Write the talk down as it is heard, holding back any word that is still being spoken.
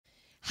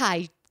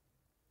Hi,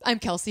 I'm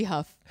Kelsey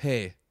Huff.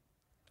 Hey,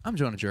 I'm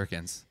Jonah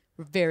Jerkins.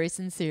 We're very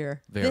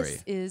sincere. Very.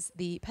 This is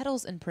the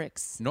Petals and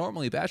Pricks.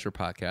 Normally Bachelor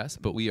podcast,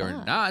 but we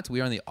are not. We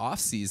are in the off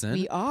season.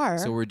 We are.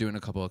 So we're doing a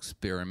couple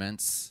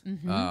experiments.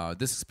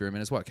 This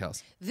experiment is what,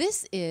 Kels?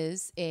 This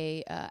is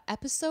a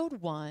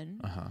episode 1,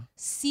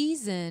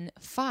 season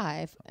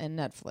 5 on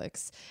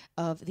Netflix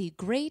of the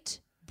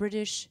Great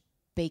British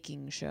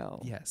Baking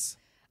Show. Yes.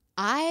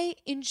 I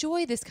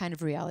enjoy this kind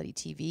of reality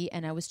TV,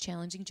 and I was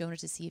challenging Jonah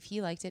to see if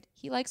he liked it.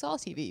 He likes all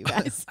TV, you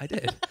guys. I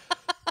did.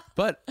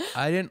 But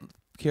I didn't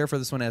care for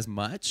this one as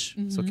much.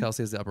 So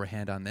Kelsey has the upper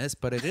hand on this,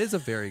 but it is a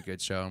very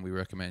good show, and we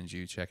recommend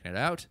you checking it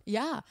out.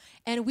 Yeah.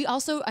 And we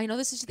also, I know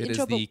this is the It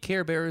intro, is the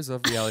Care Bears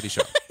of reality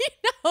show.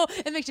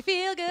 it makes you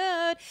feel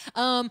good.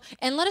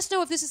 And let us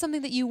know if this is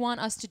something that you want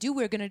us to do.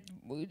 We're going to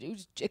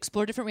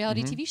explore different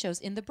reality TV shows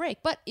in the break.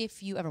 But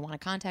if you ever want to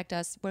contact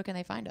us, where can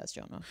they find us,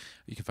 Jonah?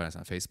 You can find us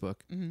on Facebook,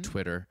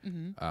 Twitter,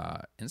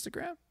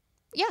 Instagram.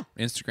 Yeah.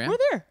 Instagram. We're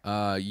there.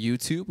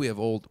 YouTube. We have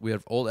old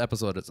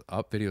episodes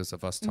up, videos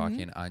of us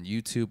talking on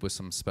YouTube with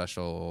some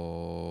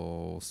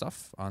special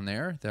stuff on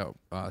there. That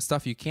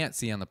stuff you can't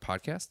see on the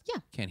podcast. Yeah.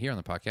 Can't hear on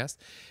the podcast.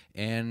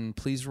 And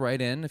please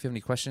write in if you have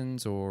any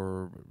questions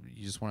or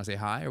you just want to say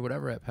hi or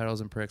whatever at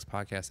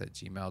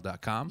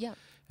pedalsandprickspodcast@gmail.com. Yeah.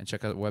 And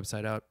check out the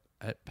website out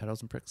at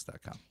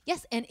pedalsandpricks.com.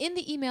 Yes, and in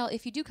the email,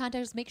 if you do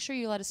contact us, make sure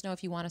you let us know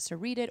if you want us to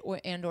read it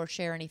or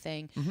share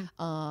anything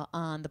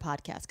on the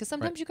podcast. Because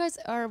sometimes you guys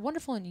are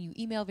wonderful and you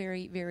email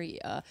very, very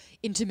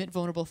intimate,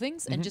 vulnerable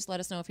things, and just let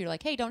us know if you're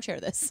like, hey, don't share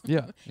this.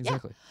 Yeah,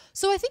 exactly. Yeah.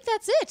 So I think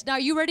that's it. Now, are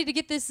you ready to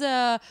get this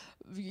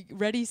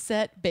ready,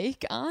 set,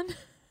 bake on?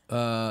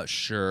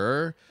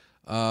 Sure.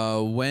 I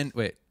want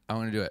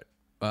to do it.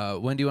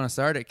 When do you want to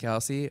start it,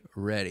 Kelsey?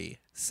 Ready,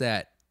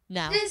 set.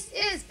 Now. This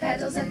is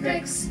Petals and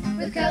Bricks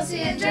with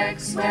Kelsey and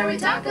Jerks, where we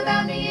talk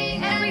about me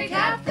and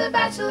recap The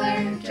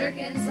Bachelor.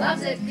 Jerkins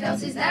loves it.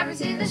 Kelsey's never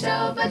seen the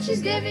show, but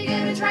she's giving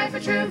it a try for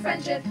true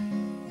friendship.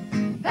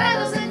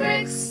 Petals and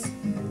Bricks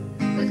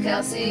with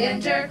Kelsey and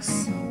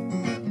Jerks.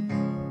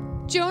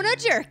 Jonah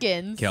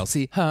Jerkins.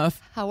 Kelsey Huff.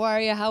 How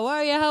are you? How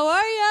are you? How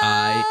are you?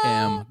 I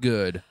am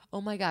good. Oh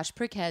my gosh,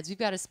 prickheads, we've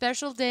got a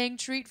special dang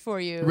treat for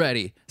you.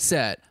 Ready,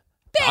 set,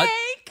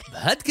 Bake!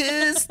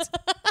 podcast.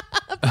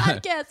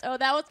 Podcast. Oh,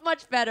 that was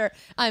much better.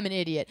 I'm an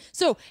idiot.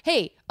 So,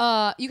 hey,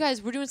 you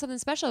guys, we're doing something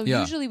special.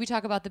 Yeah. Usually we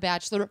talk about The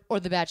Bachelor or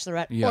The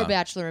Bachelorette Yeah. or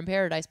Bachelor in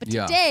Paradise. But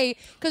Yeah. today,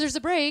 because there's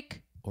a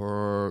break.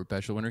 Or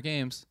Bachelor Winter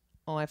Games.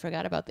 Oh, I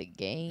forgot about the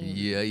games.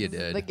 Yeah, you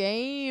did. The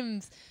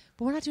games.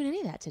 But we're not doing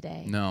any of that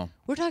today. No.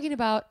 We're talking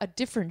about a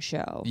different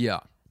show. Yeah.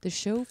 The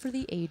show for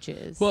the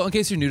ages. Well, in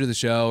case you're new to the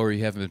show or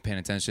you haven't been paying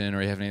attention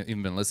or you haven't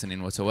even been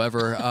listening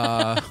whatsoever,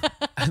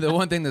 the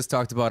one thing that's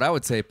talked about, I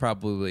would say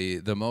probably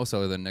the most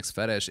other than Nick's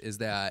fetish, is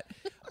that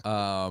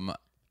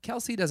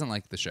Kelsey doesn't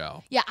like the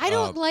show. Yeah, I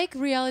don't like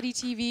reality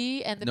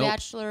TV, and The Nope.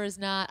 Bachelor is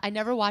not. I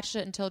never watched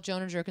it until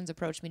Jonah Jerkins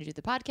approached me to do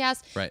the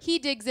podcast. Right. He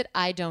digs it.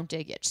 I don't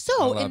dig it. I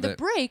So in love the it.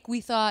 break,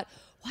 we thought,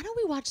 why don't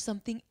we watch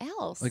something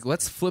else? Like,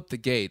 let's flip the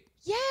gate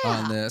yeah.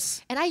 on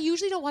this. And I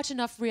usually don't watch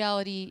enough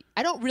reality.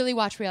 I don't really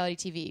watch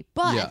reality TV,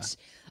 but. Yeah.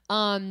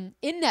 In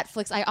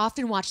Netflix, I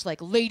often watch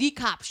like lady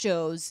cop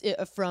shows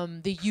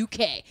from the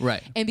UK.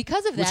 Right. And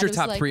because of that, What's your it was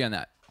top like, 3 on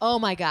that? Oh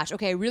my gosh.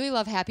 Okay, I really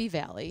love Happy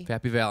Valley.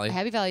 Happy Valley.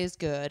 Happy Valley is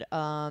good.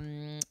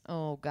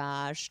 Oh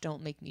gosh,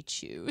 don't make me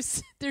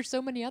choose. There's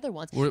so many other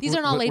ones. These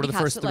aren't all lady What are the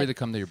cops. first but, 3 like, that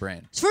come to your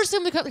brain? first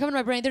time to come to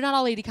my brain. They're not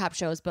all lady cop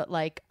shows, but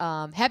like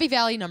Happy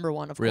Valley, number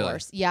 1, of Really?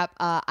 course. Yep.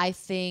 I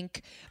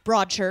think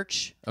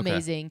Broadchurch, Okay.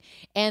 amazing.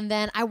 And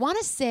then I want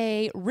to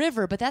say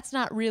River, but that's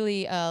not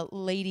really a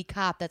lady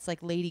cop. That's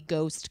like lady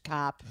ghost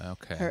cop.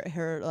 Okay.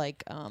 Her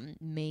like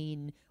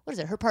main. What is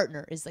it? Her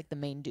partner is like the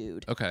main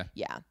dude. Okay.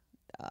 Yeah.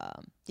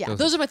 Yeah. Those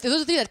Those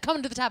are 3 that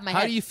come to the top of my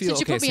head. How do you feel? Since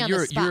you Okay, put me so on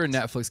the spot. you're a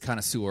Netflix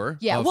connoisseur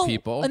Yeah, of well,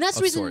 people and that's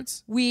the of reason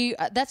sorts. we.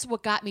 That's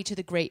what got me to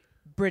the Great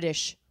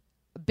British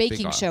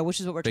Baking Off. Show,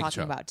 which is what we're Bake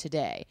talking Show. about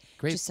today.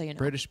 Great just so you know,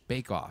 British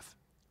Bake Off.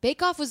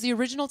 Bake Off was the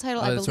original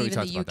title, I that's what we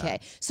believe, in the talked about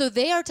UK. So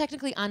they are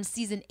technically on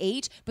season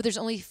 8, but there's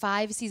only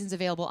 5 seasons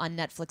available on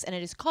Netflix, and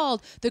it is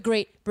called the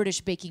Great British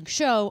Baking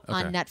Show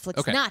on Okay. Netflix,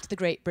 Okay. not the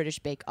Great British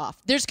Bake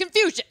Off. There's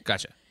confusion,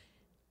 Gotcha.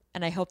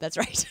 and I hope that's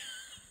right.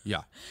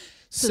 Yeah.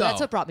 so that's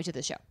what brought me to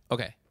the show.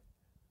 Okay.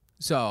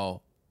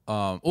 So,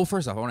 well,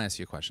 first off, I want to ask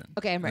you a question.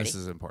 Okay, I'm ready. This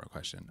is an important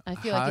question. I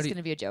feel like it's going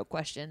to be a joke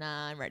question.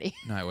 I'm ready.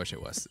 No, I wish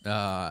it was.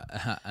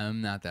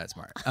 I'm not that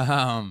smart.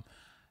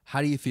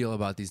 How do you feel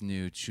about these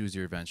new Choose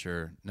Your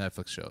Adventure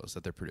Netflix shows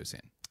that they're producing?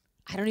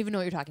 I don't even know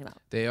what you're talking about.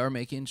 They are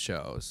making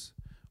shows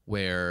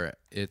where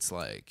it's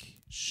like,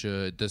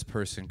 should this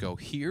person go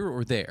here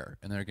or there?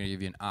 And they're going to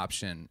give you an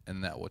option,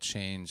 and that will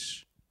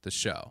change the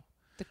show.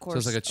 The course. So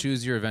it's like a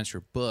Choose Your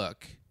Adventure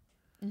book,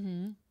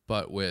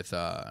 but with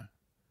a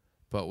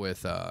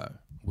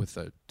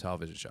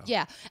television show.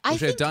 Yeah. Which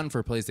they've done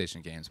for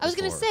PlayStation games. I was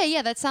going to before. say,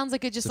 yeah, that sounds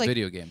like It's a like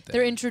video game thing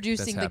they're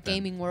introducing that's the happened.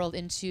 gaming world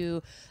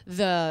into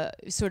the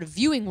sort of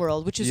viewing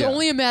world, which is Yeah.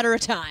 only a matter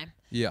of time.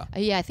 Yeah.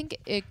 Yeah, I think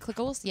it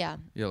Clickles. Yeah,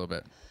 Yeah, a little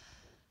bit.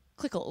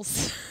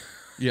 Clickles.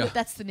 Yeah.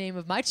 That's the name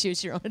of my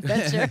choose your own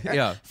adventure.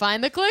 Yeah.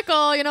 Find the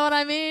clickle. You know what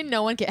I mean?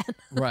 No one can.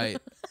 Right.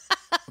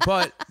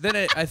 But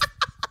then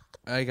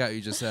I got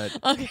you just said.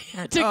 Okay.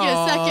 It took you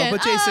a second.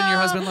 But Jason, your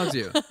husband loves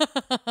you.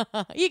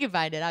 You can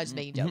find it. I was just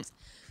making jokes.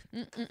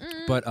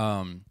 But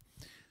how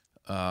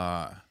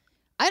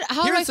do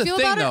I here's the feel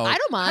thing, about though. it? I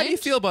don't mind. How do you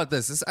feel about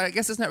this? I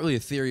guess it's not really a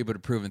theory, but a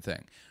proven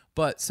thing.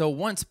 But so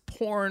once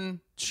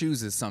porn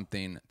chooses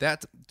something,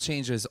 that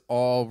changes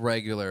all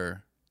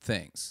regular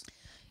things.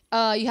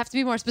 You have to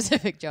be more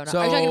specific, Jonah.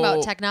 Are you talking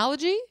about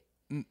technology?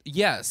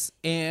 Yes,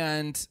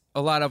 and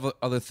a lot of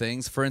other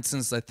things. For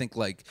instance, I think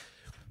like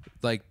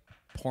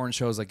porn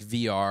shows like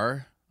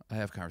VR. I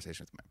have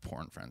conversations with my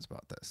porn friends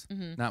about this.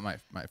 Not my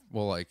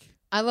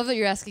I love that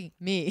you're asking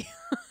me.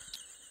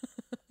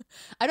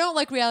 I don't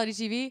like reality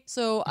TV,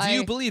 so do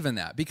you believe in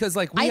that? Because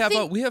like we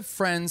have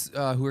friends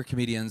who are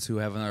comedians who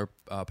have another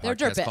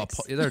podcast called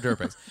they're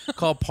dirtbags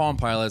called Palm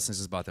Pilots, and it's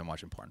just about them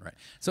watching porn, right?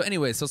 So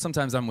anyway, so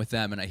sometimes I'm with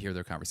them and I hear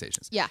their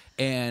conversations. Yeah.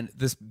 And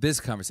this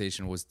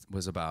conversation was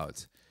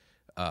about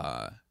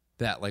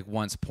that like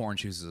once porn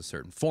chooses a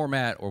certain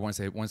format, or once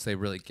they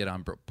really get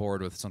on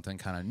board with something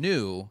kind of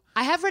new.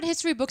 I have read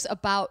history books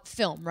about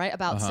film, right?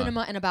 About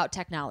cinema and about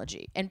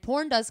technology. And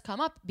porn does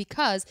come up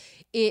because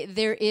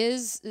there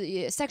is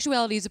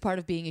sexuality is a part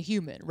of being a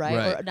human,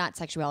 right? Or not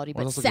sexuality,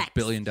 but It's also sex. like a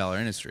billion-dollar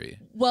industry.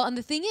 Well, and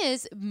the thing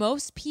is,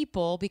 most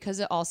people,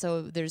 because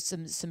there's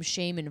some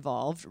shame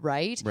involved,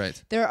 right?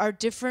 Right. There are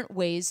different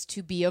ways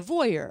to be a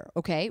voyeur,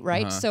 okay?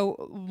 Right? So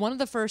one of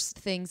the first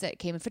things that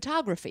came in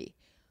photography,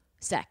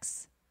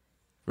 sex.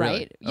 Really?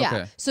 Right? Yeah.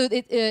 Okay.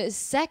 So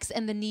sex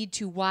and the need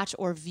to watch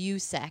or view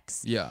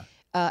sex Yeah.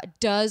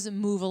 does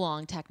move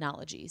along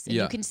technologies. And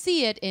Yeah. you can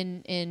see it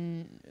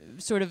in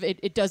sort of,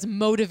 it does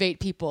motivate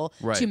people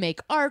Right. to make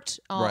art,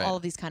 Right. all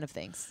of these kind of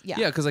things. Yeah.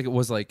 Yeah, because like it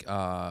was like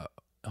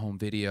home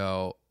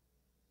video.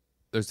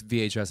 There's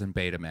VHS and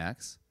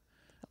Betamax,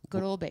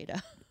 Good old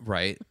beta.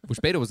 right?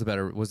 Which Beta was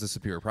the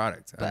superior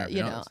product. But,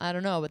 I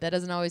don't know. But that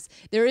doesn't always,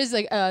 there is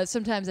like,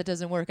 sometimes that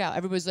doesn't work out.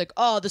 Everybody's like,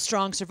 oh, the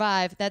strong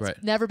survive. That's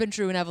Right. never been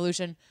true in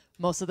evolution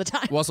most of the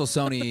time. Well, also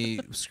Sony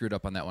screwed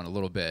up on that one a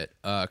little bit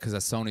because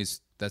that's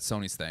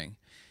Sony's thing.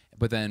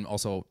 But then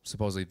also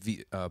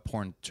supposedly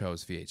porn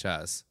chose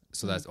VHS,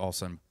 so that's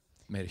also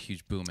made a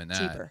huge boom in that.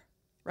 Cheaper,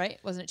 right?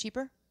 Wasn't it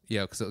cheaper?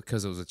 Yeah,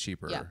 because it was a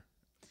cheaper. Yeah.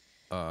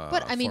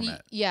 But I mean,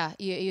 format.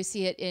 you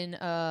see it in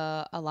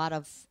a lot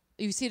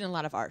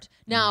of art.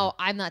 Now,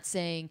 I'm not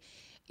saying.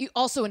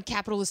 Also, in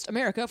capitalist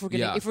America, if we're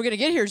gonna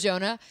get here,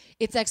 Jonah,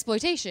 it's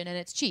exploitation and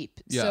it's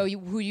cheap. Yeah. So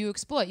who you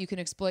exploit, you can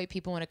exploit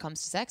people when it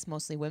comes to sex,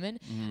 mostly women,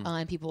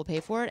 and people will pay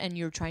for it. And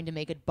you're trying to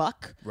make it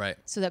buck, Right.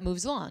 So that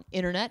moves along.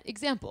 Internet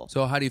example.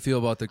 So how do you feel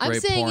about the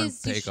Great Porn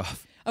Bake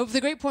Off? The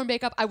Great Porn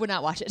Bake Off, I would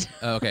not watch it.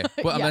 Okay.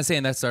 Well, I'm Yeah. not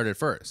saying that started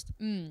first,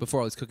 before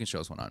all these cooking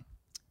shows went on.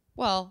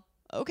 Well,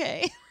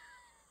 okay.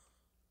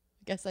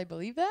 I guess I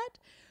believe that.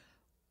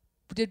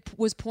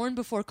 Was porn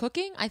before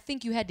cooking? I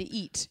think you had to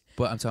eat.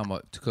 But I'm talking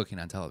about cooking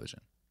on television.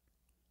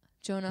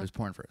 It Jonah, was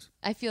porn first.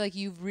 I feel like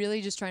you've really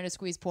just trying to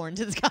squeeze porn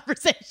into this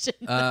conversation.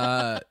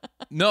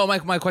 No,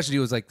 my question to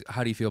you was like,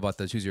 how do you feel about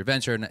the Choose Your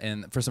Adventure?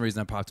 And for some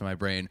reason, that popped in my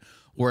brain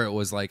where it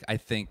was like, I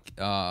think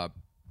there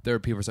are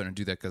people starting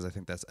to do that because I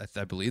think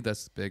I believe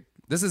that's big.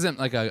 This isn't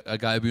like a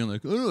guy being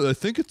like, oh, I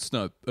think it's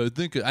not.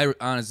 I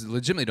honestly,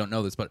 legitimately don't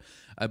know this, but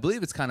I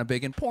believe it's kind of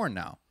big in porn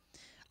now.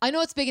 I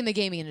know it's big in the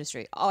gaming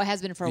industry. Oh, it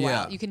has been for a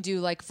Yeah. while. You can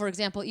do like, for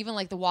example, even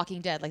like The Walking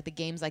Dead, like the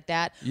games like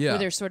that, Yeah. where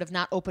they're sort of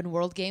not open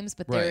world games,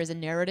 but Right. there is a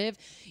narrative.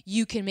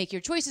 You can make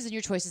your choices, and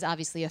your choices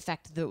obviously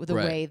affect the Right.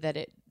 way that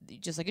it.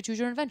 Just like a Choose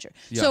Your Own Adventure.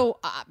 Yeah. So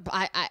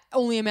I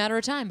only a matter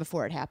of time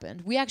before it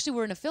happened. We actually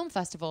were in a film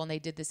festival, and they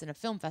did this in a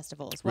film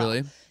festival as well.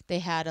 Really? They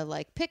had a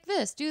like pick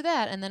this, do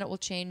that, and then it will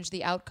change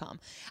the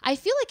outcome. I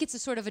feel like it's a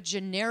sort of a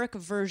generic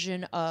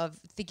version of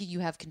thinking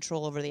you have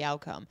control over the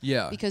outcome.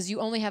 Yeah. Because you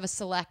only have a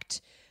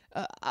select.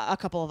 A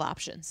couple of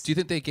options. Do you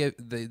think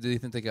do you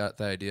think they got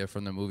the idea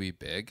from the movie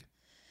Big?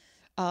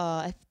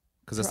 Because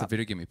that's the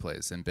video game he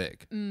plays in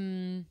Big.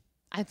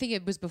 I think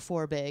it was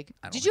before Big.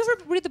 don't Did you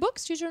think ever read the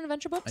books, Choose Your Own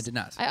Adventure books? I did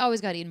not. I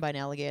always got eaten by an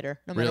alligator.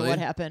 No matter Really? what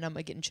happened, I'm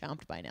like getting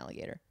chomped by an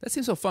alligator. That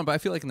seems so fun, but I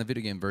feel like in the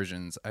video game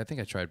versions, I think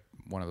I tried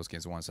one of those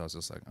games once. I was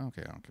just like,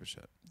 okay, I don't give a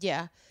shit.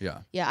 Yeah. Yeah.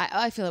 Yeah,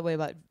 I feel that way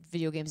about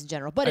video games in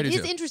general. But I it do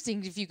is too.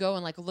 interesting if you go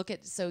and like look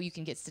at, so you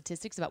can get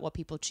statistics about what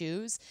people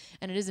choose.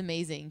 And it is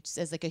amazing just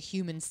as like a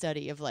human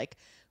study of like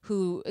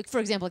who, for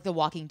example, like the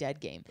Walking Dead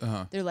game.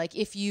 They're like,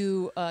 if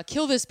you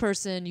kill this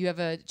person, you have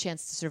a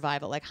chance to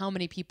survive it. Like how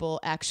many people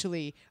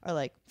actually are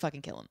like,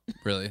 fucking kill him.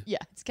 Really? Yeah,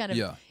 it's kind of,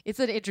 Yeah. it's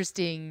an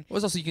interesting, Well,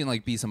 it's also you can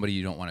like be somebody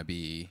you don't want to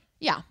be.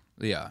 yeah.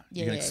 Yeah.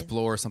 You Yeah, can yeah.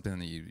 explore something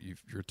that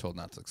you're told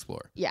not to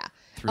explore. Yeah.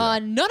 Through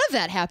that. None of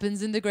that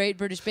happens in the Great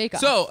British Bake Off.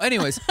 So,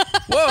 anyways,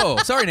 whoa,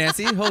 sorry,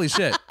 Nancy. Holy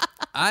shit.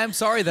 I'm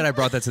sorry that I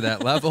brought that to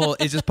that level.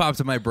 It just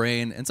popped in my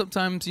brain. And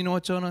sometimes, you know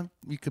what, Jonah?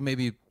 You can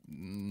maybe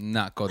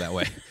not go that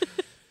way.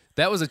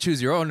 That was a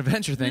choose your own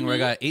adventure thing where I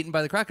got eaten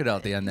by the crocodile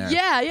at the end there.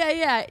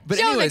 Yeah. But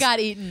Jonah anyways, got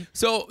eaten.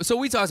 So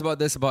we talked about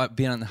this about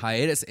being on the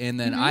hiatus, and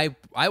then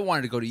I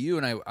wanted to go to you,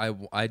 and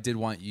I did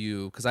want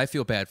you because I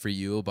feel bad for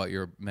you about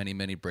your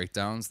many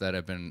breakdowns that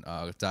have been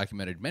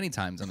documented many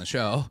times on the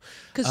show.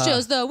 Because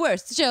show's the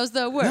worst. Show's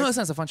the worst. No, it's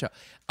not a fun show.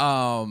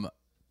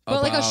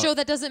 But like a show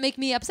that doesn't make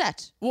me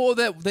upset. Well,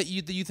 that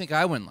you think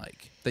I wouldn't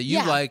like. That you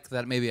like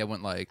that maybe I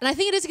wouldn't like. And I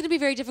think it is going to be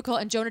very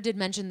difficult, and Jonah did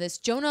mention this.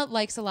 Jonah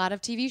likes a lot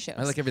of TV shows.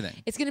 I like everything.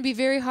 It's going to be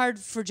very hard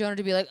for Jonah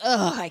to be like,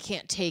 ugh, I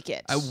can't take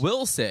it. I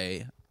will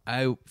say,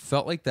 I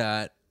felt like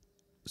that.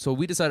 So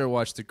we decided to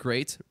watch the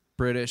Great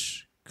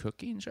British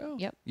Cooking Show.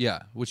 Yep.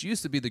 Yeah, which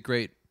used to be the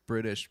Great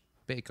British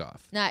Bake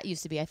Off. Not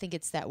used to be. I think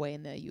it's that way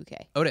in the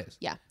UK. Oh, it is?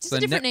 Yeah. Just So a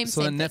different name.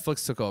 So same then thing.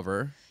 Netflix took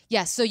over.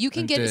 Yeah, so you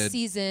can and get did-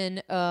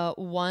 season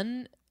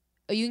 1.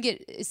 You can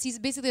get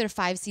season. Basically, there are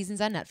 5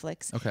 seasons on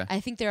Netflix. Okay. I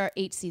think there are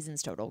 8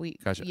 seasons total.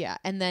 Gotcha. Yeah,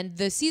 and then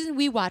the season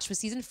we watched was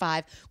season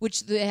 5,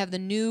 which they have the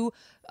new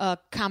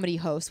comedy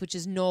hosts, which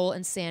is Noel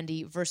and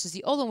Sandy, versus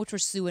the old one, which were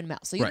Sue and Mel.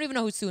 So you Right. don't even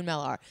know who Sue and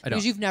Mel are I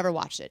because don't. you've never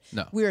watched it.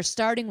 No. We are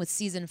starting with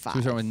season 5. So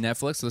we're starting with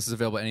Netflix. So this is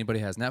available. Anybody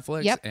has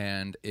Netflix. Yep.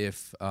 And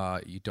if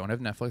you don't have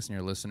Netflix and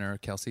you're a listener,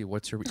 Kelsey,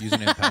 what's your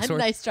username and password?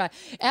 Nice try.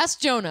 Ask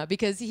Jonah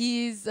because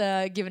he's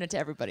giving it to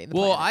everybody in the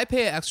Well, planet. I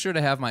pay extra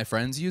to have my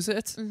friends use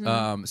it,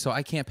 Mm-hmm. so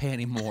I can't pay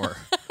any more.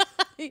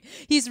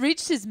 He's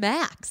reached his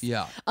max.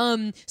 Yeah.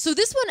 So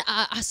this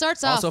one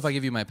starts Also, off if I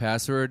give you my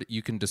password,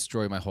 you can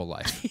destroy my whole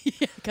life.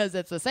 because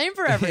it's the same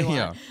for everyone.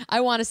 Yeah.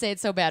 I want to say it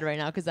so bad right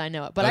now because I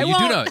know it, but Oh, I you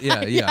won't. do know it.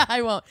 Yeah, yeah.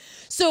 I won't.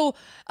 So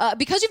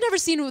because you've never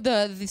seen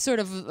the sort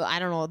of I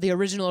don't know the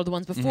original or the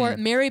ones before,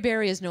 Mm-hmm. Mary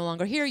Berry is no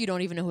longer here. You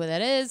don't even know who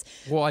that is.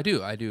 Well, I do.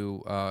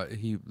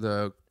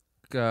 The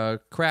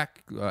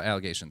crack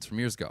allegations from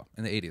years ago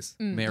in the 80s.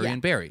 Mary yeah.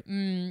 and Barry.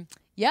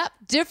 Yep,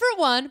 different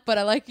one, but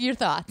I like your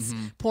thoughts.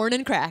 Mm-hmm. Porn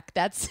and crack.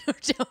 That's where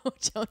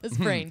Jonah's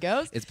brain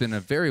goes. It's been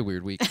a very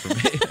weird week for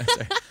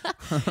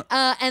me.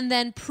 And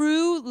then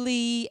Prue,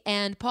 Lee,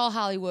 and Paul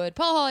Hollywood.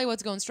 Paul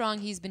Hollywood's going strong.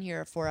 He's been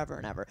here forever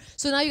and ever.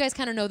 So now you guys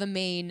kind of know the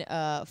main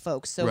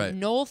folks. So Right.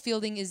 Noel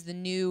Fielding is the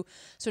new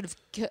sort of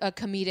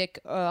comedic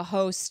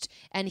host,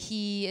 and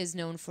he is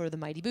known for The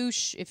Mighty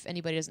Boosh. If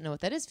anybody doesn't know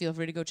what that is, feel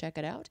free to go check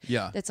it out.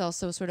 Yeah. That's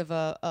also sort of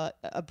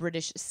a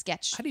British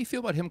sketch. How do you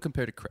feel about him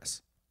compared to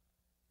Chris?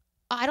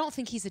 I don't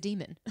think he's a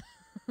demon.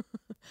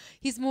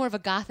 He's more of a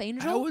goth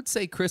angel. I would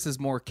say Chris is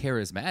more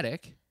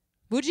charismatic.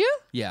 Would you?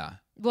 Yeah.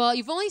 Well,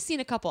 you've only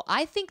seen a couple.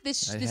 I think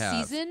this I this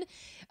have. season,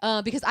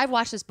 because I've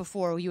watched this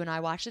before. You and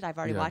I watched it. I've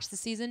already Yeah. watched the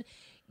season.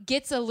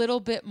 Gets a little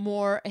bit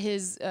more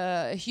his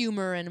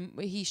humor, and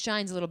he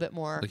shines a little bit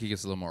more. Like he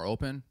gets a little more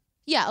open.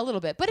 Yeah, a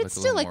little bit, but Like it's a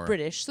still little like more-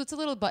 British, so it's a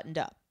little buttoned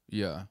up.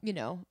 Yeah. You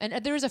know, and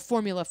there is a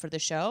formula for the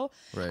show.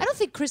 Right. I don't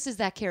think Chris is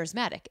that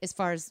charismatic. As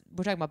far as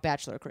we're talking about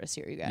Bachelor Chris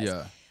here, you guys.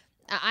 Yeah.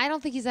 I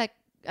don't think he's that.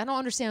 I don't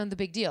understand the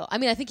big deal. I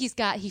mean, I think he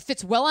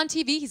fits well on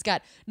TV. He's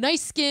got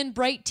nice skin,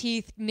 bright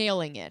teeth,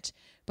 nailing it.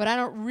 But I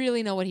don't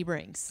really know what he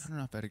brings. I don't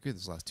know if I'd agree with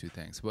those last two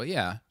things, but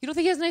yeah. You don't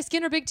think he has nice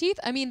skin or big teeth?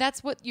 I mean,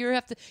 that's what you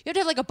have to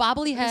have like a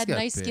bobbly head, got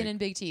nice big. skin, and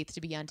big teeth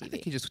to be on I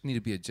think TV. you just need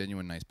to be a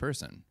genuine nice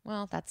person.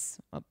 Well, that's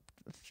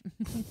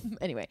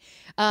anyway.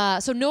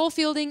 So Noel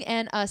Fielding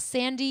and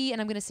Sandy,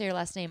 and I'm going to say her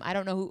last name. I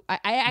don't know who. I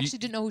actually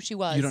didn't know who she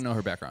was. You don't know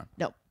her background.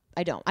 No,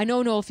 I don't. I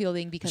know Noel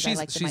Fielding because I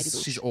like the Mighty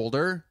Boosh. She's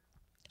older.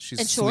 She's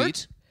And sweet.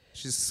 short.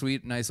 She's a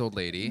sweet, nice old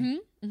lady. I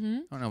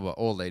don't know about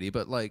old lady,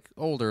 but like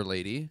older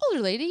lady.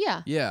 Older lady,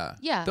 yeah. Yeah.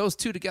 Yeah. Those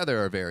two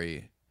together are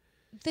very.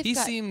 They've He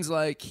got- seems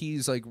like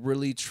he's like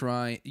really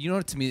trying. You know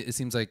what? To me, it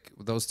seems like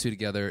those two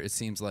together. It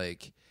seems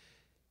like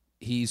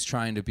he's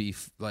trying to be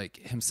like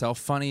himself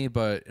funny,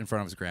 but in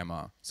front of his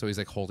grandma. So he's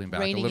like holding back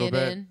reining a little it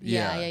bit. in.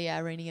 Yeah,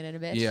 reining it in a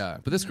bit. Yeah.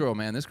 But this girl,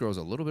 man, this girl's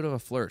a little bit of a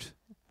flirt.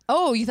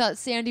 Oh, you thought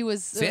Sandy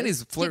was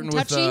Sandy's flirting getting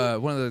with touchy?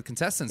 one of the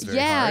contestants very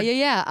Yeah, hard.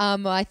 yeah.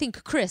 I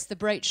think Chris, the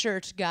bright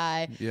shirt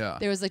guy. Yeah.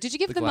 There was like, did you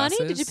give The the money?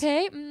 Did you glasses?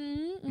 pay?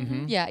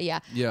 Mm-hmm. Yeah, yeah.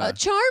 Yeah.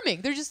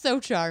 Charming. They're just so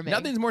charming.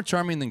 Nothing's more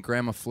charming than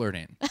grandma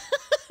flirting.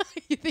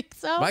 You think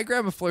so? My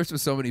grandma flirts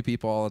with so many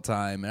people all the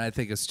time, and I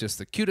think it's just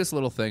the cutest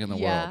little thing in the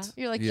yeah. world.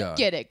 You're like, yeah. you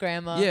get it,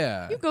 Grandma.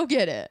 Yeah. You go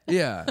get it.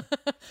 Yeah.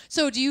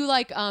 So do you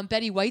like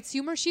Betty White's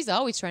humor? She's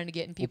always trying to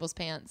get in people's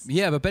pants.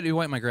 Yeah, but Betty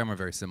White and my grandma are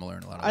very similar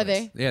in a lot of Are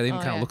ways. they? Yeah, they even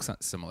Oh, kind of yeah.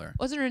 look similar.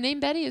 Wasn't her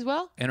name Betty as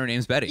well? And her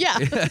name's Betty. Yeah.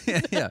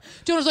 yeah.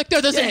 Jonah's like,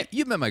 they're the Yeah, same.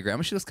 you've met my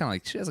grandma. She looks kind of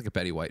like, she has like a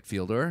Betty White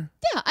feel to her.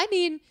 Yeah, I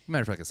mean, You met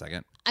her for like a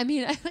second. I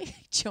think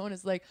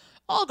Jonah's like,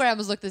 all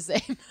grandmas look the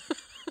same. Do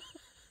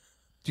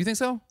you think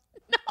so?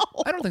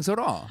 No. I don't think so at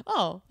all.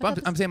 Oh, But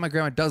I'm saying my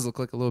grandma does look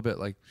like a little bit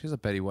like, she's a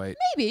Betty White.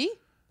 maybe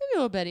a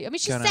little Betty. I mean,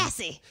 she's Kinda-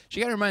 sassy. She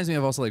kind of reminds me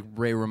of also like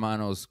Ray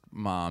Romano's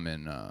mom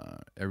in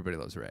Everybody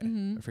Loves Ray.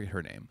 Mm-hmm. I forget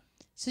her name.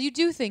 So you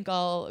do think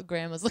all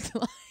grandmas look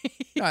alike?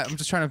 Yeah, I'm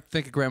just trying to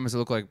think of grandmas that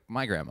look like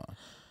my grandma.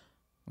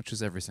 which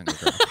is every single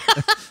girl.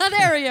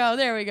 There we go.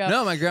 There we go.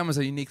 No, my grandma's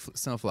a unique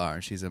snowflower,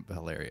 and she's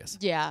hilarious.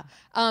 Yeah.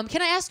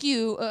 Can I ask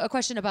you a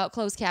question about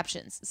closed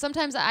captions?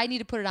 Sometimes I need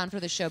to put it on for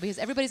the show because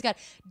everybody's got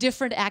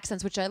different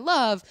accents, which I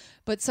love.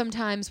 But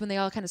sometimes when they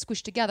all kind of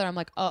squish together, I'm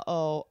like,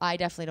 uh-oh, I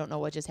definitely don't know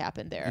what just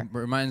happened there. It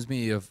reminds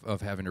me of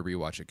having to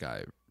rewatch a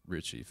Guy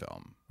Ritchie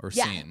film or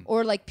scene.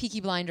 Or like Peaky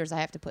Blinders,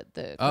 I have to put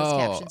the closed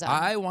captions on.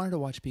 I wanted to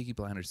watch Peaky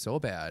Blinders so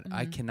bad.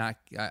 I cannot.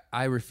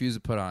 I refuse to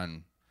put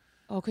on.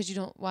 Oh, because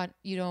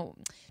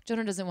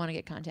Jonah doesn't want to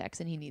get contacts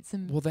and he needs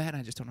them. Well, that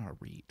I just don't know how to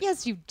read.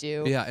 Yes, you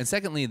do. Yeah, and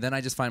secondly, then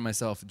I just find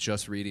myself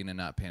just reading and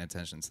not paying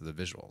attention to the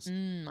visuals.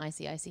 I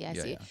see.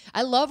 Yeah.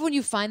 I love when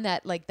you find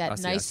that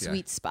nice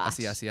sweet spot.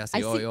 I see.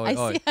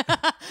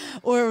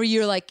 Or where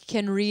you're like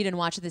can read and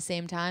watch at the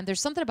same time.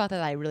 There's something about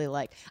that I really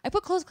like. I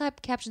put closed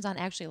captions on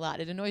actually a lot.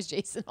 It annoys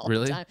Jason all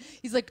the time.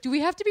 He's like, "Do we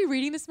have to be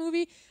reading this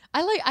movie?"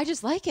 I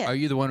just like it. Are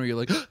you the one where you're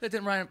like, that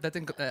didn't rhyme? That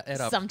didn't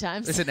add up?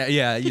 Sometimes.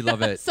 Yeah, you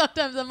love it.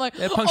 Sometimes I'm like,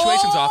 that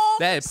punctuation's off.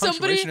 That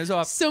punctuation is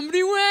off.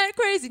 Somebody went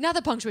crazy. Not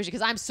the punctuation,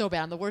 because I'm so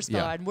bad. I'm the worst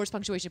speller and worst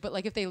punctuation. But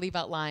like if they leave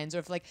out lines or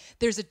if like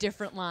there's a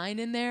different line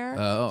in there.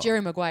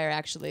 Jerry Maguire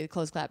actually, the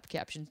closed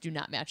captions do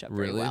not match up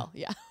very well.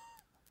 Yeah.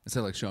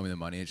 Instead of like show me the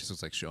money, it just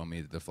looks like show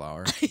me the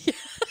flower.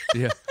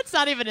 Yeah. It's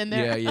not even in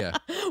there. Yeah.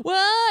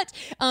 What?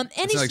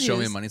 It's like show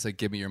me the money. It's like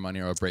give me your money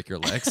or I'll break your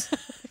legs.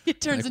 It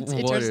turns into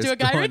a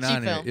Guy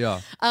Ritchie film.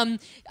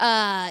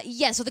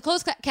 Yeah. So the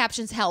closed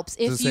captions helps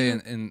if Does it say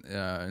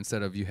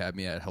instead of you had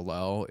me at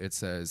hello, it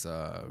says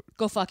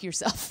go fuck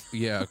yourself.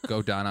 Yeah,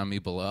 go down on me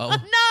below.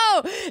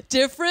 No,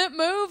 different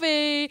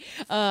movie.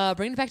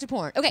 Bring it back to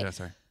porn. Okay. Yeah,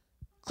 sorry.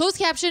 Closed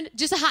caption,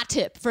 just a hot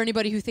tip for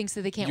anybody who thinks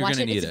that they can't watch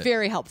it. It's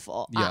very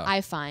helpful,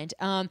 I find.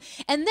 And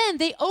then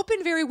they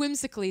open very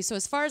whimsically. So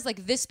as far as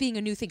like this being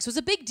a new thing, so it's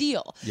a big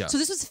deal. Yeah. So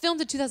this was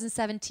filmed in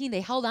 2017. They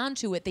held on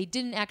to it. They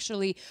didn't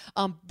actually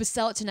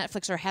sell it to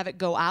Netflix or have it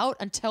go out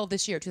until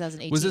this year,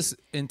 2018. Was this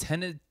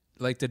intended,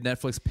 like did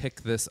Netflix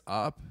pick this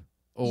up?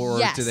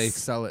 Or do they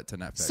sell it to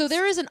Netflix? So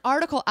there is an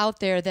article out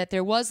there that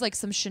there was like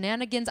some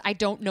shenanigans. I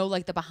don't know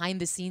like the behind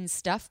the scenes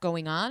stuff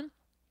going on.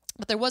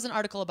 But there was an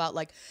article about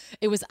like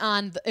it was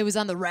on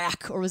the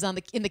rack or was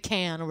in the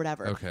can or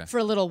whatever for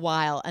a little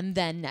while, and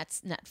then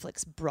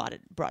Netflix brought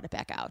it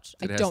back out.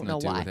 I don't know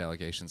why. With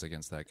allegations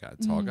against that guy,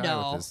 tall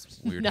guy with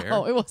his weird hair.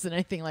 No, it wasn't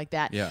anything like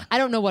that. Yeah. I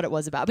don't know what it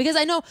was about because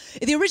I know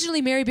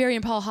originally Mary Berry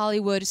and Paul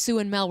Hollywood, Sue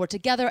and Mel were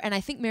together, and I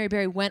think Mary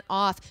Berry went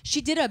off.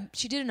 She did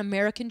an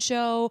American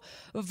show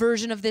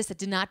version of this that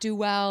did not do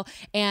well,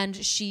 and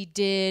she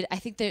did. I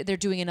think they're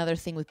doing another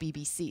thing with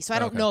BBC. So I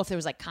don't know if there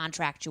was like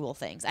contractual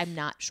things. I'm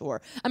not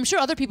sure. I'm sure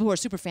other people who are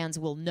super fans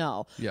will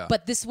know. Yeah.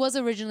 But this was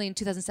originally in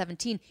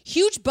 2017.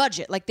 Huge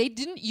budget. Like they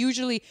didn't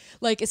usually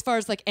like as far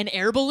as like an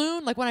air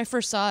balloon. Like when I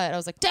first saw it, I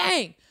was like,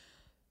 dang,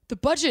 the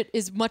budget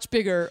is much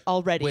bigger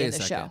already in the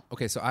show.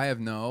 Okay, so I have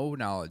no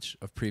knowledge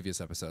of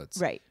previous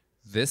episodes. Right.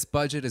 This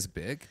budget is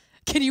big.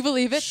 Can you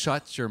believe it?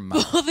 Shut your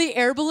mouth. The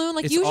air balloon,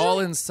 like it's usually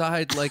all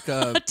inside like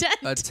a tent.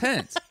 A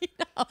tent. I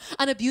know.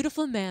 On a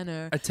beautiful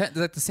manner. A tent,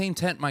 like the same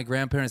tent my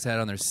grandparents had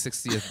on their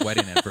 60th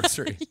wedding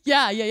anniversary.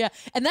 Yeah.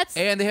 And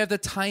they have the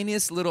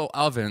tiniest little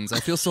ovens. I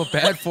feel so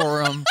bad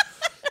for them.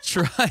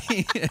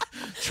 Trying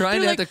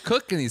to have to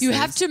cook in these things. You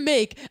have to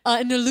make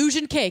an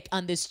illusion cake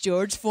on this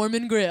George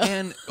Foreman grill.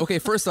 And, okay,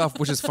 first off,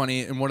 which is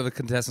funny, and one of the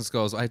contestants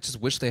goes, I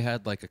just wish they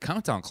had, like, a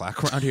countdown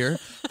clock around here.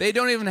 They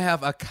don't even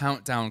have a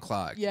countdown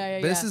clock.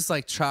 This is,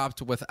 like,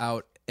 chopped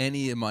without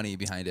any money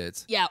behind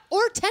it. Yeah,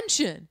 or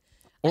tension.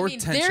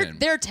 Tension.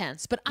 They're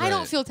tense, but I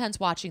don't feel tense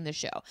watching this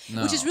show,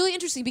 which is really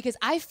interesting because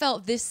I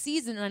felt this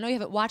season, and I know you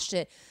haven't watched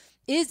it,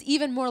 is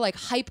even more like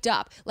hyped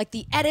up. Like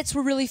the edits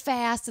were really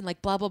fast and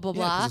like blah blah blah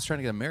blah. It's trying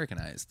to get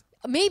Americanized.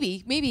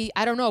 Maybe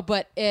I don't know,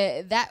 but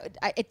it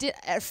did.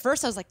 At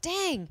first, I was like,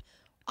 "Dang,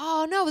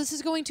 oh no, this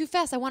is going too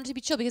fast." I want it to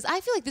be chill because I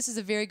feel like this is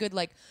a very good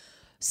like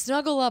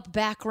snuggle up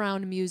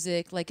background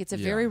music. Like it's a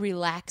very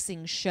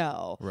relaxing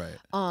show, right?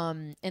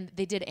 And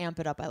they did amp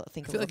it up. I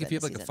think. I feel like if you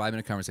have like a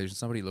 5-minute conversation,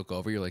 somebody look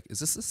over, you're like, "Is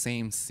this the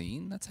same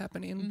scene that's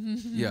happening?"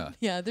 Mm-hmm. Yeah.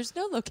 Yeah. There's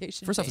no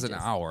location. First off, it's an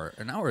hour.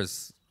 An hour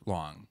is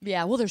long.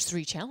 Yeah, well, there's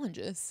 3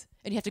 challenges,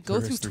 and you have to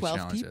go through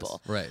 12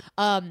 people. Right.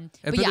 But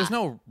there's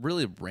no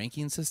really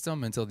ranking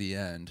system until the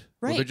end.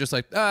 Right. They're just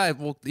like,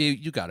 well,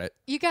 you got it.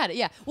 You got it,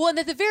 yeah. Well, and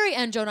at the very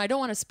end, Jonah, I don't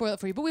want to spoil it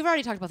for you, but we've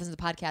already talked about this in the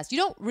podcast. You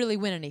don't really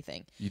win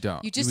anything. You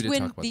don't. You just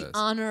win the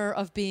honor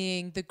of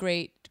being the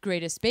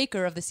greatest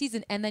baker of the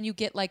season, and then you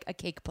get like a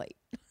cake plate.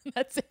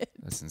 That's it.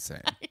 That's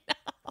insane. I know.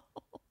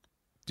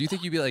 Do you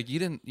think you'd be like,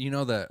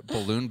 the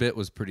balloon bit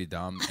was pretty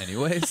dumb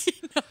anyways?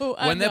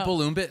 I know. That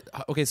balloon bit,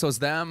 okay, so it's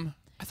them.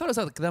 I thought it was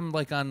like them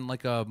like on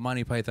like a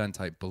Monty Python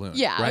type balloon.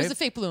 Yeah, right? it was a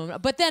fake balloon.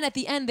 But then at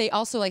the end, they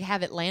also like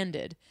have it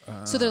landed.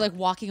 So they're like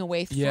walking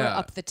away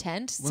up the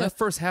tent. When that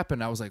first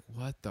happened, I was like,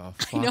 what the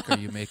fuck are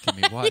you making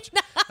me watch?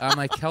 I'm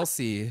like,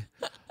 Kelsey,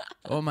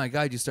 oh my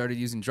God, you started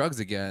using drugs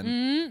again.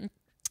 Mm-hmm.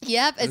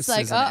 Yep, it's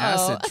like, an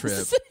acid trip.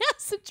 It's an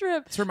acid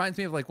trip. This reminds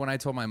me of like when I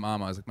told my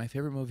mom, I was like, my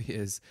favorite movie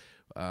is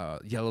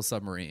Yellow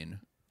Submarine.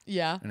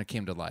 Yeah. And it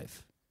came to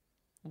life.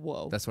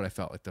 Whoa. That's what I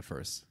felt like the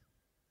first.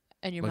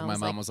 And your Like mom my was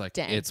mom was like,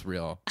 dang. "It's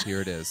real.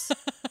 Here it is."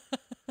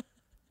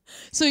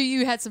 So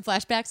you had some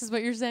flashbacks, is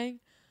what you're saying?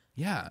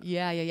 Yeah.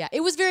 Yeah.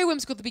 It was very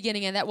whimsical at the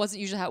beginning, and that wasn't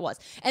usually how it was.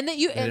 And then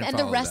and the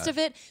follow rest that. of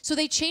it, so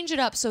they change it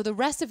up. So the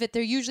rest of it,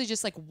 they're usually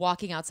just like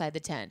walking outside the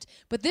tent.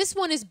 But this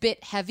one is a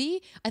bit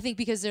heavy, I think,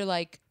 because they're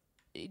like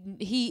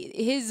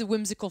his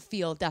whimsical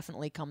feel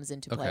definitely comes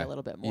into play Okay. a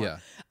little bit more. Yeah.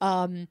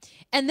 And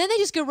then they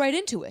just go right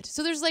into it.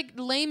 So there's like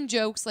lame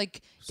jokes,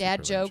 like dad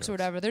lame jokes or jokes.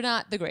 whatever. They're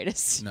not the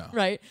greatest, No.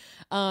 right?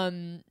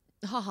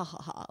 Ha ha ha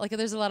ha. Like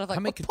there's a lot of like.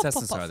 How many puff, puff,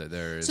 contestants puff. are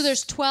there? So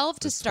there's 12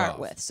 to there's start 12.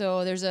 with.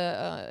 So there's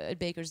a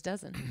baker's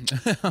dozen.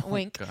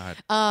 Wink.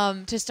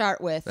 God. To start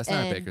with. That's not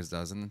a And- baker's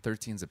dozen.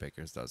 13's a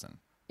baker's dozen.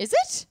 Is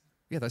it?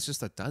 Yeah, that's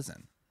just a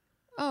dozen.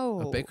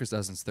 Oh. A baker's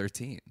dozen's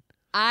 13.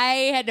 I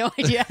had no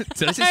idea.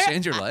 Did I just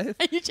change your life?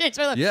 You changed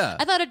my life. Yeah.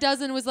 I thought a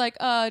dozen was like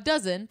a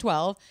dozen,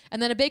 12,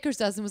 and then a baker's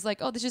dozen was like,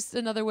 oh, that's just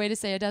another way to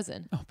say a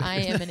dozen. I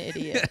am an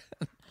idiot.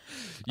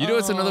 You know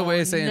what's another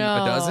way of saying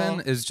no. a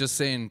dozen is just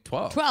saying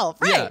 12. 12,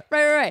 right,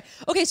 Yeah. right.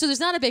 Okay, so there's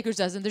not a baker's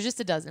dozen. There's just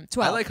a dozen.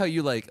 12. I like how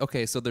you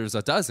okay, so there's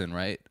a dozen,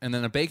 right? And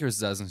then a baker's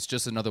dozen is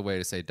just another way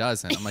to say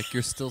dozen. I'm like,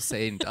 you're still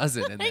saying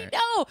dozen in I there.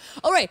 know.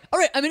 All right.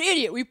 I'm an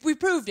idiot. We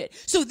proved it.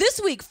 So this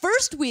week,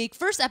 first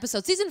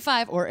episode, season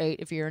 5 or 8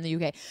 if you're in the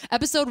UK,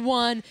 episode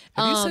 1.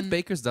 Have you said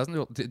baker's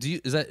dozen?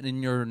 Is that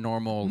in your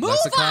normal Move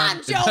lexicon?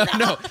 on, Jonah.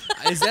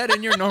 No. Is that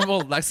in your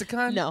normal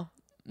lexicon? No,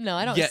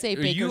 I don't Yeah, say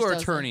baker's you are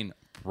dozen. turning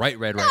bright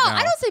red right No, now.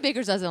 I don't say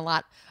baker's dozen a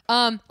lot.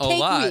 Cake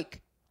lot?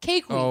 week.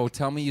 Cake week. Oh,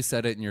 tell me you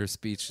said it in your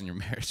speech in your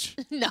marriage.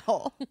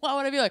 No. Why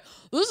would I be like,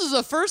 this is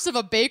the first of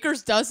a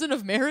baker's dozen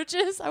of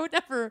marriages? I would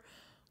never.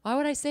 Why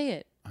would I say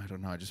it? I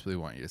don't know. I just really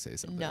want you to say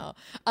something. No.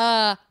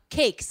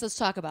 Cakes. Let's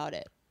talk about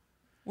it.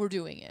 We're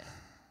doing it.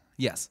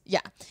 Yes. Yeah.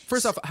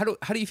 First off, how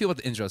do you feel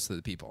about the intros to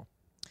the people?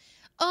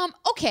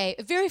 Okay.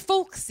 Very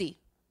folksy,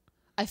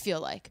 I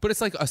feel like. But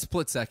it's like a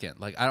split second.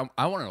 Like I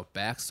want to know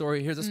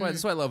backstory here. That's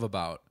Mm. why I love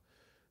about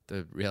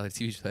the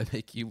reality TV show that I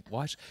make you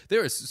watch.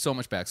 There is so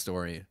much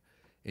backstory,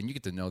 and you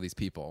get to know these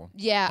people.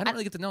 Yeah, I don't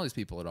really get to know these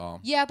people at all.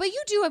 Yeah, but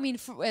you do. I mean,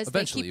 as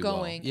Eventually they you keep will.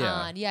 going Yeah.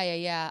 on.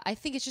 Yeah. I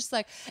think it's just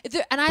like, and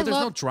I But there's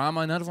no love.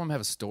 drama. None of them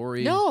have a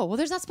story. No, well,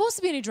 there's not supposed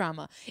to be any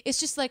drama. It's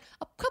just like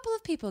a couple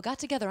of people got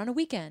together on a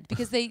weekend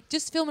because they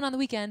just film it on the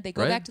weekend. They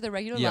go Right? back to their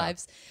regular Yeah.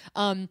 lives,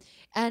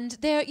 and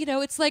they're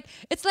it's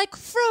like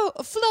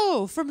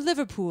Flo from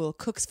Liverpool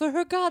cooks for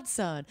her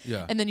godson.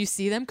 Yeah. And then you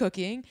see them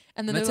cooking,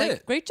 and then And they're that's like,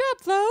 it. "Great job,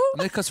 Flo." And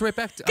then it cuts right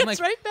back. I'm Cuts like,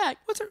 right back.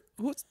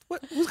 what's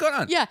going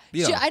on? Yeah,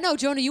 Yeah. I know,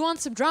 Jonah. You want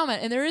some drama,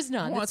 and there is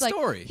none. I want It's like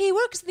story. he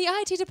works in the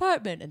IT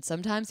department, and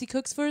sometimes he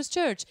cooks for his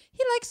church.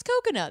 He likes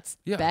coconuts.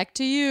 Yeah. Back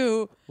to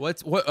you.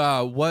 What's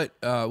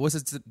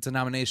its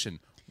denomination?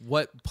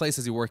 What place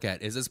does he work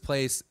at? Is this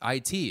place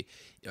IT?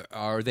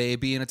 Are they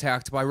being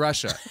attacked by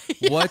Russia?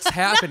 What's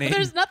happening?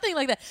 There's nothing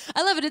like that.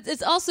 I love it.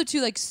 It's also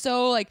too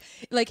so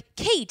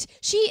Kate.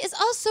 She is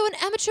also an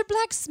amateur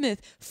blacksmith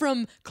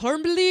from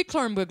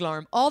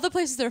Clormbley. All the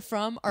places they're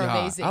from are Yeah,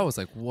 amazing. I was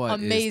like, what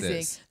is amazing.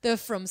 this? They're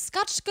from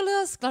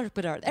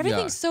Scotchgala.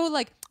 Everything's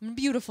so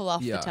beautiful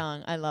off Yeah. the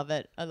tongue. I love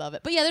it.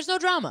 But yeah, there's no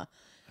drama.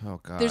 Oh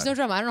God. There's no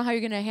drama. I don't know how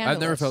you're gonna handle. I've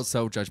never it. felt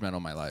so judgmental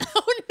in my life.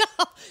 Oh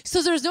no!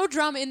 So there's no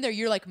drama in there.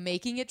 You're like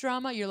making it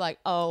drama. You're like,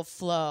 oh,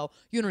 Flo,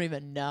 you don't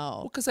even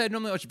know. Because I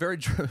normally watch very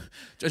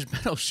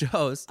judgmental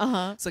shows.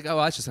 It's like, oh,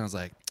 that just sounds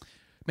like,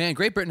 man,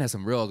 Great Britain has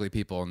some real ugly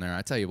people in there.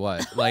 I tell you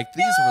what, like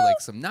these were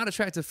like some not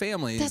attractive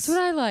families. That's what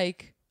I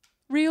like.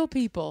 Real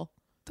people.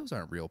 Those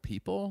aren't real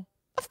people.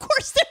 Of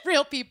course, they're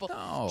real people.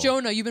 No.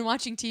 Jonah, you've been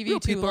watching TV Real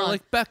too people long. are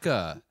like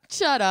Becca.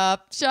 Shut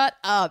up.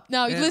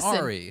 No, And listen.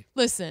 Ari.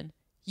 Listen.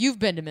 You've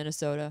been to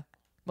Minnesota.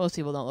 Most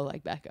people don't look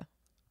like Becca.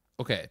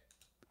 Okay.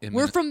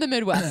 We're from the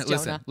Midwest,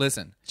 Jonah.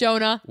 Listen.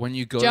 Jonah. When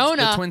you go to Jonah.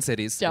 the Twin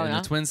Cities, in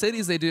Jonah. the Twin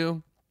Cities they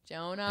do.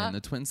 Jonah. In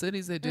the Twin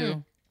Cities they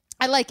do.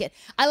 I like it.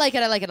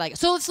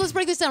 So let's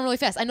break this down really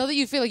fast. I know that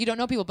you feel like you don't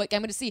know people, but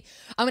I'm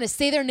gonna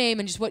say their name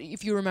and just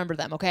if you remember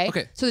them, okay?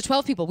 Okay. So the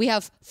 12 people. We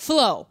have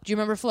Flo. Do you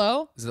remember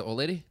Flo? Is it the old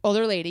lady?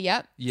 Older lady,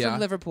 yep. Yeah. From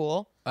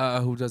Liverpool.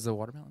 Who does the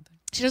watermelon thing?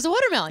 She does a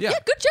watermelon. Yeah. Yeah,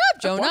 good job,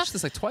 I've Jonah. watched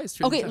this like twice.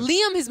 3 Okay, times.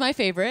 Liam is my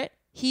favorite.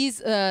 He's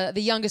the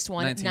youngest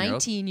one,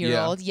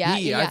 19-year-old.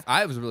 Yeah.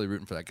 I was really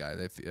rooting for that guy.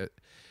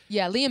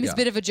 Yeah, Liam is Yeah. a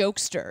bit of a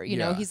jokester. You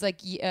know, Yeah. he's like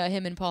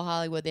him and Paul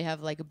Hollywood. They have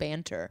like a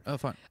banter. Oh,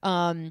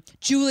 fun.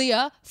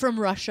 Julia from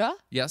Russia.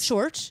 Yes.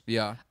 Short.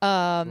 Yeah.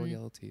 Little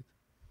yellow teeth.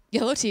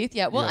 Yellow teeth.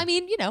 Yeah. Well, Yeah. I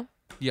mean,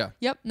 Yeah.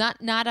 Yep.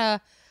 Not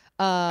a.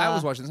 I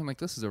was watching this. I'm like,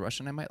 this is a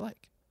Russian I might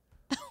like.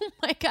 Oh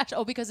my gosh.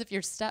 Oh, because of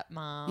your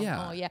stepmom.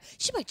 Yeah. Oh yeah.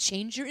 She might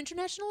change your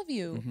international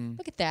view. Mm-hmm.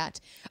 Look at that.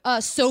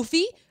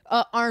 Sophie,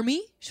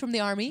 Army. She's from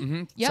the Army.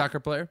 Mm-hmm. Yep. Soccer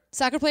player.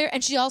 Soccer player,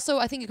 and she also,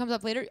 I think it comes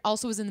up later,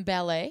 also was in the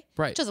ballet.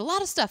 Right. She does a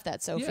lot of stuff,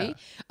 that Sophie.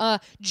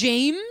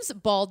 James,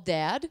 bald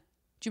dad. Do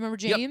you remember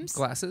James? Yep.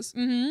 Glasses.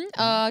 Mm-hmm.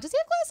 Does he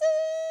have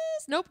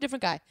glasses? Nope,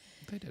 different guy.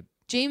 They did.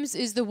 James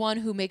is the one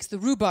who makes the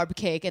rhubarb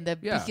cake, and he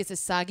gets a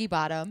soggy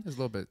bottom. There's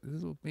a little bit.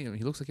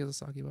 He looks like he has a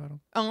soggy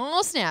bottom.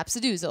 Oh, snaps,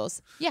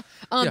 doozles. Yeah.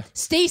 Yeah.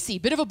 Stacy,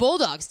 bit of a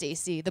bulldog,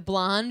 Stacy. The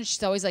blonde,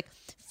 she's always like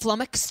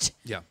flummoxed.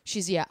 Yeah.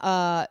 She's,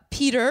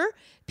 Peter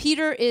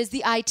Peter is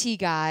the IT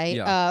guy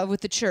Yeah.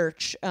 with the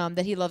church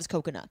that he loves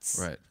coconuts.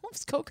 Right.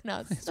 Loves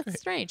coconuts. That's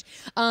strange.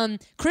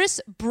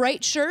 Chris,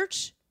 bright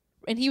shirt,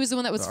 and he was the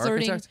one that was The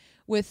flirting architect?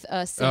 with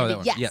Sandy. that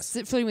one. Yes.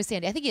 Flirting with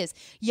Sandy. I think he is.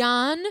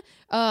 Jan,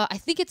 I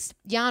think it's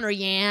Jan or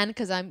Yan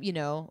because I'm,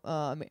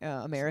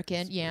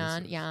 American.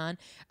 Jan.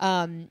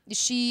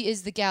 She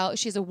is the gal.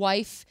 She has a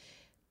wife.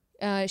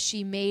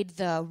 She made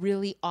the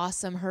really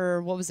awesome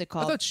what was it I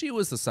called? thought she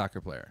was the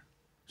soccer player.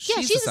 Yeah,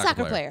 she's a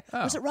soccer player.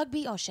 Oh. Was it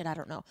rugby? Oh shit, I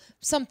don't know.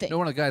 Something. No,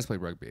 one of the guys played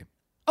rugby.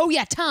 Oh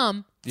yeah,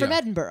 Tom from Yeah.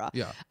 Edinburgh.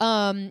 Yeah.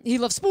 He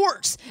loves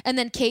sports. And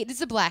then Kate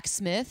is a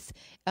blacksmith.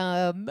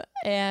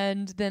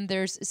 And then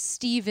there's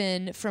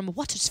Stephen from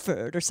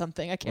Watersford or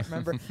something. I can't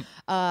remember.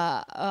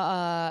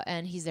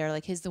 And he's there,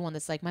 like he's the one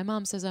that's like, my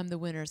mom says I'm the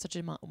winner. Such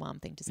a mom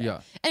thing to say.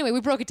 Yeah. Anyway,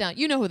 we broke it down.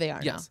 You know who they are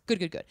now. Yes.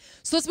 Good.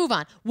 So let's move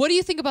on. What do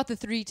you think about the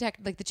three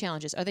the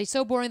challenges? Are they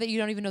so boring that you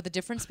don't even know the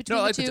difference between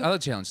No, I the two? like the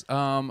challenge. So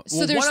well,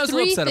 there's one I was a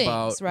three little upset things,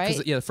 about. 'cause,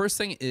 right? Yeah, the first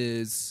thing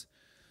is,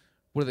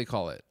 what do they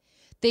call it?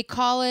 They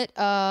call it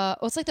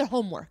it's like their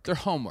homework. Their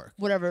homework.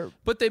 Whatever.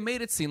 But they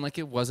made it seem like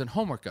it wasn't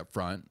homework up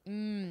front.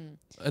 And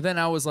then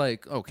I was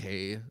like,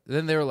 okay.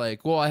 Then they were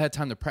like, well, I had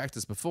time to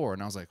practice before.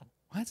 And I was like,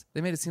 what? They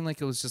made it seem like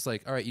it was just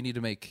like, all right, you need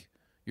to make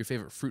your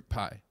favorite fruit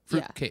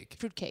cake.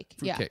 Fruitcake.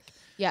 Yeah. Fruitcake.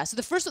 Yeah. So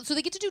the first one, so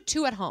they get to do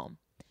two at home.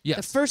 Yes.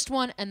 The first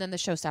one and then the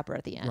showstopper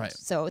at the end. Right.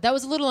 So that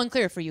was a little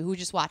unclear for you who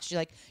just watched.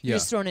 You're Yeah.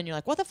 just thrown in. You're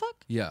like, what the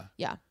fuck? Yeah.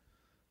 Yeah.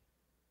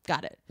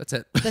 Got it. That's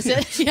it. That's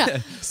it. Yeah.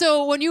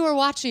 So when you were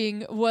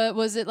watching, what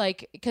was it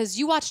like? Because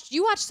you watched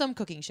some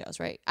cooking shows,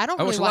 right? I don't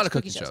I really watch a watch lot of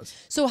cooking shows. shows.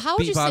 So how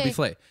would Beat you Bobby say?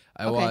 Flay.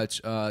 I Okay.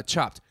 watch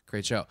Chopped.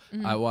 Great show.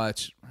 I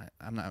watch.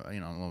 I'm not.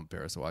 I'm a little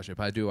embarrassed to watch it,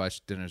 but I do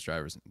watch Dinners,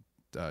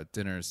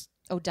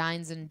 Oh,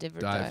 Dines and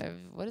Dive.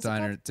 What is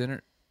Diner, it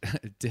Dinner,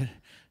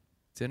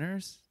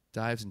 Dinners,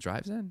 Dives, and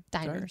Drives in?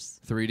 Diners.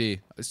 3D.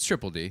 It's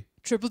Triple D. called?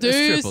 Triple It's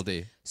D's. Triple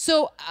D.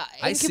 So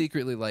I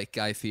secretly like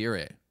Guy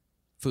Fieri.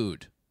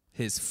 Food.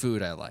 His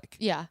food I like.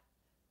 Yeah.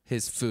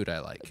 His food I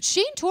like.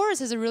 Shane Torres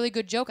has a really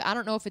good joke. I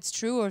don't know if it's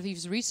true or if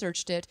he's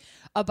researched it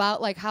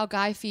about like how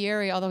Guy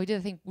Fieri, although he did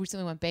I think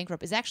recently went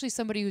bankrupt, is actually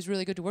somebody who's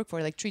really good to work for.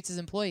 He like treats his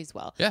employees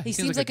well. Yeah, he he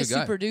seems seems like like a a good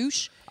guy. super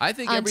douche. I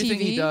think on everything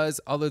TV. he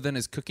does, other than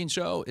his cooking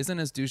show, isn't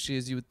as douchey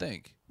as you would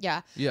think.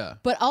 Yeah. Yeah.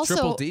 But also-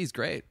 Triple D's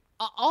great.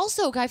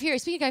 Also, Guy Fieri.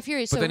 Speaking of Guy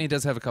Fieri, so But then he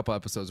does have a couple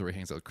episodes where he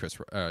hangs out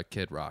with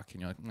Kid Rock, and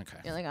you're like, okay.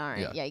 you're like, all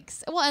right, Yeah.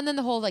 yikes. Well, and then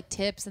the whole like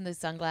tips and the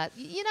sunglasses.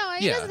 You know,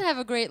 he Yeah. doesn't have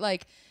a great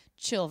like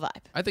chill vibe.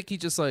 I think he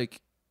just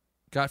like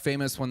got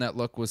famous when that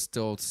look was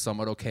still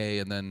somewhat okay,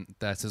 and then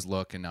that's his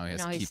look, and now he has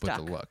Now to he's keep with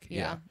stuck. the look.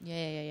 Yeah.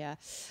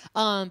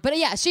 But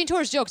yeah, Shane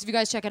Torres jokes. If you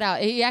guys check it out,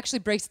 he actually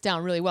breaks it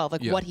down really well,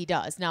 like Yeah. what he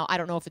does. Now, I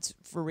don't know if it's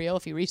for real,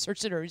 if he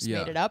researched it or he just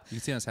made it up. You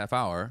can see on his half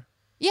hour.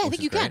 Yeah, I which think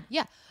is you great. can.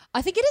 Yeah,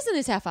 I think it is in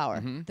this half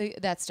hour.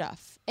 That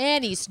stuff.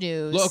 Any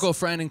snooze. Local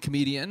friend and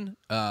comedian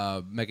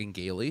Megan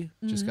Gailey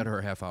Mm-hmm. just got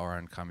her half hour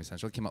on Comedy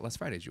Central. It came out last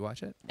Friday. Did you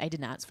watch it? I did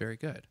not. It's very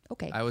good.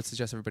 Okay. I would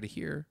suggest everybody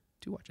here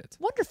to watch it.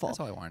 Wonderful. That's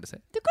all I wanted to say.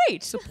 They're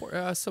great.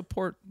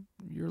 Support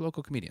your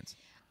local comedians.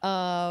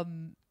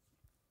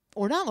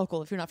 Or not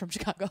local if you're not from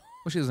Chicago.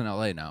 Well, she lives in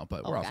LA now,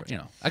 but we're all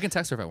gotcha. I can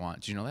text her if I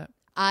want. Do you know that?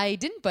 I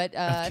didn't, but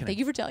kidding. thank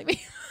you for telling me.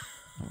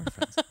 We're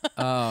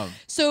friends.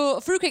 So,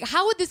 fruitcake,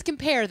 how would this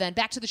compare then?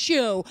 Back to the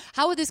show.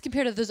 How would this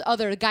compare to those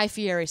other Guy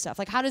Fieri stuff?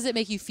 Like, how does it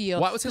make you feel?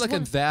 Well, I would say 'Cause like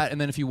in one- that,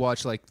 and then if you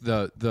watch like what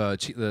are the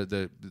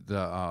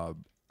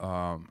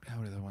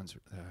other ones?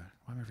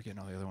 Why am I forgetting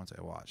all the other ones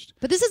I watched?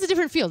 But this has a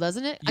different feel,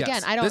 doesn't it? Yes.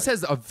 Again, I don't. This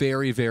has a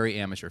very, very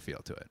amateur feel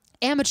to it.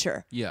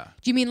 Amateur. Yeah.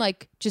 Do you mean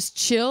like just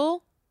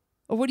chill?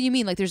 Or what do you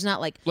mean? Like there's not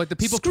like Like the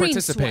people screen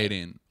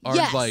participating are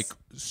Yes. like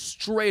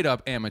straight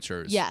up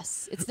amateurs.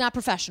 Yes, it's not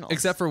professional.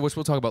 Except for, which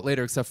we'll talk about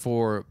later, except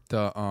for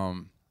the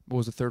what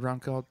was the third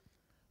round called?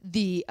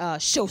 the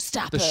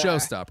showstopper. The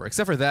showstopper.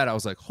 Except for that, I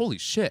was like, holy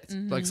shit!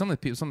 Mm-hmm. Like some of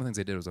the things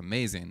they did was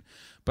amazing.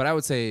 But I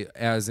would say,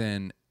 as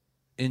in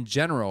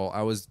general,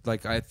 I was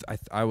like,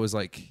 I was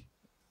like,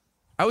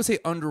 I would say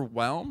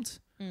underwhelmed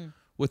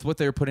with what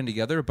they were putting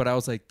together. But I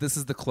was like, this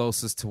is the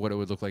closest to what it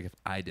would look like if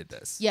I did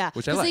this. Yeah,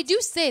 which I because like. they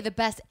do say the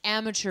best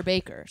amateur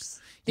bakers.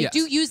 They Yes.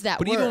 do use that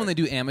But word. even when they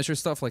do amateur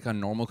stuff, like on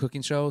normal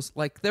cooking shows,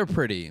 like they're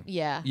pretty.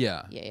 Yeah.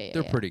 Yeah. Yeah,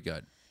 They're yeah. pretty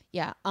good.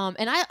 Yeah.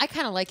 And I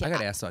kind of like it. I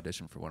got asked to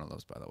audition for one of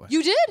those, by the way.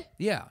 You did?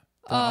 Yeah.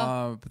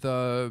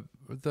 The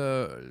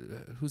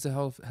who's the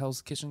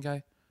Hell's Kitchen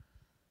guy?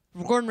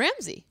 Gordon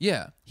Ramsay.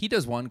 Yeah, he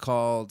does one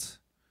called.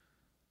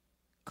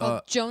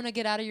 Called Jonah,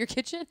 Get Out of Your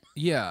Kitchen?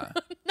 Yeah.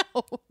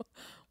 No. What?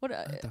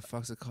 What the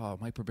fuck's it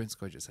called? Mike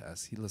Probinsko just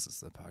asked. He listens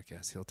to the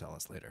podcast. He'll tell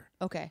us later.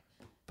 Okay.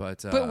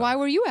 But Why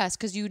were you asked?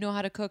 Because you know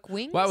how to cook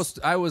wings? Well,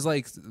 I was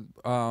like,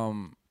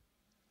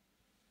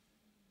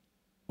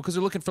 because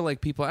they're looking for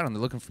like people. I don't know.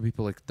 They're looking for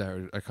people like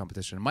that are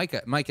competition.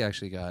 Mike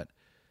actually got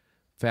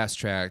fast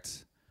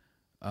tracked,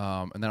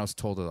 and then I was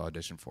told to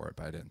audition for it,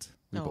 but I didn't.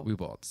 We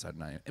both decided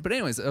not. But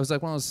anyways, I was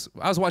like one of those.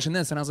 I was watching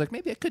this, and I was like,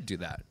 maybe I could do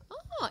that.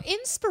 Oh,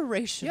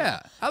 inspirational.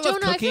 Yeah, I love Jonah,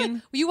 I feel cooking.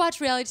 like you watch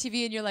reality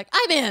TV and you're like,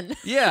 I'm in.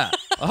 Yeah,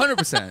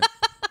 100%.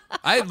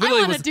 I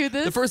literally wanna was do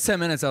this. the first 10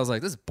 minutes. I was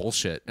like, "This is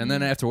bullshit," and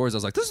then afterwards, I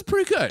was like, "This is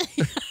pretty good."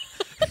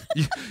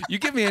 you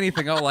give me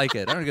anything, I'll like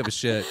it. I don't give a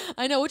shit.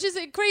 I know, which is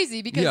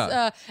crazy because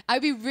Yeah.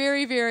 I'd be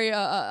very, very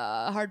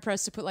hard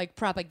pressed to put like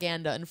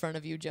propaganda in front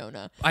of you,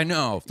 Jonah. I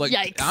know. Like,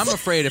 Yikes. I'm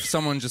afraid if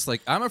someone just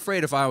like, I'm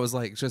afraid if I was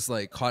like, just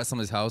like caught at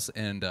somebody's house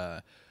and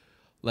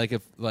like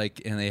if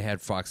like, and they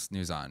had Fox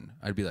News on,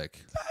 I'd be like,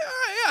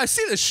 yeah, I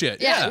see this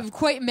shit. Yeah, Yeah.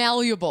 quite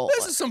malleable.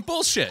 This is some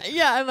bullshit.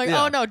 Yeah, I'm like,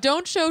 Yeah. oh no,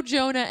 don't show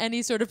Jonah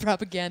any sort of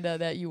propaganda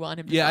that you want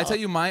him to Yeah, I follow. tell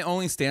you, my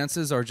only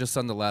stances are just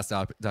on the last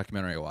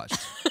documentary I watched.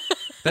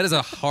 That is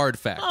a hard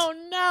fact. Oh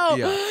no,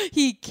 Yeah.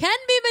 he can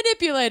be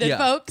manipulated, Yeah.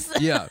 folks.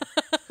 Yeah.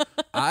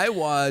 I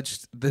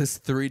watched this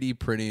 3D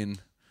printing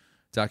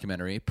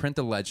documentary, Print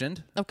the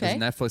Legend. Okay. It's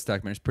a Netflix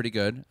documentary. It's pretty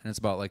good. And it's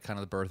about like kind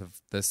of the birth of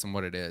this and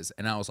what it is.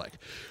 And I was like,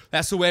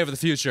 that's the wave of the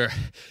future.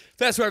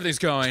 That's where everything's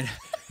going.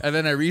 And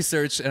then I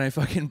researched and I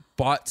fucking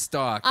bought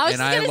stock. I was and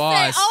just I gonna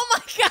lost say, oh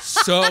my god,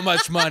 so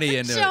much money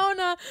into it.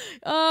 Jonah.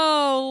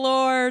 Oh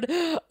Lord.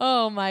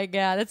 Oh my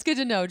God. That's good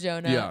to know,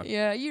 Jonah. Yeah.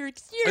 Yeah. You're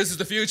This is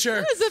the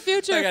future. This is the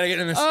future. I gotta get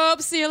in this. Oh,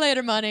 see you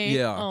later, money.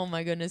 Yeah. Oh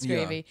my goodness, Yeah.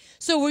 gravy.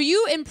 So were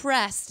you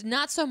impressed?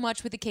 Not so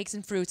much with the cakes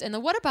and fruits. And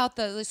then what about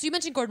the? So you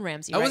mentioned Gordon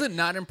Ramsay. I right? wasn't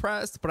not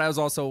impressed, but I was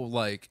also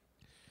like,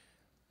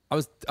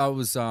 I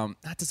was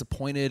not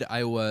disappointed.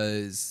 I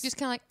was Just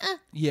kind of like,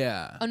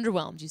 yeah.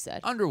 underwhelmed, you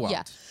said. Underwhelmed.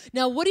 Yeah.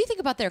 Now, what do you think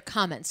about their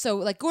comments? So,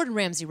 like, Gordon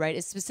Ramsay, right,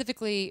 is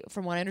specifically,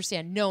 from what I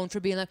understand, known for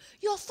being like,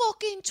 you're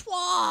fucking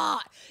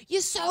twat.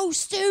 You're so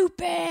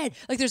stupid.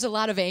 Like, there's a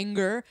lot of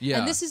anger. Yeah.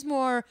 And this is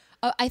more,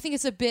 I think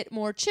it's a bit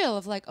more chill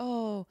of like,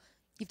 oh,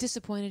 you've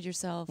disappointed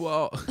yourself.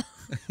 Well,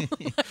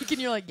 and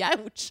you're like,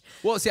 ouch.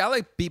 well, see, I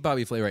like Beat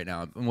Bobby Flay right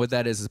now, and what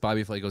that is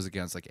Bobby Flay goes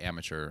against like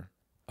amateur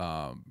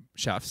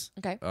chefs.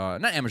 Okay.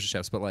 Not amateur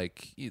chefs, but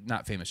like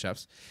not famous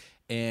chefs.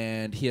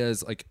 And he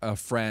has like a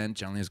friend,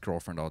 generally his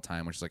girlfriend all the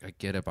time, which is like, I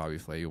get it, Bobby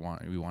Flay, we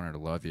want her to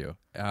love you.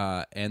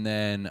 And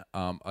then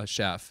a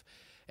chef,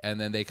 and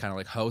then they kind of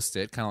like host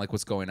it, kind of like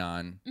what's going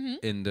on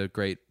in the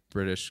Great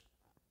British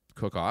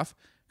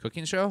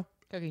Cooking Show.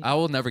 Cooking. I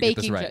will never get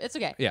this Baking right. show. It's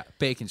okay. Yeah,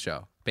 baking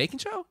show. Baking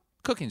show?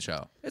 Cooking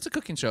show. It's a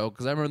cooking show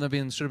because I remember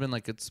them should have been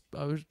like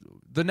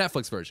the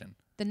Netflix version.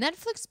 The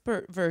Netflix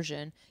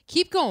version,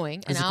 keep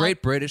going. It's a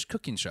Great British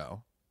Cooking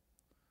Show,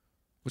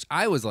 which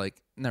I was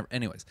like, never.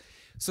 Anyways,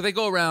 so they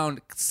go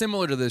around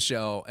similar to this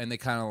show, and they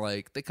kind of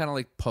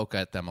like poke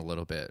at them a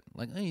little bit,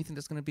 like, "Hey, you think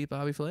that's gonna beat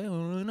Bobby Flay? I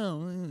don't really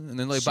know." And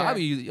then like, Sure.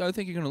 "Bobby, I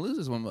think you're gonna lose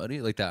this one,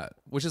 buddy," like that,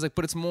 which is like,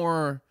 but it's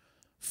more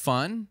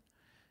fun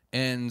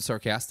and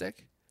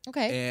sarcastic,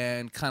 Okay.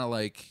 and kind of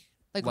like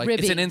it's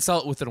ribbing. an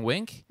insult with a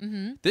wink.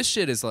 Mm-hmm. This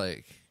shit is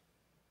like,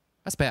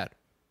 that's bad.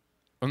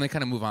 And they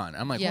kind of move on.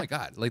 I'm like, Yeah. oh my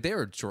God, like they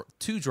were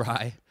too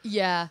dry.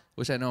 Yeah.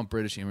 Which I know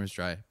British humor is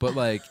dry, but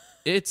like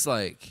it's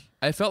like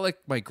I felt like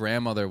my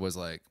grandmother was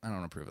like, I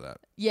don't approve of that.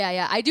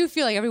 Yeah. I do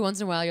feel like every once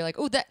in a while you're like,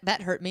 oh,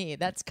 that hurt me.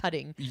 That's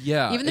cutting.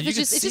 Yeah, Even if and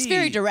you it's could just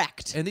very see-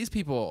 direct. And these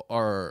people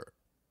are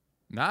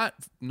not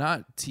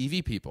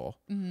TV people,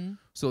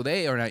 so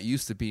they are not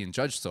used to being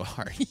judged so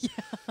hard.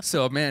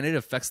 So man, it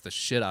affects the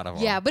shit out of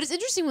them. Yeah, but it's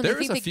interesting when There they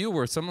was think a few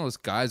where some of those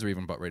guys were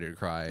even about ready to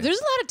cry. there's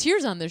a lot of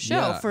tears on this show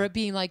Yeah. for it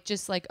being like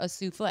just like a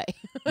souffle.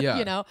 Yeah.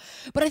 You know?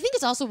 But I think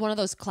it's also one of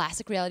those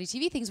classic reality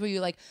TV things where you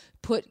like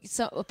put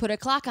a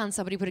clock on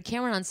somebody, put a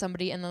camera on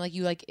somebody, and then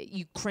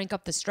you crank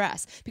up the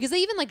stress. Because they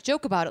even like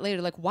joke about it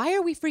later, like, why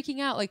are we freaking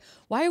out? Like,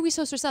 why are we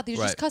so stressed out? These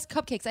are Right. just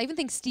cupcakes. I even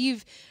think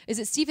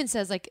Steven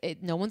says like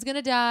no one's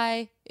gonna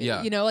die.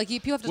 Yeah. You know, like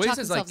people have to Well, he talk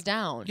says, themselves like,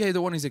 down. Yeah,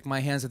 the one he's like, my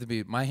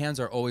hands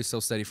are always so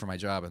steady for my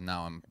job, and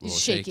now I'm a little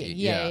shaking. shaky.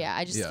 Yeah.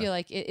 I just feel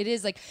like it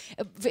is like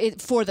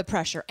for the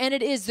pressure. And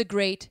it is the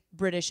Great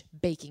British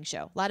Baking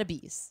Show. A lot of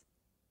bees,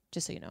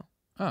 just so you know.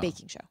 Oh.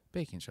 Baking show.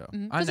 Baking show.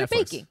 Because they're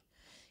baking.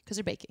 Because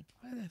they're baking.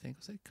 Why did I think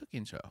it was a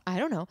cooking show? I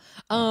don't know.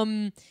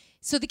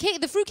 So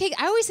the fruit cake,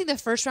 I always think the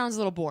first round's a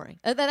little boring.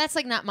 That's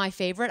like not my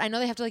favorite. I know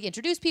they have to like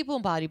introduce people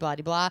and blah, blah,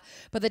 blah.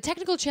 But the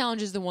technical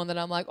challenge is the one that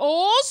I'm like,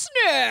 oh,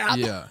 snap.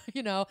 Yeah.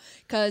 You know,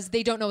 because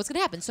they don't know what's going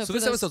to happen. So So for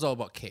this episode's all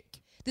about cake.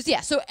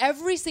 So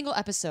every single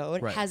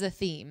episode Right. has a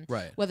theme.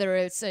 Right. Whether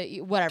it's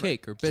whatever.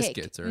 Cake or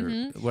biscuits or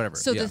whatever.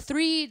 So yeah.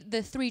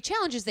 the three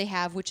challenges they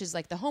have, which is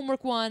like the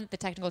homework one, the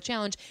technical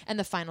challenge, and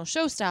the final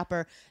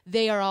showstopper,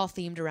 they are all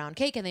themed around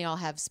cake and they all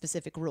have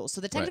specific rules.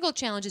 So the technical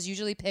challenge is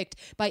usually picked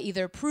by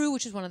either Prue,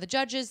 which is one of the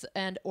judges,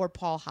 or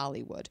Paul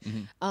Hollywood.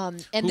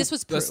 And this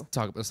was Prue. Let's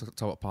talk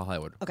about Paul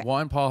Hollywood. Okay.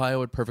 One, Paul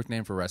Hollywood, perfect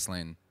name for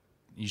wrestling.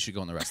 You should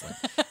go in the wrestling.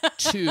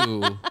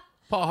 Two,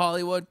 Paul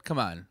Hollywood, come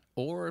on.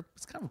 Or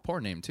it's kind of a poor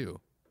name too.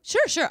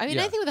 Sure. I mean,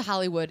 Yeah. anything with a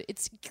Hollywood,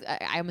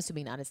 I'm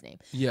assuming not his name.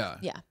 Yeah.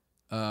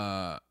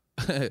 Yeah.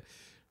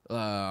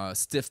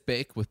 Stiff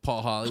Bake with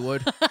Paul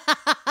Hollywood.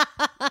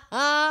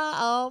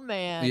 Oh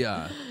man.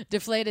 Yeah.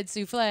 Deflated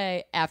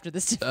souffle after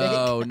the stiff bake.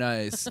 Oh,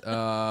 nice.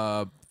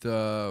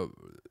 The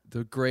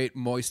Great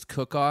Moist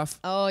Cook-Off.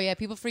 Oh yeah,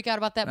 people freak out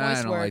about that moist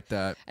I don't word. like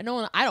that. I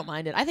don't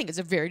mind it. I think it's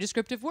a very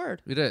descriptive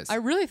word. It is. I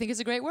really think it's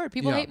a great word.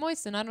 People Yeah. hate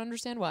moist, and I don't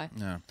understand why.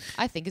 Yeah.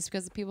 I think it's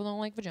because people don't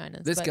like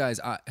vaginas. This but- guy's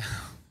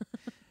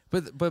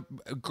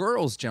But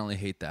girls generally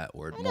hate that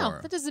word I more. know.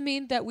 That doesn't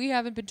mean that we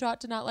haven't been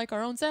taught to not like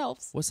our own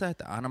selves. What's that?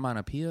 The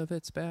onomatopoeia of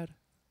it's bad?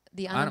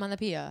 The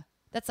onomatopoeia.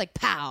 That's like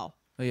pow.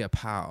 Oh, yeah,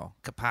 pow.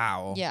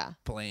 Kapow. Yeah.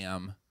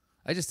 Blam.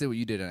 I just did what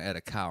you did and add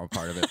a cow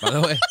part of it, by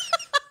the way.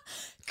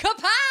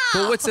 Kapow!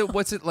 But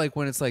what's it like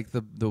when it's like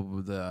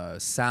the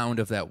sound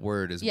of that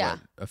word is Yeah. what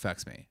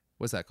affects me?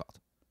 What's that called?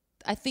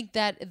 I think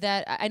that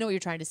I know what you're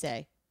trying to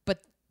say,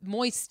 but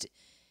moist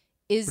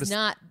is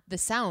not the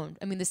sound.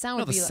 I mean, the sound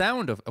No, would the be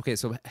sound of. Okay,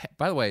 so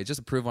by the way, just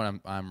to prove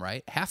I'm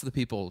right, half of the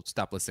people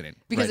stop listening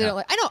because right they now. don't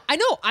like. I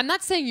know. I'm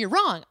not saying you're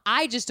wrong.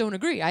 I just don't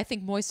agree. I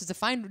think moist is a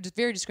fine,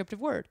 very descriptive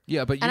word.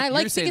 Yeah, but and I you're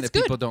think saying it's that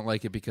people good. don't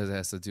like it because it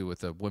has to do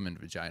with a woman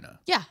vagina.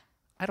 Yeah.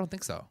 I don't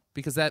think so,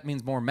 because that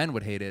means more men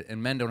would hate it,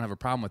 and men don't have a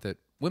problem with it.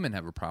 Women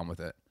have a problem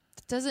with it.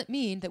 That doesn't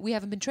mean that we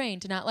haven't been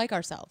trained to not like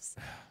ourselves.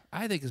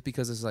 I think it's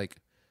because it's like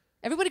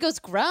Everybody goes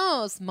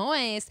gross,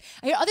 moist.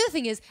 The other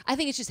thing is, I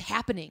think it's just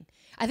happening.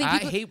 I think I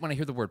people hate when I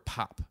hear the word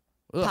pop.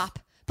 Ugh. pop.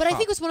 But I Pop.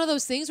 think it's one of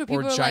those things where Or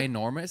people are like,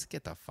 ginormous.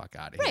 Get the fuck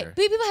out of right, here.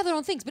 but people have their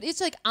own things, but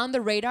it's like on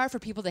the radar for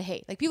people to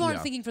hate. Like people aren't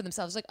Yeah. thinking for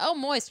themselves. Like, oh,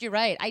 moist, you're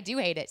right. I do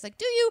hate it. It's like,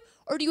 do you,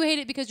 or do you hate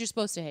it because you're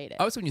supposed to hate it?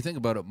 Also, when you think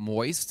about it,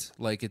 moist,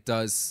 like it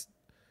does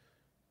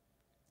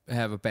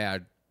have a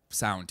bad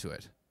sound to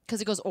it.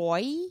 Because it goes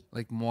oi.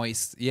 Like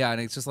moist. Yeah, and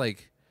it's just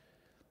like,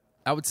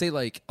 I would say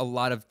like a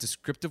lot of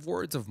descriptive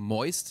words of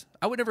moist.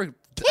 I would never.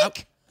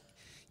 Cake.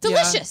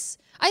 Delicious.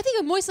 I think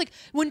of moist like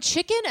when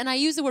chicken, and I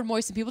use the word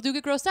moist, and people do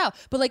get grossed out.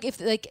 But like if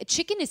like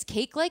chicken is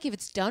cake-like, if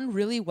it's done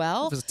really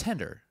well, If it's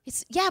tender.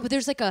 it's but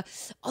there's like a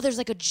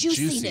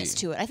juiciness Juicy.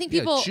 to it. I think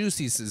Yeah, people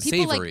juicy, people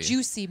savory. like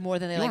juicy more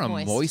than they You like want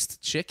moist. a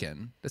moist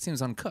chicken? That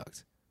seems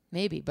uncooked.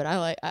 Maybe, but I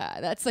like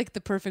that's like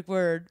the perfect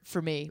word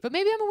for me. But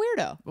maybe I'm a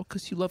weirdo. Well,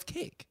 because you love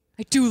cake.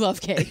 I do love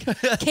cake.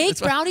 Cake,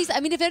 brownies. I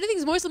mean, if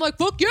anything's moist, I'm like,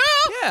 fuck yeah.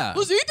 Yeah.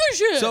 Let's eat this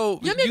shit. So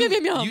yum, you, yum,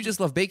 yum, yum. you just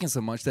love bacon so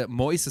much that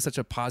moist is such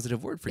a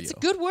positive word for you. It's a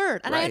good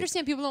word. And I Right.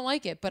 understand people don't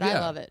like it, but I Yeah.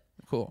 love it.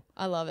 Cool.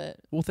 I love it.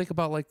 Well, think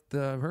about like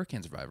the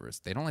hurricane survivors.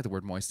 They don't like the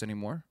word moist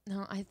anymore.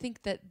 No, I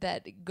think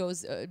that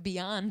goes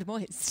beyond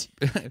moist,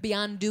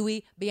 beyond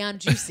dewy, beyond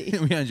juicy.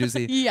 Beyond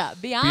juicy. Yeah,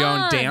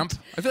 Beyond damp.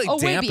 I feel like Oh,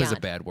 way damp is a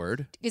beyond. bad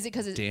word. Is it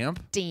because it's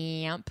Damp.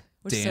 damp?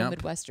 Which is so Damp.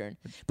 Midwestern.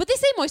 But they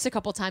say moist a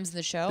couple times in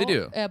the show. They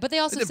do. But they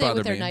also It did say it with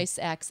bother their me. nice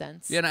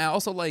accents. Yeah, and I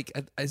also like,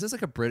 is this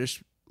like a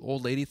British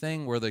old lady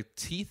thing where the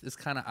teeth is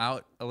kind of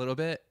out a little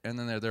bit and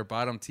then their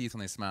bottom teeth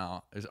when they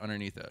smile is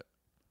underneath it?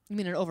 You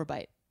mean an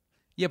overbite?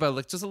 Yeah, but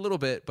like just a little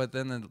bit, but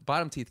then the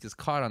bottom teeth gets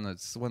caught on the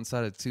one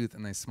side of the tooth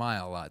and they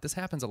smile a lot. This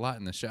happens a lot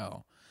in the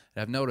show.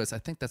 And I've noticed, I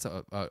think that's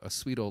a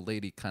sweet old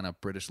lady kind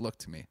of British look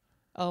to me.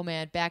 Oh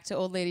man, back to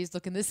old ladies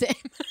looking the same.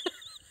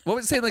 What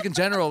would you say, like in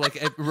general, like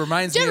it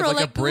reminds me of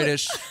like a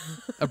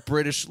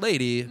British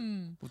lady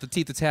with the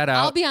teeth that's had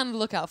out. I'll be on the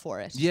lookout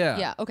for it. Yeah.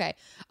 Yeah. Okay.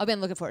 I'll be on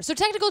the lookout for it. So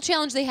technical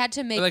challenge they had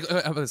to make Like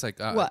it's like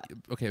What?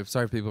 Okay,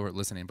 sorry if people were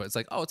listening, but it's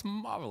like, oh, it's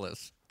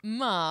marvelous.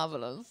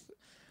 marvelous.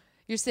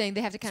 You're saying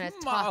they have to kind of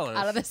It's talk marvelous.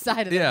 out of the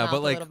side of their Yeah, mouth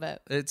but like a little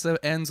bit. it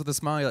ends with a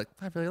smile. You're like,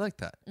 I really like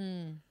that. That's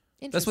when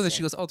she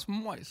Interesting. goes, oh, it's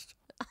moist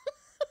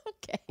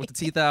Okay. with the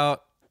teeth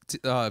out,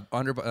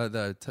 under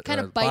the Kind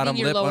of bottom biting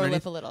your lip lower underneath.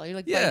 lip a little. You're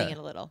like Yeah, biting it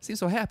a little. seems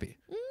so happy.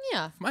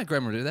 Yeah. If my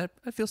grandma did that,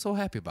 I feel so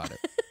happy about it.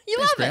 You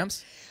Thanks, love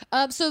Gramps.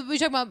 it. So we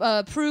talk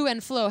about Prue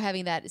and Flo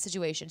having that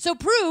situation. So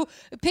Prue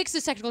picks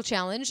this technical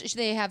challenge.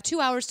 They have 2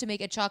 hours to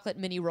make a chocolate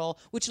mini roll,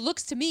 which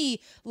looks to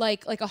me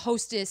like a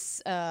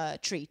hostess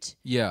treat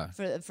Yeah.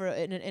 for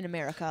in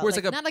America. Where it's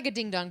like a- not like a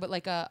ding dong, but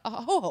like a ho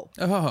ho.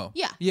 Oh.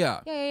 Yeah.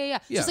 Yeah. Yeah.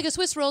 So it's like a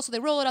Swiss roll. So they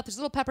roll it up. There's a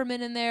little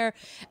peppermint in there.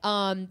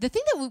 The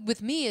thing that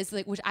with me is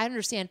like, which I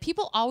understand,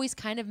 people always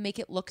kind of make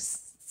it look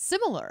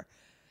similar.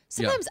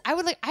 Sometimes I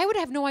would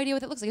have no idea what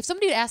that looks like. If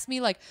somebody would ask me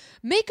like,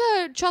 make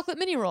a chocolate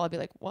mini roll, I'd be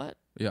like, what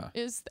Yeah.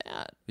 is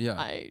that? Yeah.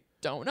 I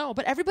don't know.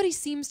 But everybody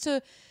seems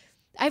to.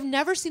 I've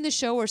never seen the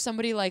show where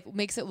somebody like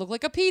makes it look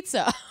like a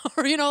pizza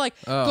or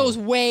goes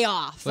way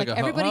off. Like Like a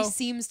everybody ho-ho?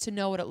 seems to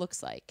know what it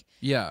looks like,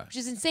 Yeah. which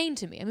is insane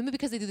to me. I mean, maybe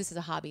because they do this as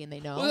a hobby and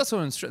they know. Well, that's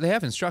what they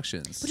have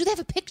instructions. But do they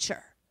have a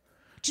picture?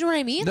 Do you know what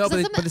I mean? No,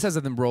 'Cause but that's it says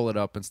that them roll it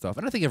up and stuff.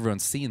 And I think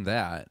everyone's seen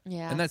that.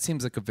 Yeah. And that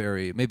seems like a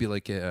very, maybe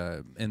like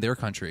in their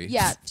country.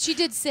 yeah, she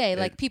did say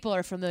like people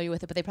are familiar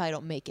with it, but they probably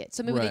don't make it.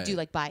 So maybe they Right. do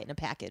like buy it in a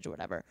package or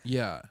whatever.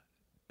 Yeah.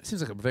 It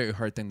seems like a very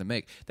hard thing to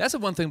make. That's the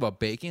one thing about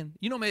baking.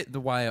 You know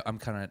why I'm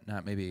kind of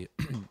not maybe,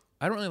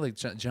 I don't really like,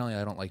 generally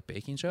I don't like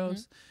baking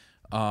shows.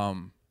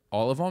 Mm-hmm.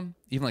 All of them,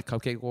 even like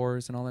Cupcake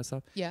Wars and all that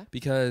stuff. Yeah.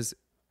 Because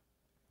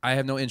I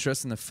have no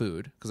interest in the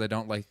food because I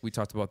don't like, we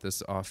talked about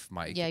this off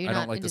mic. Yeah, you're I not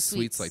don't like into the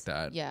sweets like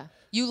that. Yeah,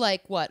 you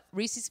like what?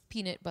 Reese's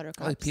peanut butter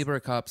cups. I like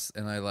peanut cups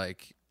and I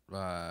like,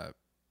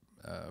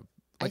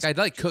 Ice I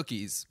like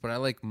cookies, but I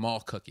like mall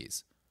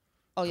cookies.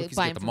 Oh, you Cookies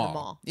buy at them from the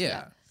mall.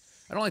 Yeah.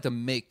 I don't like to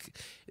make,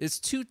 it's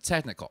too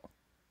technical.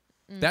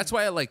 Mm. That's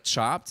why I like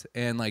Chopped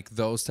and like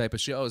those type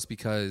of shows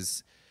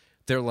because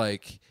they're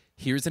like,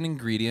 here's an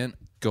ingredient,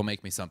 go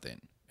make me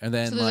something. And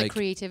then So there's, like, like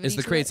creativity it's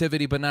the to it?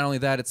 creativity, but not only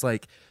that, it's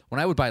like when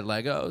I would buy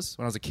Legos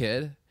when I was a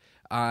kid,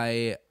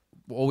 I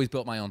always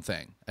built my own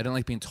thing. I didn't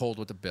like being told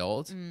what to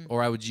build,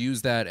 or I would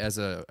use that as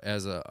a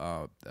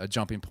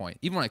jumping point.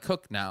 Even when I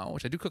cook now,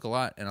 which I do cook a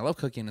lot, and I love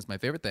cooking, is my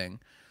favorite thing.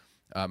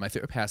 My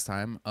favorite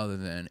pastime, other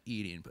than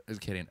eating. But I was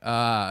kidding.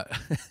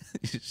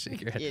 You should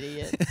shake your head.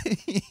 Idiot.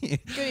 You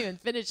couldn't even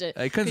finish it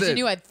I couldn't because you say-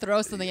 knew I'd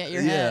throw something at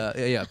your head.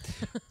 Yeah.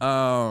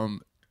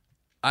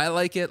 I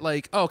like it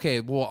like, okay,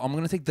 well, I'm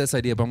going to take this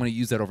idea, but I'm going to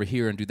use that over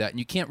here and do that. And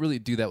you can't really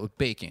do that with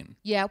baking.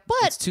 Yeah, but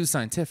It's too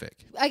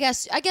scientific. I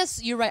guess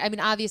you're right. I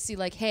mean, obviously,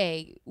 like,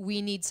 hey,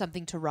 we need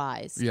something to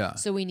rise. Yeah.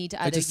 So we need to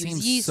It either just use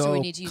seems yeast so or we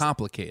need to use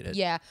complicated.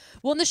 Yeah.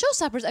 Well, in the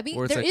showstoppers, I mean,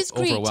 Or it's there like is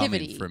overwhelming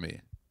creativity for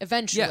me.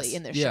 eventually Yes,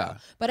 in this yeah. show.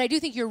 But I do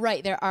think you're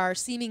right. There are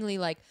seemingly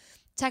like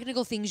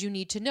technical things you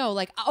need to know.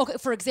 Like, okay,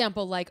 for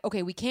example, like,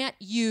 okay, we can't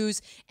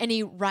use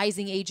any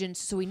rising agents,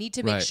 so we need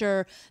to make Right.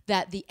 sure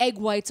that the egg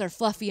whites are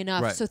fluffy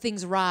enough Right. so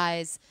things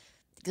rise.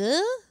 You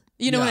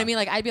know what Yeah. I mean?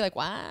 Like, I'd be like,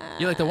 wow.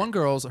 Yeah, like the one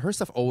girl's, her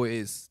stuff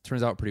always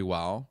turns out pretty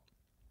well.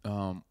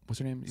 What's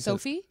her name? You said-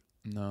 Sophie?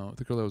 No,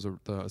 the girl that was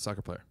the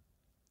soccer player.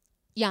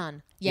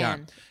 Yan.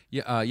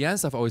 Yeah,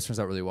 Yan's stuff always turns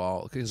out really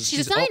well. 'Cause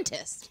She's a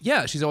scientist.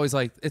 Yeah, she's always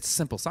like, it's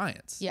simple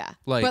science. Yeah.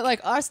 Like, but like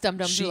us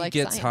dum-dums she are like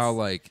gets science. how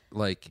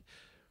like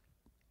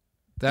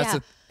that's Yeah.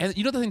 and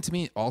you know the thing to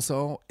me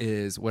also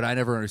is what I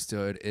never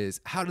understood is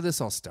how did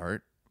this all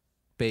start?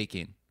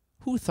 Baking.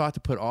 Who thought to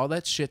put all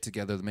that shit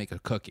together to make a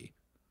cookie?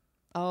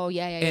 Oh,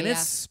 yeah. And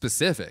it's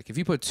specific. If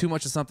you put too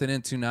much of something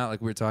in too not like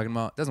we were talking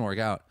about, it doesn't work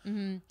out.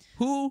 Mm-hmm.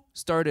 Who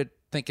started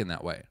thinking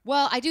that way?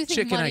 Well, I do think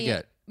Shit can I money,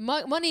 get?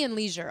 money and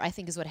leisure, I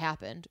think, is what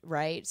happened,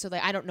 right? So,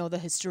 like, I don't know the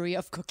history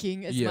of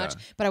cooking as Yeah. much,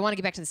 but I want to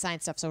get back to the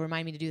science stuff, so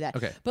remind me to do that.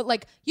 Okay. But,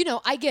 like, you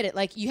know, I get it.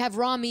 Like, you have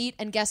raw meat,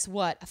 and guess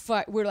what?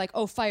 We're like,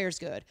 oh, fire's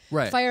good.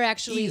 Right. Fire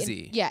actually,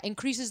 Easy.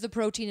 increases the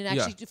protein, and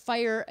Yeah.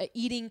 actually,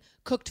 eating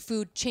cooked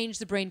food changed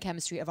the brain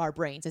chemistry of our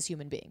brains as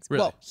human beings.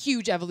 Really? Whoa,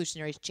 huge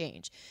evolutionary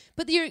change.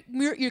 But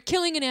you're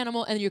killing an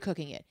animal, and you're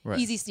cooking it. Right.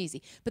 Easy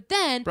sneezy. But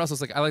then... But also,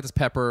 it's like I like this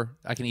pepper.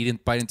 I can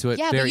bite into it.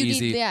 Yeah, but very you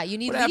need- easy. you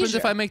need What happens if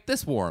leisure. I make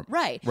this warm?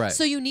 Right. Right.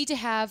 So you need to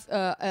have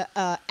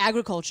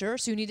agriculture.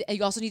 So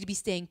you also need to be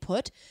staying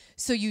put.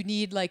 So you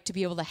need like to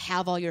be able to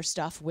have all your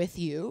stuff with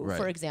you, Right.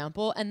 for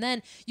example. And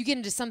then you get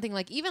into something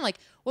like even like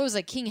what was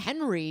like King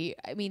Henry.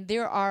 I mean,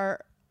 there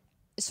are.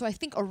 So I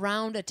think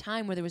around a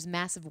time where there was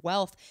massive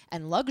wealth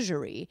and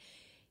luxury,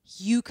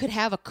 you could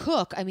have a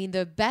cook. I mean,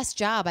 the best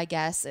job, I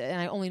guess, and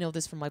I only know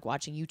this from like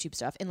watching YouTube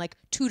stuff in like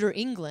Tudor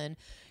England.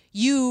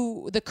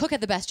 The cook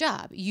had the best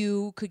job.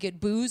 You could get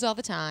booze all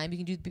the time.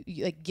 You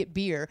can get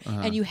beer,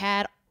 and you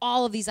had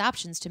all of these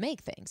options to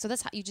make things. So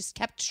that's how you just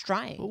kept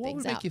trying But what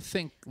things would make out. you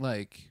think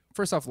like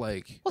first off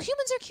like Well,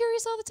 humans are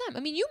curious all the time. I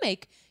mean,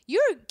 you're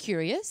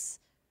curious,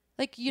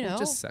 like you know.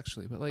 just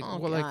sexually, but like Oh,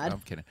 well, like God. I'm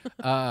kidding.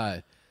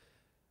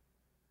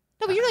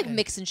 No, but you're like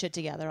mixing shit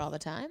together all the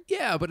time.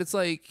 Yeah, but it's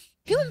like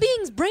Human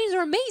beings' brains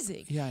are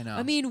amazing. Yeah, I know.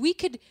 I mean,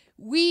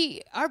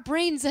 our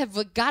brains have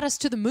like, got us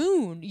to the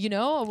moon. You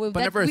know, But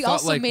never we thought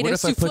also like, made what a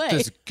if I souffle. put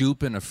this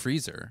goop in a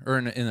freezer or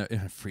in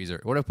a freezer?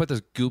 What if I put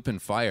this goop in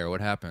fire?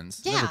 What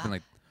happens? Never Yeah. been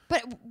like,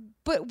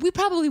 But we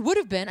probably would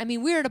have been. I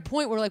mean, we're at a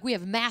point where like we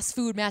have mass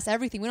food, mass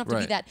everything. We don't have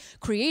to be Right. that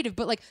creative.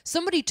 But like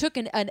somebody took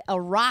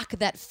a rock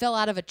that fell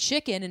out of a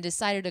chicken and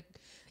decided to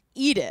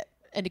eat it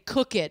and to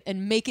cook it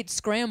and make it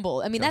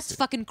scramble. I mean, that's Kelsey.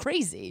 fucking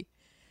crazy.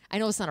 I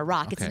know it's not a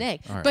rock; it's an Okay.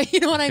 egg. All right. But you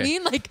know what I Okay.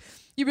 mean? Like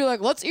you'd be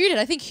like, let's eat it.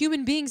 I think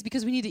human beings,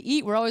 because we need to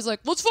eat, we're always like,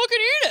 let's fucking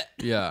eat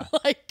it. yeah,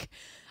 Like,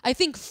 I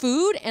think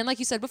food, and like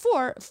you said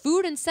before,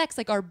 food and sex,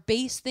 like our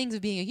base things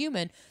of being a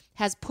human,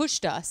 has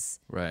pushed us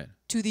right.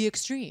 to the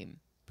extreme.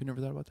 You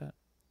never thought about that?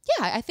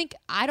 Yeah,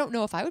 I don't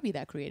know if I would be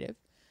that creative.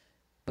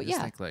 But I just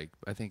yeah. think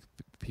I think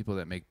people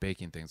that make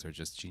baking things are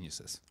just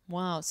geniuses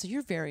Wow, so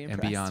you're very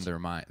impressed. and beyond their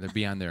mind. They're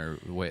beyond their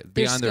way, Their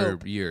beyond their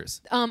scope.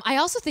 years. I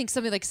also think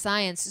something like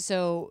science.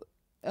 So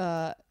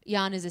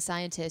Jan is a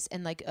scientist,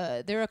 and like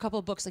there are a couple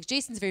of books. Like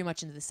Jason's very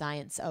much into the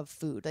science of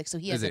food. Like so,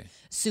 he has Is a he?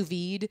 sous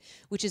vide,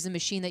 which is a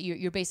machine that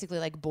you're basically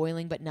like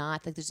boiling, but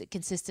not like there's a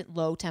consistent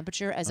low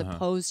temperature, as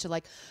opposed to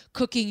like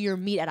cooking your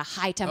meat at a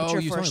high temperature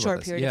you for a told me about short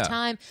this. period of Yeah.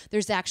 time.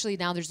 There's actually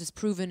there's this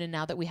proven, and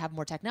now that we have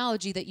more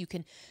technology, that you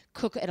can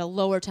cook at a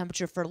lower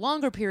temperature for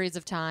longer periods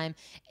of time,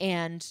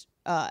 and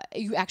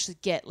you actually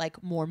get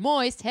like more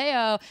moist,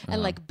 and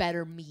like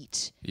better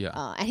meat.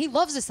 Yeah. And he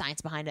loves the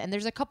science behind it. And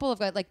there's a couple of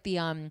like the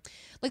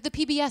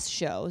PBS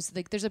shows.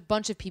 Like there's a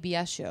bunch of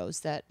PBS shows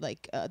that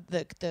like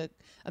the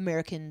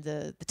American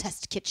the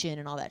Test Kitchen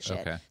and all that shit.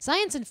 Okay.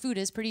 Science and food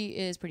is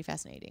pretty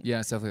fascinating.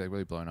 Yeah, it's definitely like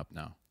really blowing up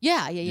now.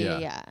 Yeah.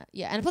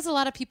 Yeah. And plus, a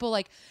lot of people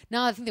like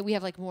now. I think that we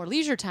have like more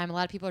leisure time. A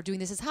lot of people are doing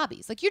this as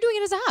hobbies. Like you're doing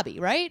it as a hobby,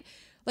 right?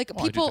 Like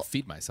Well, I do people, to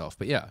feed myself,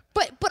 but yeah.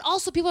 but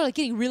also people are like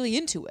getting really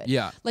into it.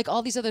 Yeah. Like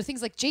all these other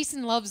things. Like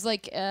Jason loves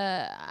like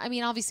I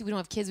mean, obviously we don't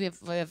have kids. We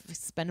have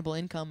expendable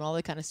income and all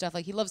that kind of stuff.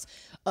 Like he loves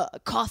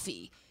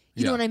coffee.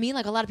 You know Yeah. what I mean?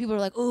 Like a lot of people are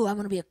like, oh, I'm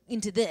gonna be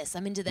into this.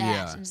 I'm into that.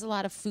 Yeah. And there's a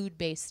lot of food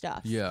based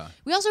stuff. Yeah.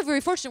 We also are very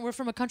fortunate. We're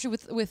from a country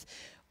with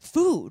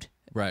food.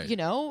 Right. You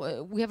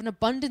know, we have an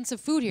abundance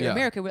of food here in Yeah.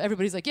 America. Where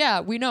everybody's like,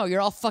 yeah, we know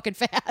you're all fucking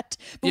fat.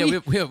 But Yeah,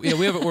 we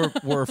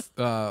have where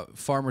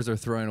farmers are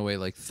throwing away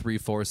like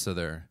 3/4 of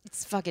their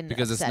it's fucking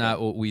because upsetting. it's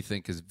not what we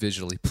think is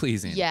visually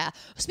pleasing. Yeah.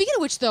 Speaking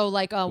of which, though,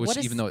 like, Which what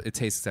is even though it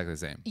tastes exactly the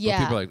same. But Yeah.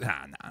 people are like,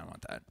 nah, I don't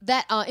want that.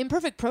 that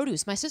imperfect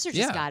produce? My sister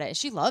just Yeah. got it.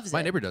 She loves it.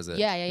 My neighbor does it.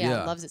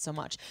 Yeah. Loves it so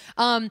much.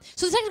 So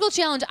the technical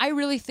challenge, I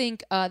really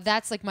think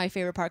that's like my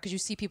favorite part because you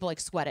see people like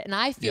sweat it, and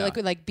I feel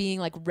Yeah. like being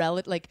like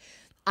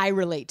I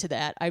relate to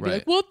that. I'd be Right.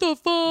 like, what the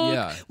fuck?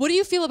 Yeah. What do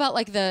you feel about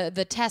like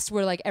the test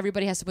where like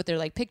everybody has to put their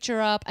like picture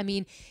up? I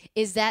mean,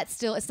 is that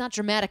still? It's not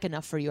dramatic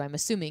enough for you, I'm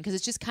assuming, because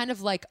it's just kind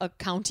of like a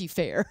county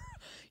fair.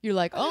 You're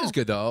like, It oh, was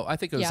good though. I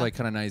think it was Yeah. like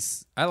kind of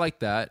nice. I like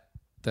that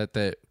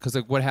because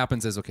like what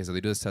happens is okay. So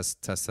they do this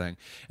test thing,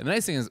 and the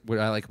nice thing is what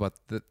I like about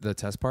the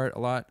test part a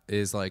lot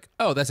is like,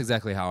 oh, that's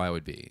exactly how I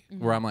would be.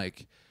 Mm-hmm. Where I'm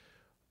like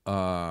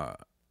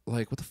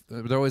what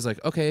they're always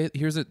like, okay,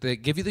 here's it. They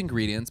give you the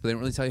ingredients, but they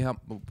don't really tell you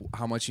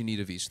how much you need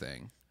of each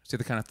thing. So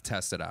they kind of have to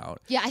test it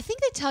out. yeah. I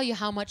think they tell you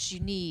how much you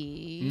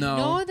need.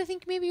 No. I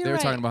think maybe you're They were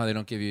right. talking about how they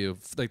don't give you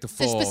like the The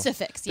full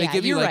specifics. They Yeah,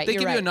 give you you're like right. they you're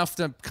give right. you enough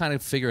to kind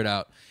of figure it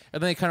out,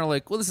 and then they kind of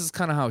like, well, this is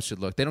kind of how it should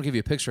look. They don't give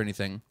you a picture or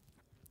anything.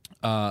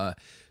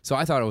 So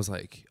I thought it was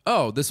like,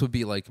 oh, this would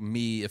be like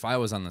me if I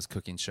was on this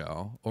cooking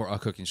show or a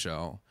cooking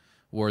show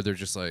where they're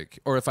just like,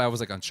 or if I was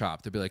like on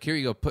Chopped, they'd be like, here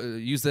you go,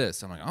 use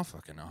this. I'm like, I don't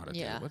fucking know how to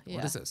Yeah, do it. yeah.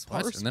 What is this?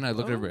 What? Parse And then I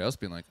look at pro? everybody else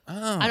being like,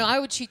 oh. I know. I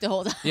would cheat the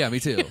whole time. Yeah, me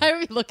too. I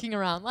would be looking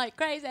around like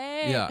crazy.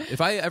 Yeah, if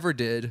I ever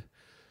did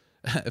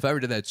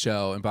that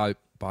show and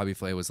Bobby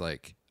Flay was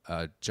like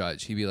a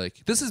judge, he'd be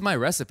like, "This is my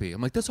recipe."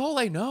 I'm like, "That's all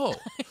I know."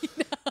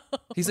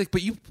 He's like,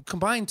 "But you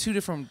combine 2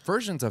 different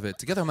versions of it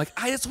together." I'm like,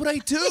 "That's what I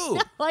do."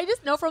 Well, I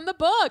just know from the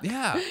book.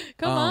 Yeah,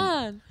 Come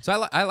on.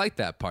 So I like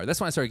that part. That's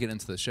when I started getting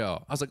into the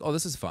show. I was like, "Oh,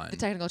 this is fun." The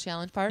technical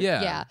challenge part.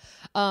 Yeah. Yeah.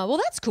 Well,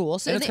 that's cool.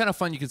 So And it's kind of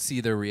fun. You could see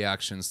their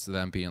reactions to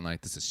them being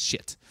like, "This is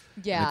shit."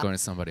 And Yeah. they're going to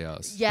somebody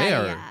else. Yeah, they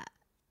are yeah.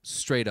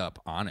 straight up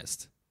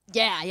honest.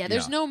 Yeah.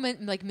 There's Yeah. no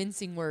like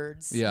mincing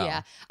words.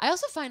 Yeah. I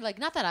also find like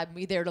not that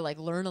I'm there to like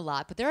learn a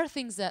lot, but there are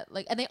things that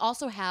like, and they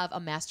also have a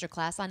master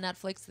class on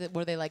Netflix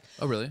where they like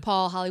Oh, really?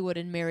 Paul Hollywood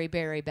and Mary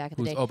Berry back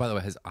in the day. Oh, by the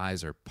way, his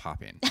eyes are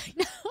popping.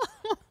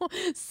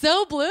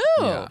 So blue.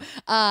 Yeah.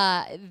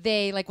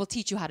 They like will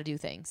teach you how to do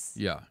things.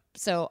 Yeah.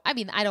 So I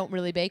mean, I don't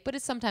really bake, but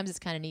sometimes it's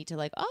kind of neat to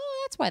like,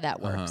 oh, that's why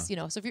that works. Uh-huh. You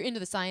know, so if you're into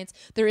the science,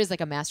 there is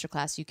like a master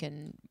class you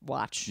can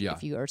watch Yeah.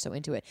 if you are so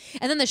into it.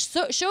 And then the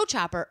the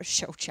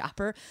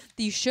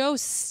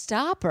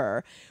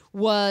showstopper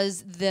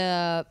was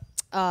the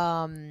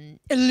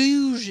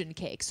illusion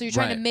cake. So you're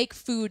trying to Right. make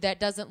food that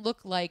doesn't look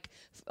like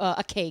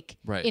a cake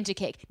Right. into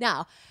cake.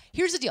 Now,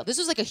 here's the deal. This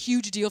was like a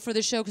huge deal for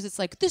the show because it's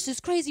like, this is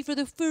crazy for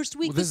the first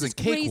week. Well, this this is is a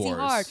Cake crazy Wars,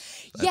 hard.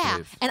 I Yeah.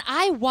 believe. And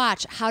I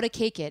watch How to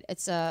Cake It.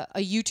 It's a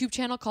YouTube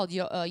channel called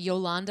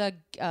Yolanda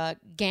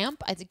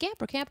Gamp. Is it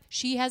Gamp or Camp?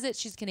 She has it.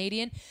 She's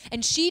Canadian.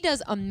 And she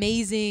does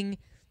amazing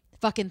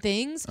fucking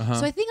things. Uh-huh.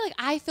 So I think like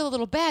I feel a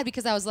little bad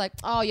because I was like,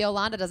 oh,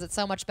 Yolanda does it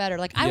so much better.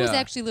 Like I was Yeah.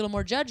 actually a little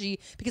more judgy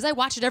because I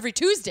watch it every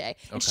Tuesday.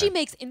 And she Okay.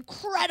 makes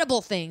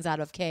incredible things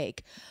out of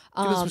cake.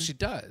 That's what she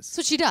does.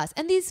 So she does.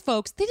 And these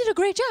folks, they did a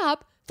great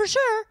job for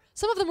sure.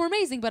 Some of them were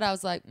amazing, but I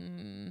was like,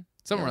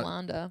 Some are-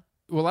 Yolanda.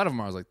 Well, a lot of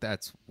them I was like,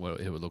 that's what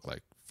it would look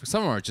like. For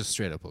some of them are just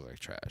straight up look like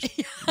trash.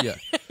 Yeah.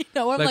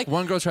 No, I'm Like, like,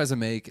 one girl tries to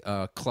make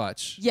a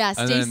clutch. Yeah,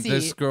 And then Stacy.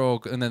 this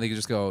girl, and then they could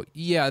just go,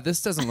 yeah,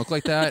 this doesn't look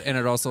like that, and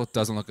it also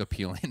doesn't look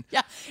appealing.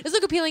 yeah, it's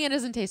look appealing and it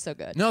doesn't taste so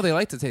good. No, they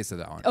like the taste of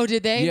that one. Oh,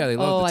 did they? Yeah, they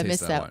love Oh, the I taste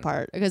missed of that one.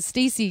 part because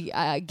Stacy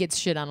gets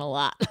shit on a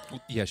lot.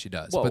 Yeah, she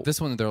does. Whoa. But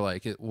this one, they're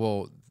like,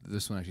 well,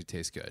 this one actually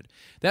tastes good.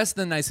 That's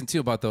the nice thing too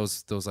about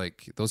those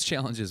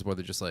challenges where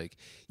they're just like,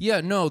 yeah,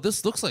 no,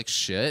 this looks like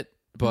shit,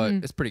 but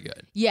Mm-hmm. it's pretty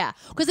good. Yeah,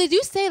 because they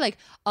do say like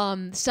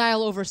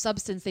style over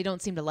substance. They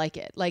don't seem to like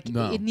it. Like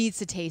No. it needs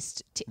to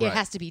taste. It Right.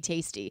 has to be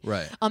tasty.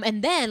 Right.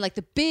 And then like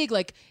the big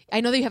like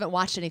I know that you haven't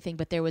watched anything,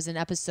 but there was an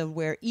episode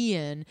where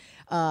Ian,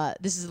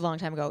 this is a long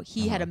time ago.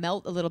 He had a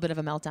little bit of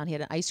a meltdown. He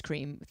had an ice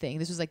cream thing.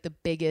 This was like the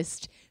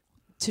biggest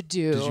to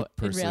do Did you in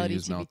personally reality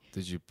use TV.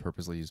 Did you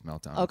purposely use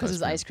meltdown? Oh, because it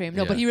was ice cream.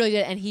 No, but he really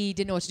did, and he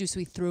didn't know what to do, so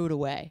he threw it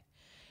away.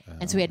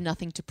 And so he had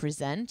nothing to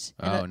present.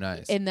 And Oh,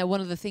 nice. And then one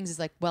of the things is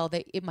like, well,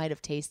 it might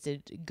have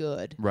tasted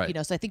good, Right. You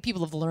know. So I think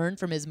people have learned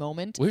from his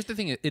moment. Well, here's the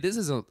thing: it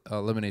is an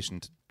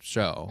elimination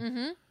show.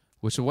 Mm-hmm.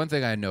 Which the one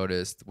thing I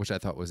noticed, which I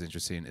thought was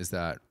interesting, is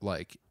that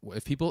like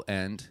if people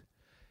end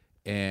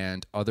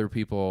and other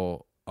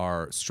people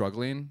are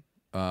struggling,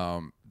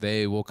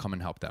 they will come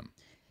and help them.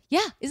 Yeah,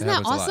 isn't that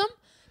happens a lot. awesome?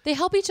 They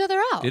help each other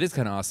out. It is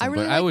kind of awesome, I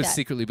really but I like would that.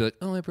 secretly be like,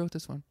 "Oh, I broke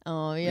this one."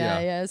 Oh yeah, Yeah.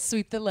 yeah,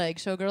 sweep the leg,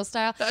 showgirl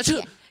style.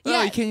 Oh,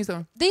 yeah, you can't use that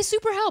one. they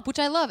super help, which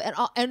I love.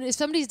 And if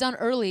somebody's done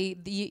early,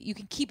 you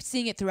can keep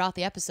seeing it throughout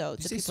the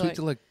episodes. Did you So say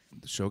people sweep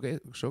to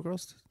like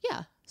showgirls?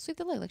 yeah, sweep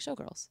the leg like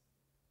showgirls.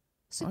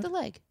 Sweep What? the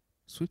leg.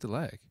 Sweep the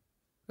leg.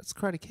 That's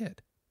Karate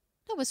Kid.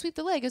 No, but sweep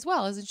the leg as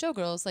well as in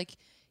showgirls. Like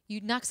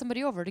you knock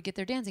somebody over to get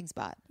their dancing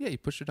spot. Yeah, you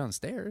push her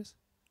downstairs.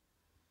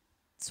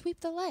 Sweep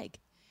the leg.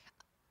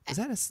 Is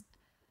that a?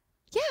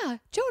 Yeah,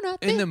 Jonah.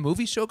 In the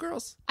movie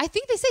Showgirls? I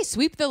think they say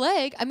sweep the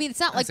leg. I mean, it's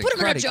not like That's put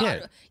him in a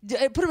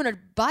Karate put him in a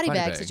body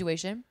bag bag.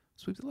 situation.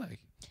 Sweep the leg.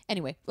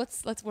 Anyway,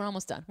 let's we're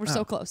almost done. We're Oh.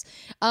 so close.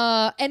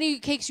 Any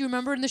cakes you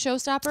remember in the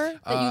Showstopper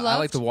that you loved? I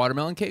like the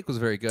watermelon cake. Was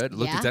very good. It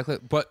looked Yeah? exactly.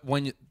 But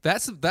when you,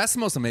 that's the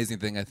most amazing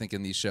thing I think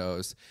in these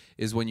shows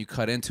is when you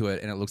cut into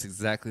it and it looks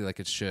exactly like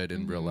it should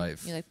in real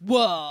life. You're like,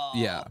 whoa.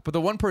 Yeah, but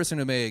the one person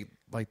who made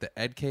like the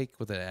egg cake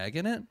with an egg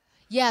in it,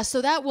 Yeah,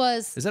 so that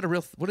was is that a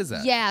real? What is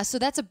that? Yeah, so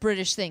that's a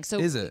British thing. So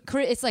Is it?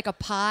 It's like a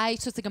pie,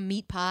 so it's like a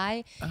meat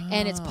pie,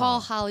 and it's Paul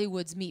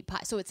Hollywood's meat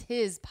pie. So it's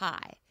his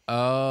pie.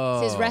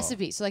 Oh, It's his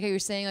recipe. So like how you're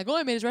saying, like, oh,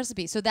 I made his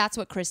recipe. So that's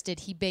what Chris did.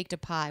 He baked a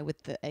pie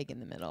with the egg in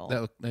the middle.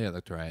 That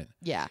looked right.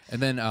 Yeah.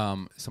 And then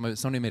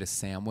somebody made a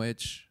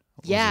sandwich.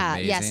 It was Yeah,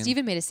 amazing.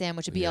 Steven made a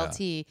sandwich, a Yeah,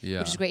 BLT, yeah.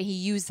 which is great. He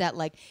used that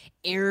like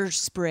air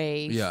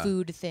spray Yeah,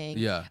 food thing.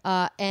 yeah.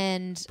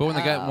 And But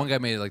when one guy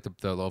made like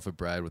the loaf of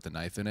bread with the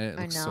knife in it, it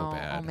I looks know. so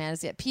bad. Oh man,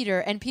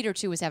 Peter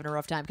too was having a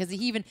rough time because he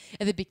even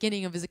at the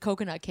beginning of his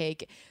coconut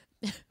cake,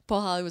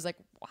 Paul Holly was like,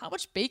 "How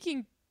much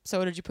baking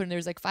soda did you put in there?"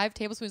 He's like 5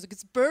 tablespoons. Like,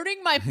 it's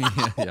burning my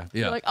mouth. yeah.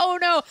 You're like, oh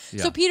no.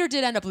 Yeah. So Peter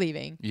did end up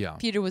leaving. Yeah.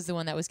 Peter was the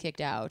one that was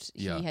kicked out.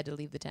 Yeah. He had to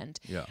leave the tent.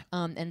 Yeah.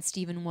 And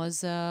Steven was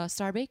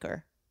star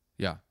baker,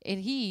 Yeah. and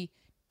he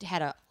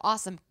had a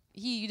awesome.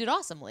 He did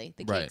awesomely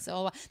the cake. Right.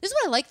 So this is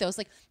what I like though. It's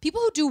like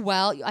people who do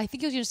well. I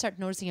think you're going to start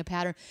noticing a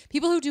pattern.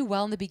 People who do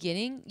well in the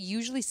beginning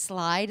usually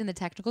slide in the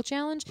technical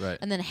challenge, Right.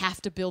 and then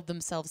have to build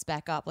themselves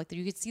back up. Like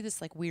you could see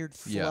this like weird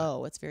Yeah.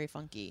 flow. It's very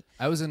funky.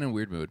 I was in a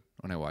weird mood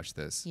when I watched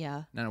this.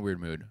 Yeah. Not a weird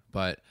mood,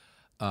 but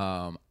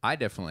I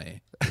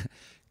definitely,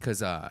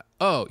 because,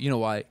 you know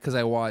why? Because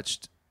I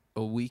watched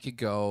a week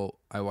ago,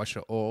 I watched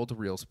an old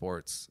Real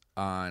Sports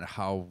on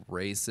how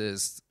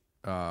racist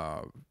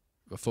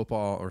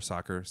football or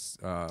soccer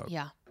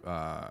Yeah.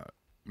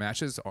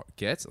 matches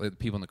get, like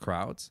people in the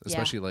crowds,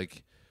 especially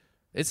like,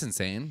 it's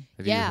insane.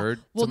 Have Yeah. you heard?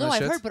 Well, some of no, that I've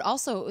shit? heard, but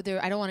also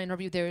there. I don't want to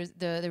interview.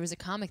 There was a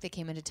comic that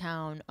came into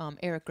town.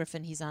 Eric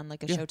Griffin. He's on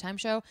like a Yeah. Showtime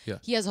show. Yeah.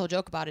 He has a whole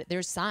joke about it.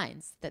 There's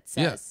signs that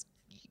Yeah. says,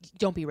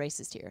 "Don't be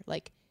racist here."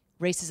 Like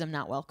racism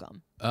not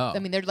welcome. Oh. I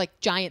mean, they're like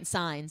giant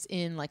signs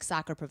in like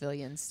soccer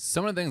pavilions.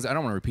 Some of the things, I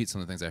don't want to repeat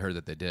some of the things I heard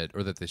that they did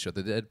or that they showed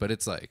they did, but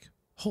it's like,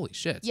 holy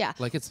shit. Yeah.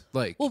 Like, it's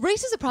like, Well,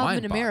 race is a problem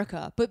in mind-boggling.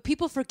 America, but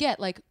people forget.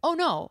 Like, oh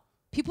no,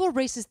 people are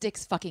racist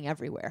dicks fucking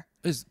everywhere.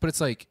 but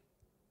it's like,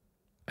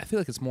 I feel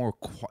like it's more,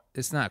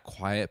 it's not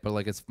quiet, but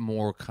like it's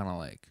more kind of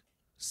like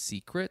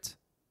secret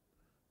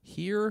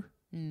here.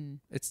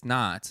 It's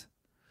not.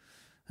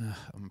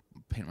 I'm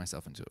painting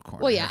myself into a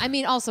corner. Well, yeah. here. I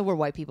mean, also we're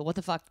white people. What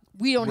the fuck?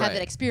 We don't have Right.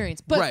 that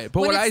experience. But right. But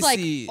when what I it's like,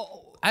 see,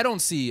 oh, I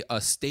don't see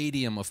a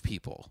stadium of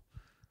people,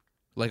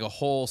 like a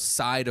whole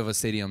side of a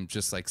stadium,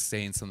 just like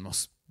saying some of the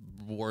most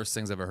worst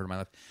things I've ever heard in my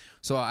life.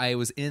 So I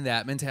was in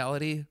that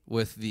mentality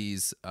with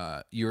these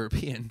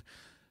European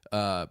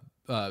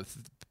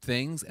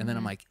things, and then Mm-hmm.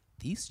 I'm like,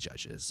 these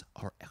judges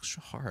are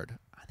extra hard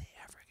on the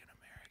African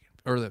American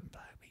or the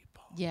black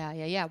people.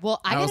 yeah.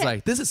 Well, And I was gotta-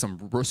 like, this is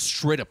some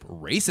straight up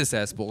racist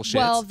ass bullshit.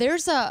 Well,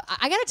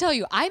 I gotta tell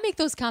you, I make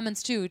those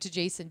comments too to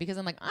Jason because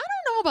I'm like, I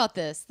don't know about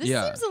this. This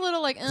Yeah. seems a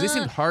little like. They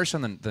seemed harsh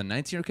on the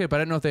 19-year kid, but I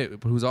didn't know if they,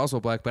 who's also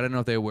black, but I didn't know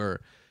if they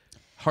were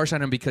harsh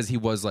on him because he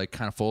was like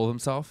kind of full of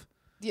himself.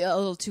 yeah, a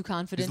little too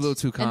confident. He's a little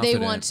too and they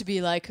confident. want to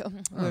be like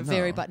we're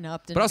very no. button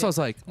up. But also I was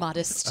like,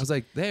 modest. I was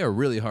like, they are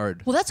really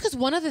hard. Well, that's because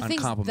one of the on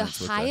things, the compliments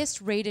with that.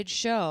 highest rated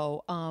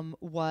show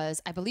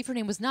was, I believe her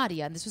name was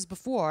Nadia, and this was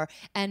before,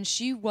 and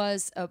she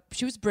was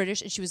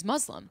British and she was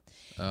Muslim,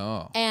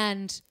 Oh.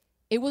 and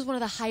it was one of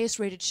the highest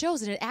rated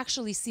shows, and it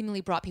actually seemingly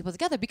brought people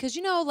together because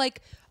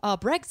like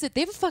Brexit,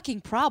 they have a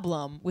fucking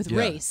problem with Yeah.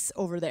 race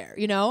over there,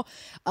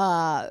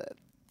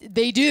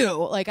 They do.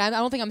 Like, I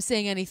don't think I'm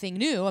saying anything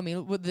new. I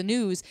mean, with the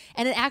news,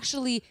 and it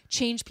actually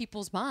changed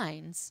people's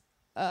minds.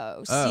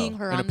 Seeing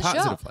her in on a the show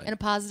positive way. in a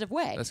positive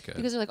way. That's good.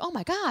 Because they're like, oh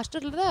my gosh, da,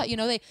 da, da,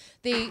 da.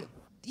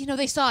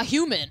 They saw a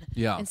human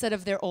Yeah. instead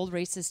of their old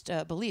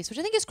racist beliefs, which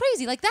I think is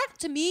crazy. Like that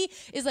to me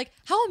is like,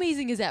 how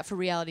amazing is that for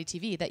reality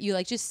TV? That you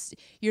like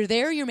you're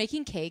there, you're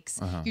making cakes,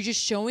 you're just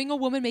showing a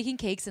woman making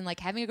cakes and like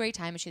having a great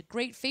time, and she had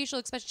great facial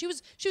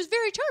expressions. She was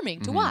very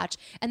charming to watch,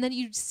 and then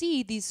you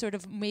see these sort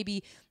of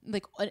maybe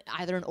like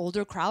either an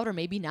older crowd or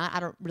maybe not. I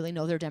don't really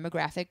know their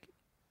demographic,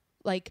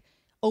 like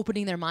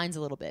opening their minds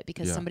a little bit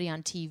because Yeah. somebody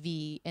on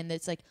TV and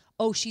it's like,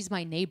 oh, she's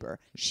my neighbor.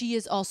 She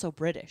is also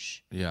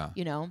British. Yeah.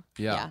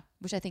 Yeah,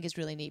 which I think is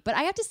really neat. But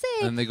I have to say,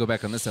 And then they go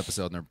back on this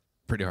episode and they're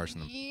pretty harsh on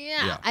them.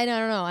 yeah, I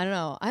don't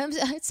know.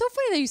 It's so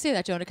funny that you say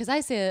that, Jonah, because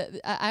I say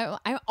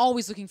I'm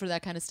always looking for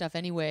that kind of stuff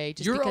anyway.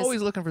 Just You're because,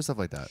 always looking for stuff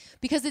like that.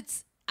 because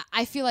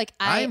I feel like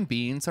I'm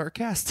being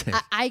sarcastic.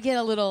 I get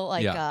a little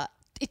like Yeah.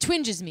 it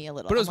twinges me a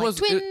little. but it I'm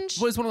was, like, it twinge.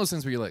 was one of those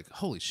things where you're like,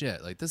 holy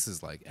shit, like this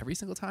is like every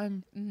single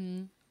time.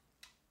 Mm-hmm.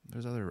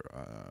 There's other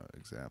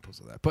examples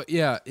of that. But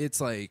yeah, it's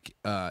like,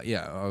 I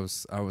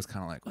was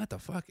kind of like, what the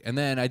fuck? And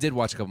then I did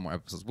watch a couple more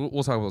episodes.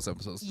 We'll talk about those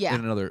episodes Yeah. in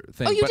another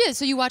thing. Oh, you but, did.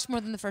 So you watched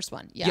more than the first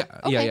one. Yeah.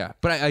 Okay. Yeah.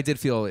 But I did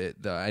feel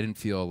it. I didn't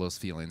feel those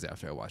feelings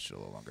after I watched it a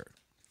little longer.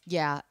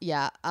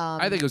 Yeah.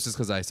 I think it was just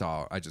because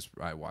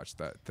I watched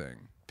that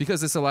thing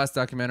because it's the last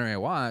documentary I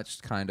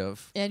watched, kind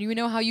of. And you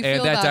know how you feel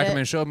And that about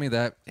documentary it. showed me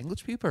that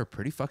English people are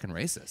pretty fucking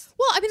racist.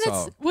 Well, I mean,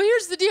 well,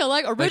 here's the deal.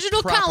 Like,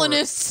 original proper-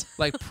 colonists.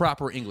 like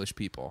proper English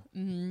people.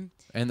 Mm-hmm.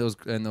 And those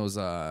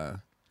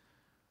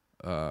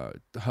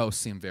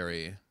hosts seem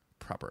very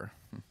proper.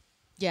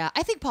 Yeah,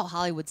 I think Paul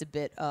Hollywood's a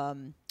bit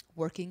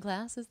working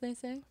class, as they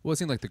say. Well, it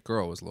seemed like the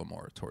girl was a little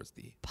more towards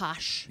the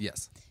Posh.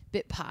 yes.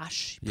 Bit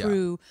posh. Yeah.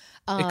 Prue.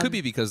 It could be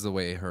because the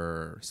way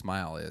her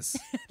smile is,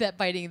 That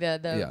biting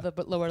the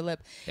lower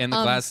lip. and the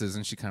glasses,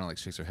 and she kind of like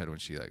shakes her head when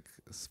she like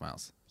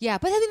smiles. Yeah,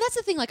 but I mean that's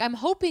the thing. Like, I'm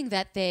hoping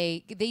that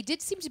they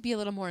did seem to be a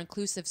little more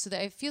inclusive, so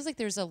that it feels like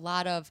there's a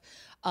lot of,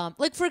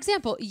 like for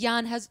example,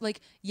 Yan has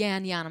like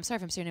Yan. I'm sorry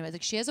if I'm saying her name.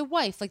 Like she has a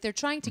wife. Like they're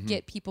trying to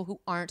get people who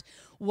aren't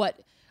what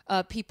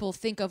people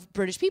think of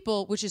British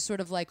people, which is sort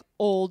of like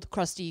old,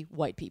 crusty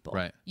white people.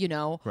 Right. You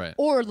know. Right.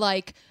 Or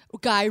like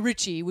Guy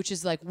Ritchie, which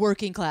is like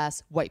working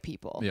class white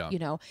people. Yeah. You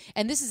know.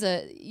 And this is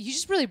you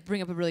just really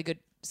bring up a really good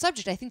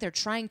subject. I think they're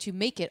trying to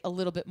make it a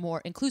little bit more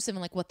inclusive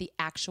and like what the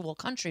actual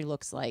country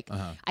looks like.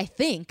 I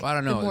think. Well, I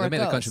don't know. more They it made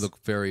the goes. country look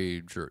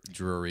very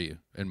dreary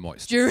and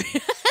moist. Jury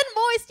and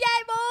moist,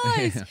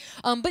 yay,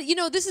 moist. But you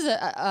know, this is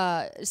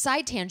a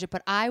side tangent.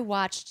 But I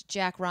watched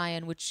Jack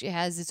Ryan, which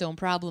has its own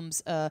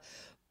problems.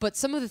 But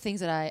some of the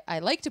things that I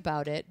liked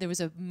about it, there was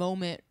a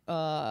moment,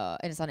 and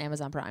it's on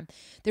Amazon Prime.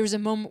 There was a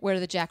moment where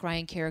the Jack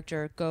Ryan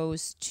character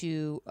goes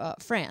to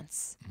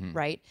France,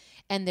 right?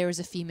 And there was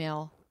a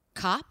female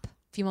cop,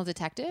 female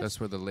detective. That's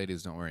where the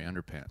ladies don't wear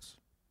underpants.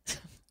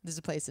 There's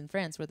a place in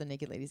France where the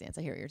naked ladies dance.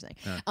 I hear what you're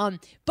saying.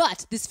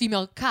 But this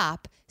female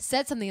cop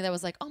said something that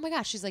was like, oh my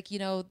gosh, she's like, you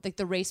know, like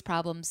the race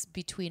problems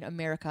between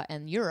America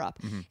and Europe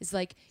is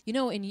like, you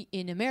know,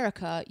 in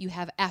America, you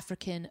have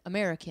African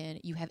American,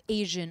 you have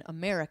Asian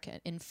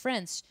American. In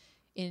France,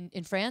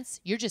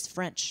 you're just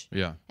French.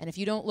 Yeah. And if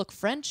you don't look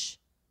French,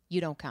 you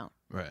don't count.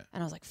 Right.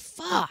 And I was like,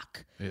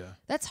 fuck. Yeah.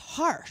 That's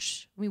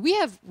harsh. I mean, we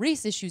have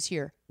race issues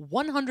here,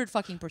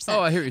 100%.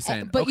 Oh, I hear what you're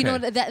saying. But you know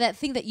Okay. that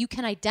thing that you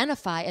can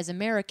identify as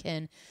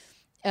American,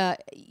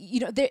 you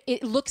know,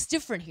 it looks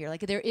different here.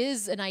 Like there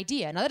is an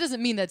idea. Now that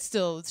doesn't mean that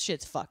still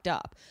shit's fucked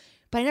up,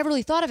 but I never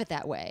really thought of it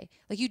that way.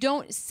 Like you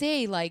don't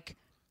say like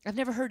I've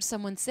never heard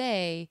someone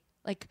say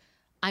like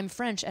I'm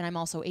French and I'm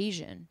also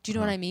Asian. Do you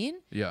know what I mean?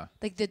 Yeah.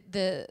 Like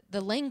the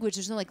language.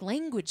 There's no like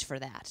language for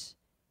that.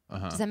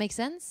 Does that make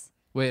sense?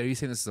 Wait, are you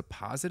saying this is a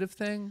positive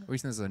thing, or are you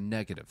saying this is a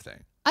negative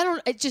thing? I don't.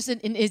 It's just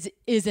an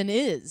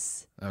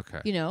is.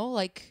 Okay. You know,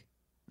 like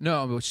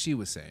No, what she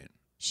was saying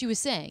she was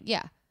saying.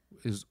 Yeah.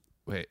 is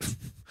wait.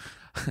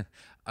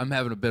 I'm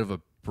having a bit of a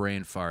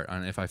brain fart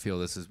on if I feel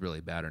this is really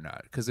bad or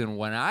not. Because then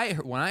when I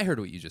heard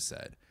what you just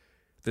said,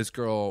 this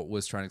girl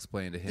was trying to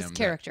explain to him This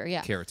character,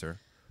 yeah. character.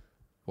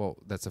 Well,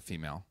 that's a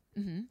female.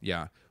 Mm-hmm.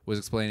 Yeah, was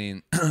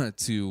explaining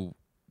to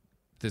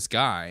this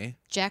guy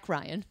Jack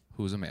Ryan.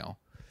 who's a male.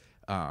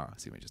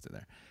 See what I just did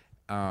there.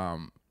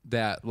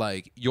 That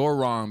like you're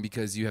wrong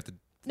because you have to.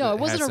 No, it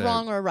wasn't has a to-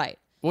 wrong or a right.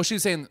 Well, she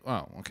was saying,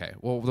 oh, okay.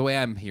 Well, the way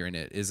I'm hearing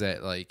it is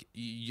that like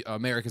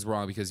America's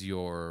wrong because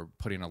you're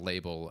putting a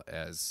label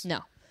as. No,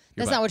 You're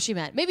that's black. not what she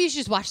meant. Maybe you should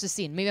just watch the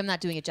scene. Maybe I'm not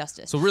doing it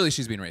justice. So really,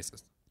 she's being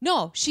racist.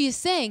 No, she is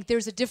saying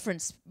there's a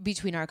difference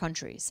between our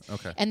countries.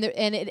 Okay. And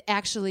it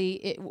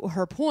actually,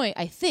 her point,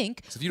 I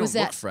think, So if you was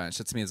don't look that French,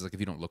 that means like if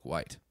you don't look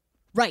white.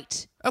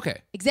 right.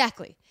 Okay.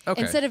 Exactly.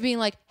 Okay. Instead of being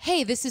like,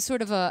 hey, this is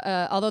sort of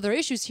although there are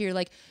issues here,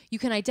 like you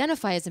can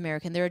identify as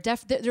American. There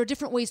are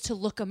different ways to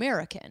look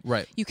American.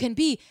 Right. You can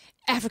be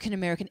African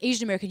American,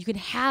 Asian American. You can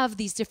have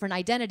these different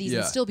identities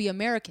and Yeah. still be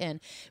American.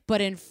 But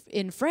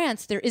in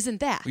France, there isn't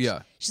that.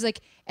 Yeah. She's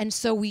like, and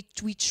so we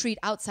treat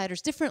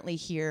outsiders differently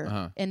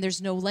here, and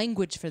there's no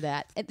language for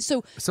that. And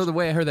so So the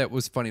way I heard that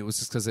was funny. It was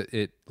just because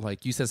it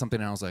like you said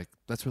something and I was like,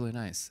 that's really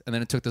nice. And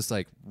then it took this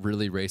like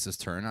really racist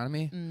turn on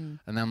me. And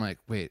then I'm like,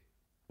 wait,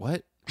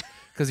 what?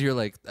 Because you're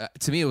like,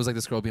 to me, it was like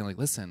this girl being like,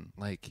 listen,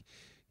 like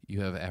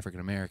you have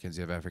African Americans,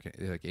 you have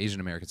like Asian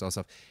Americans, all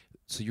stuff.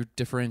 So you're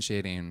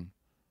differentiating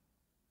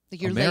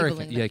like, you're American.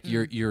 labeling. Yeah,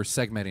 them. like you're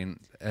segmenting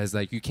as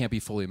like you can't be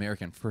fully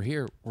American. For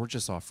here, we're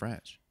just all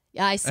French.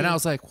 Yeah, I see. And I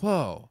was like,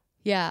 whoa.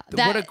 yeah,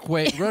 What a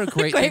great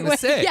great thing way. to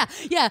say. Yeah,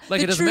 yeah. Like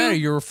the it doesn't true- matter.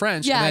 You're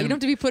French. Yeah, and then, you don't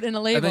have to be put in a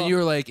label. And then you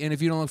were like, and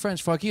if you don't look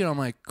French, fuck you. And I'm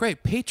like,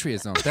 great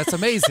patriotism. That's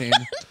amazing.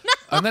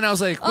 And then I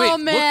was like, wait. oh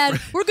man,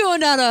 we're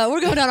going down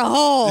a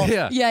hole.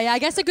 Yeah. yeah. I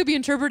guess it could be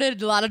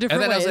interpreted a lot of And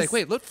different then I ways. was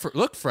like, wait,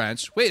 look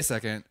French. Wait a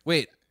second.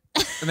 Wait.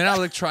 And then I was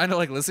like trying to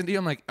like listen to you.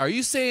 I'm like, are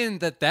you saying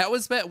that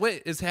was bad?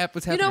 What's you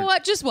happening? know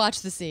what? Just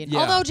watch the scene. Yeah.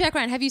 Although Jack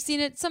Ryan, have you seen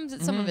it? Some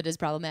of it is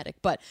problematic,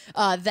 but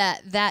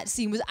that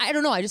scene was, I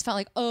don't know. I just felt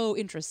like, oh,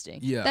 interesting.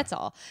 Yeah. That's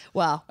all.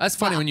 Wow. That's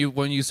funny Wow.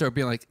 when you start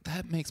being like,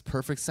 that makes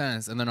perfect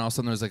sense. And then all of a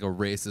sudden there's like a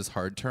racist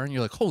hard turn.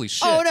 You're like, holy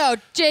shit. Oh no,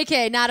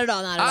 JK, not at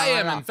all. Not at all. I not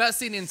am at all.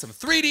 investing in some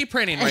 3D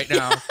printing right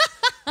now.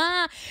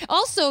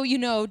 Also, you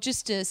know,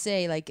 just to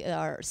say, like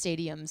our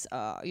stadiums,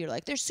 you're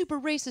like they're super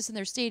racist in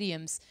their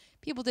stadiums.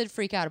 People did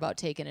freak out about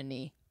taking a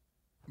knee,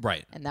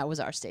 Right. and that was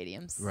our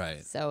stadiums.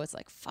 Right. So it's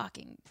like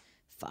fucking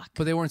fuck.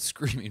 But they weren't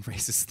screaming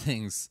racist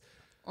things.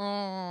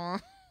 Oh.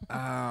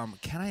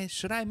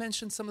 Should I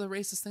mention some of the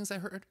racist things I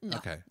heard? No,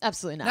 Okay.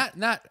 absolutely not.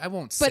 Not I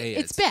won't But say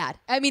it's it. bad.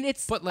 I mean,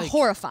 it's But, like,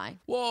 horrifying.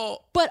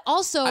 Well, But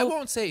also, I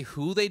won't say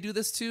who they do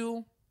this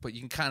to, but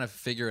you can kind of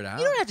figure it out.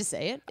 you don't have to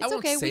say it. I It's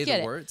won't okay. say We get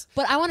the it. words.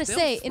 But I want to They'll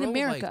say in throw,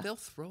 America, like, they'll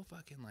throw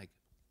fucking like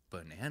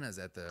bananas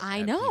at the. I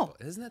at know. people.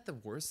 Isn't that the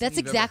worst? that's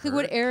thing you've ever exactly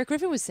what heard? Eric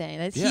Griffin was saying.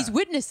 That Yeah. He's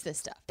witnessed this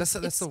stuff. That's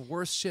the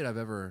worst shit I've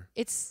ever.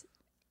 It's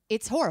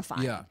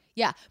horrifying. Yeah.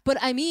 Yeah. But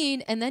I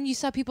mean, and then you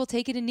saw people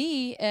taking a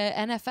knee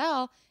at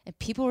NFL, and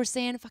people were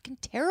saying fucking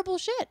terrible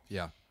shit.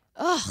 Yeah.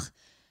 Ugh,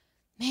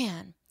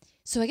 man.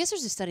 So I guess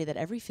there's a study that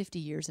every 50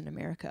 years in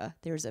America,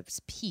 there's a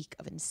peak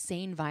of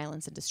insane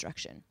violence and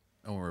destruction.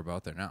 And we're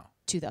about there now.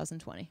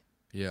 2020.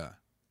 Yeah.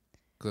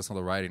 Because that's when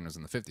the rioting was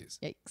in the 50s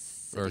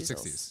Yikes. or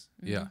Diesels. 60s.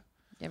 Yeah.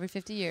 Every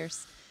 50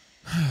 years.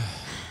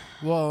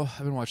 Well,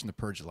 I've been watching The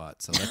Purge a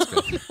lot, so that's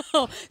good.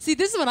 Oh, see,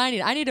 this is what I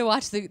need. I need to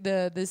watch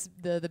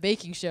the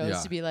baking shows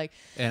Yeah. to be like,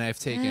 And I've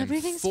taken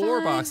Everything's 4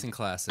 fine. boxing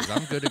classes.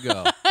 I'm good to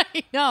go.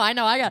 I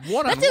know. I got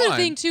One that's on the other one.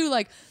 thing too.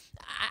 Like,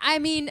 I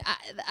mean,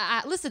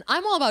 listen,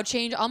 I'm all about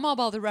change. I'm all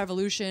about the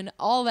revolution.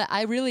 All that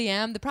I really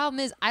am. The problem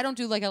is I don't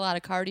do like a lot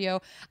of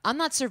cardio. I'm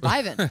not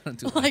surviving. don't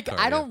do a lot of like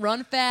I cardio. don't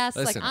run fast.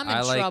 Listen, like I'm in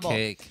I like trouble.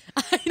 cake.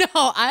 I know.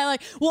 I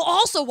like. Well,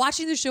 also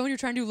watching the show and you're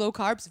trying to do low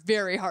carbs,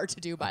 very hard to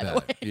do. By the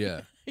way.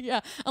 Yeah.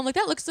 Yeah. I'm like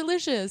that looks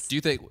delicious. Do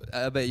you think?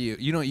 I bet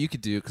you know what you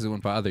could do because it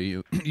wouldn't bother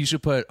you. You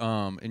should put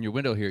in your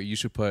window here. You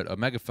should put a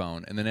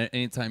megaphone, and then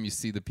anytime you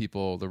see the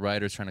people, the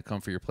riders trying to come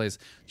for your place,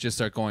 just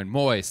start going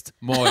moist,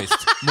 moist,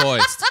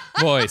 moist,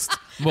 moist,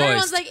 moist.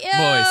 Everyone's like, ew,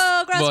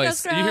 moist, gross,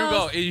 moist. gross, And you hear them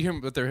gross. go. You hear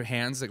them with their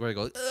hands like where they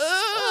go,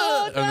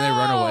 Oh, and they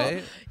run no.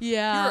 away.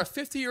 Yeah. You're a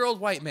 50-year-old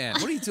white man.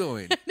 What are you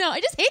doing? No,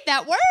 I just hate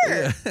that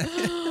word.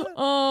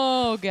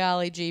 Oh,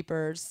 golly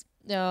jeepers.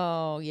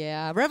 Oh,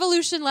 yeah.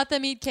 Revolution, let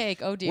them eat cake.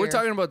 Oh, dear. We're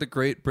talking about the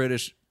Great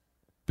British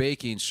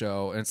Baking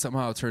Show, and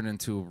somehow it turned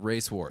into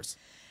race wars.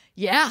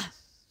 Yeah.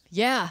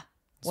 Yeah.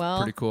 Well,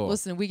 pretty cool.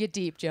 Listen, we get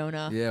deep,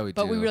 Jonah. Yeah, we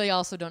But we do. really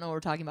also don't know what we're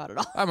talking about at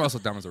all. I'm also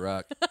dumb as a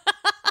rock.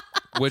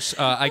 Which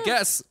I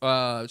guess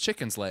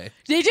chickens lay.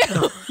 Did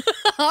you?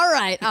 All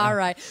right. All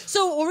right.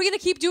 So are we going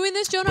to keep doing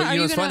this, Jonah? But Are you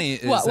know what's gonna... funny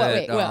is what?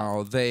 that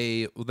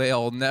Wait, what?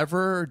 they'll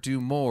never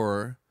do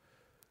more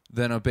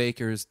than a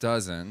baker's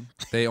dozen.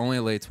 They only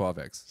lay 12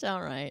 eggs.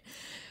 All right.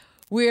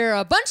 We're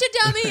a bunch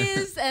of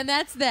dummies, and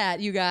that's that,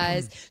 you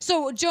guys.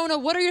 So, Jonah,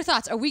 what are your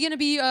thoughts? Are we going to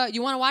be,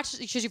 you want to watch,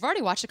 because you've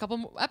already watched a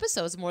couple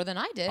episodes more than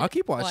I did. I'll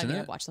keep watching well, I mean, it.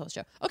 I've watched the whole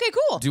show. Okay,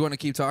 cool. Do you want to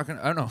keep talking?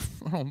 I don't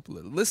know.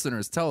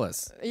 Listeners, tell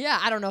us. Yeah,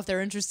 I don't know if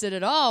they're interested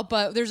at all,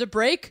 but there's a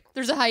break.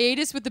 There's a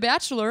hiatus with The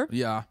Bachelor.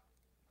 Yeah.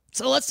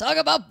 So let's talk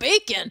about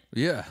bacon.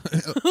 Yeah.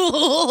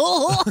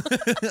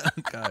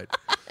 God.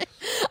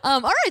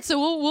 All right, so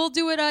we'll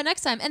do it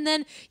next time. And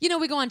then,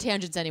 we go on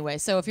tangents anyway.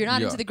 So if you're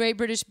not Yeah. into the Great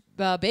British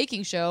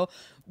Baking Show,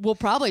 we'll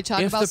probably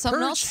talk If about the something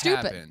purge else stupid.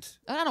 happened,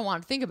 I don't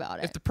want to think about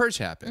it. if the purge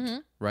happened, Mm-hmm.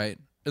 right?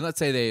 And let's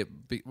say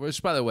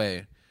which by the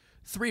way,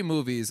 3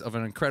 movies of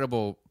an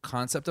incredible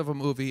concept of a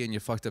movie and you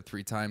fucked up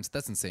 3 times,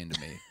 that's insane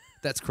to me.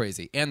 That's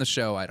crazy. And the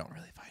show I don't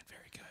really find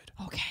very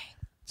good. Okay.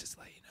 Just to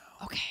let you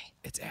know. Okay.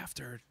 It's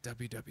after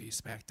WWE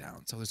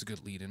SmackDown, so there's a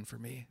good lead in for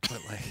me.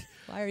 But like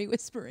Why are you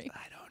whispering?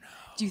 I don't know.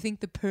 Do you think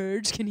the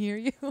Purge can hear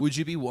you? Would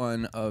you be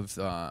one of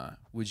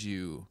would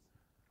you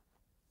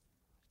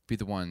be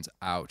the ones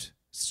out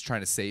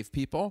trying to save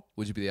people?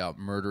 Would you be out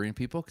murdering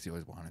people because you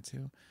always wanted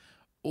to?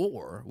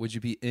 Or would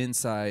you be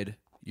inside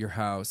your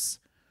house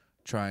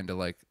trying to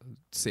like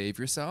save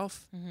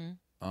yourself?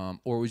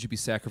 Or would you be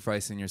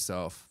sacrificing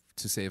yourself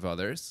to save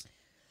others?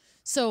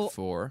 So,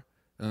 4.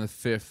 And the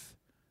 5th,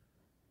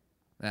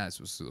 it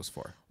was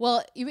 4.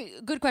 well,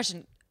 good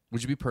question.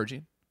 Would you be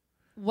purging?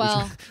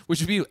 Well, Would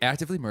you be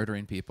actively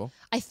murdering people?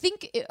 I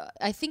think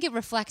it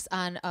reflects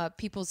on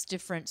people's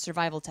different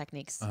survival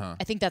techniques.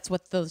 I think that's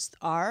what those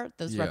are.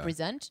 Those Yeah.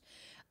 represent.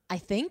 I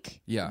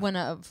think. Yeah. When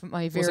from my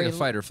Well, it's very like a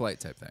fight or flight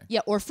type thing. yeah,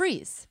 or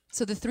freeze.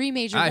 So the 3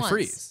 major I ones.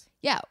 freeze.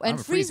 Yeah, I'm and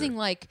a freezing freezer.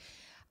 like,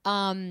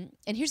 and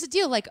here's the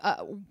deal: like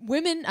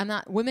women,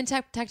 women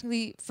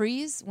technically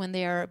freeze when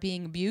they are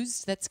being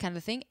abused. That's kind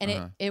of the thing,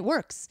 and it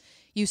works.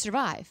 You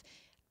survive.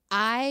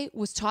 I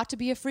was taught to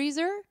be a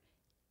freezer,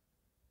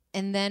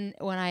 and then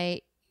when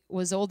I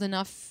was old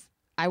enough,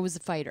 I was a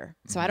fighter.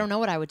 So I don't know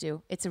what I would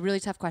do. It's a really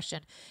tough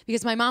question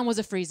because my mom was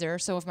a freezer.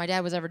 So if my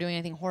dad was ever doing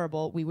anything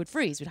horrible, we would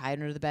freeze. We'd hide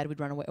under the bed. We'd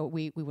run away.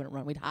 We wouldn't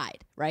run. We'd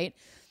hide. Right?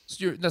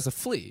 So that's a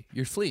flee.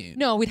 You're fleeing.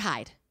 No, we'd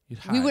hide. You'd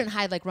We hide. wouldn't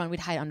hide like run.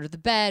 We'd hide under the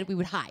bed. We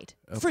would hide.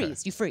 Okay.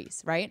 Freeze. You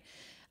freeze, right?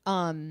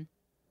 And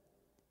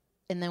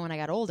then when I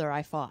got older,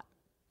 I fought.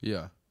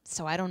 Yeah.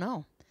 So I don't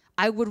know.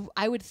 I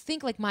would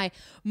think like my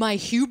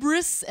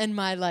hubris and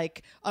my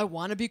like I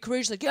want to be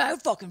courageous. Like yeah, I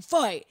would fucking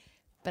fight.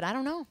 But I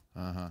don't know.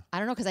 I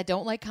don't know because I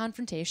don't like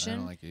confrontation. I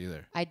don't like it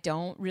either. I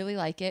don't really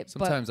like it.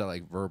 Sometimes I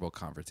like verbal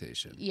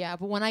confrontation. Yeah,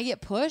 but when I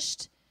get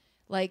pushed,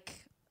 like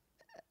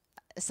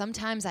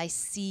sometimes I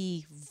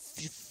see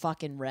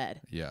fucking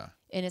red. Yeah.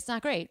 And it's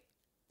not great.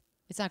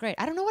 It's not great.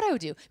 I don't know what I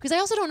would do because I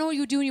also don't know what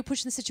you would do when you're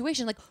pushed in the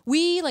situation.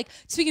 Like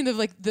speaking of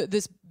like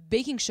this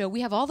baking show,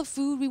 we have all the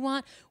food we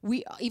want.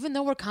 Even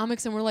though we're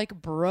comics and we're like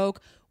broke,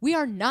 we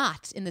are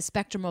not in the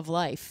spectrum of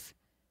life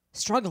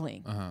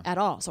struggling at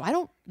all. So I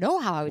don't know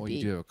how I would be.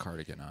 You do have a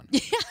cardigan on.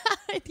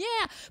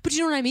 Yeah, but you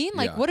know what I mean?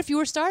 Like, Yeah. what if you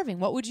were starving?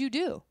 What would you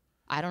do?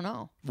 I don't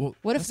know. Well,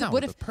 what if that's not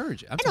what with if the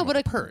purge? I'm I know, talking but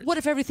about the purge. what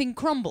if everything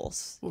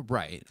crumbles? Well,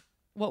 right.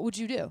 What would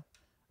you do?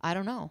 I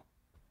don't know.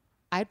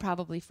 I'd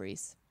probably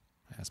freeze.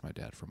 I asked my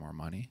dad for more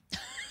money.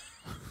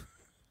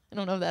 I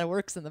don't know if that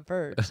works in the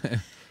purge.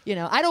 You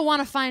know, I don't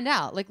want to find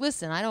out. Like,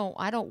 listen, I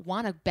don't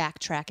want to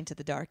backtrack into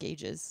the dark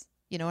ages.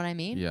 You know what I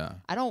mean? Yeah.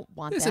 I don't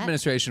want This that.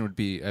 administration would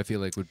be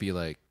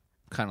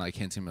kind of like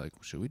hinting like,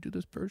 should we do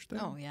this purge thing?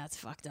 Oh yeah, it's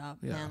fucked up,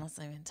 Yeah. man. Let's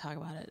not even talk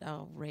about it.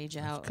 I'll rage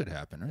out. Could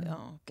happen, right?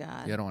 Oh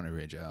god. Yeah, I don't want to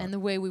rage out. And the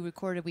way we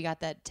recorded, we got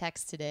that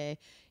text today.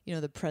 You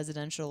know, the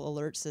presidential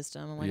alert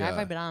system. I'm like, Yeah.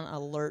 I've been on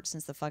alert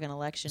since the fucking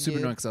election. Super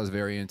dude. annoying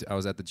because I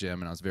was at the gym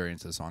and I was very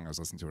into the song I was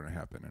listening to when it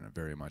happened, and it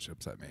very much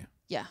upset me.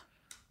 Yeah.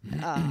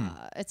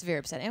 It's very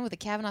upsetting. And with the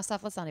Kavanaugh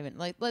stuff, let's not even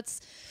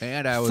let's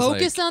And I was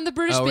focus like, on the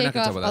British oh, we're not Bake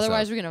gonna Off. talk about that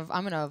Otherwise, stuff.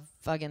 I'm gonna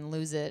fucking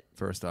lose it.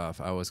 First off,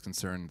 I was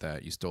concerned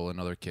that you stole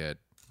another kid.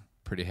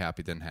 Pretty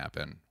happy didn't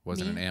happen.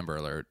 Wasn't Me? an Amber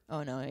Alert.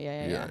 Oh no,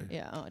 Yeah.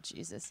 yeah. Oh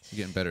Jesus. You're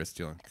getting better at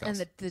stealing. And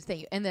Kels. the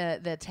thing and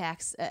the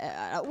tax.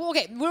 Well,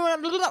 okay,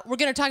 we're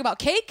gonna talk about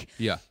cake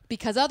Yeah.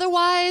 because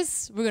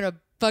otherwise we're gonna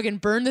fucking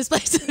burn this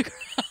place to the ground.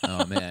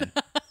 Oh man.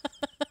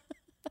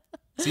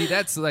 See,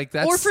 that's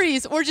or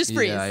freeze, or just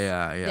freeze.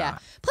 Yeah.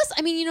 Plus,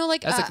 I mean, you know,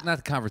 like That's like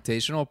not the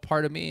confrontational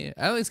part of me.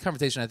 I like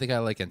confrontation. I think I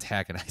like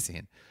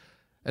antagonizing.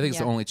 I think it's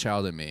Yeah. the only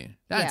child in me.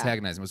 Not Yeah.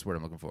 antagonizing. What's the word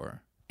I'm looking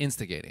for?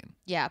 Instigating.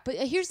 yeah. But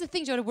here's the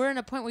thing, Joda. We're in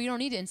a point where you don't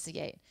need to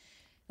instigate.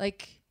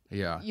 Like,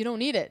 Yeah. you don't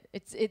need it.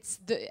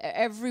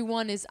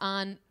 Everyone is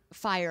on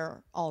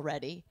fire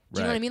already. Do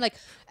you know what I Right. mean? Like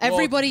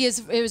everybody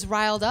is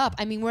riled up.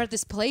 I mean, we're at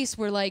this place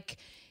where like.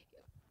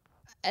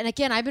 And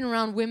again, I've been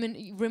around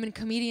women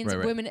comedians,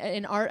 Right. women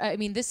in art. I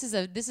mean, this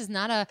is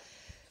not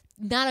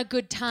a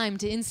good time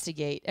to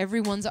instigate.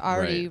 Everyone's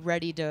already Right.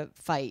 ready to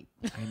fight.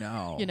 I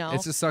know. You know?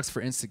 It just sucks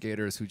for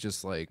instigators who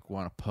just like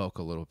want to poke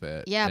a little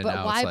bit. Yeah, and but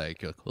now why-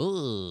 It's like,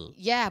 ugh.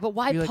 Yeah, but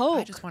why You're like, poke?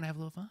 I just want to have a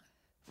little fun.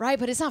 Right,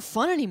 but it's not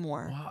fun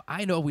anymore. Well,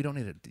 I know we don't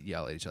need to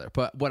yell at each other,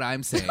 but what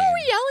I'm saying. Are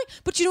we yelling?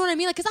 But you know what I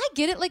mean? Like, because I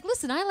get it. Like,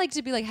 listen, I like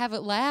to be like, have it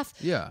laugh.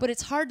 Yeah. But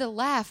it's hard to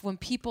laugh when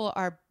people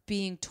are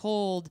being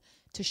told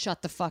to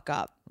shut the fuck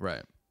up.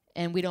 Right.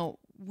 And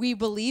we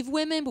believe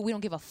women, but we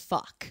don't give a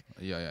fuck.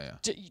 Yeah.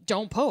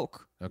 Don't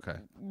poke. Okay.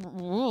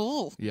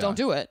 Yeah. Don't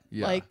do it.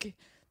 Yeah. Like,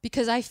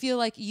 because I feel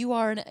like you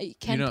are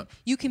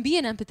you can be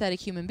an empathetic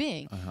human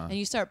being, and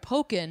you start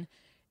poking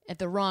at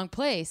the wrong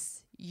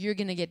place, you're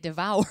gonna get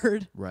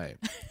devoured. Right.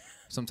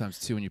 Sometimes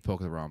too, when you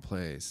poke the wrong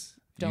place,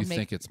 Don't you make-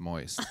 think it's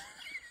moist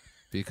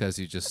because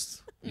you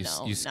just you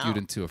No, skewed no.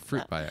 into a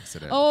fruit by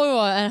accident. Oh,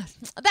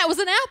 that was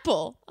an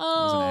apple.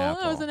 Oh, that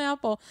was apple. an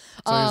apple.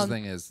 So here's the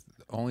thing: is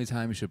the only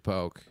time you should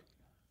poke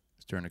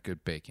is during a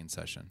good baking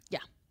session. Yeah.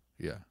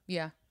 Yeah.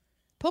 Yeah.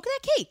 Poke that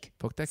cake.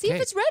 Poke that See cake.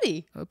 if it's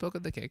ready. Oh, poke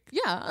at the cake.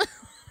 Yeah.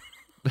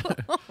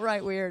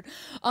 Right, weird.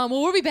 Well,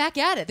 we'll be back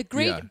at it. The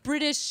Great Yeah.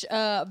 British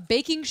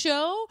Baking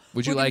Show.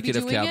 Would We're you gonna like be it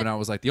if doing Kavanaugh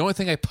was like, the only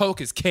thing I poke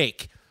is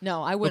cake?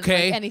 No, I wouldn't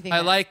Okay. like anything. I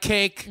that- like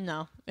cake.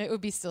 No, it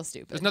would be still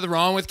stupid. There's nothing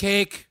wrong with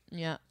cake.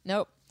 Yeah.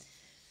 Nope.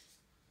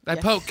 I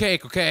poke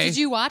cake. Okay. Did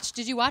you watch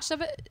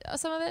some of it?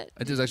 Some of it?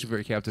 It was actually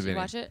very Did you captivating.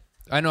 watch it?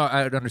 I know.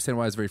 I understand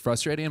why it's very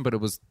frustrating, but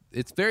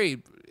it's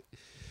very.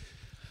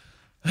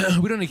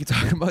 We don't need to keep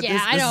talking about Yeah,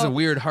 this. I This is a know.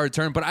 weird, hard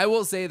turn. But I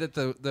will say that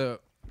the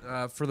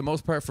for the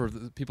most part, for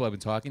the people I've been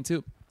talking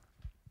to,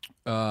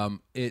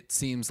 it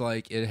seems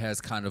like it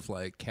has kind of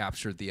like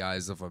captured the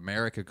eyes of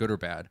America, good or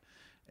bad,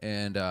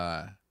 and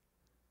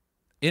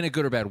in a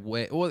good or bad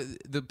way. Well,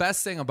 the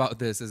best thing about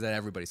this is that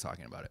everybody's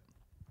talking about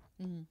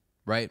it,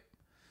 right?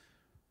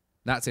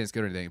 Not saying it's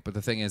good or anything, but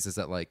the thing is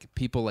that like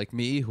people like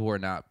me who are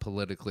not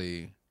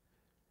politically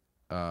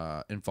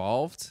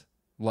involved,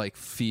 like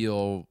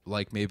feel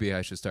like maybe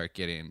I should start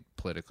getting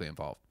politically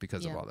involved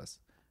because of Yeah. all this.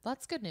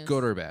 That's good news.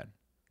 Good or bad,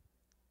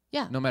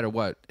 Yeah. no matter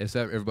what, if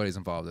everybody's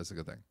involved, that's a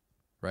good thing,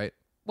 right?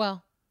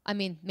 Well, I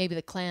mean, maybe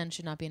the Klan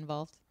should not be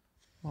involved.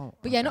 Well,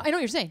 But yeah, I know what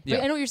you're saying. Yeah.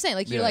 I know what you're saying.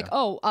 Like you're Yeah.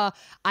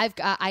 like,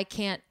 I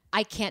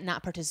can't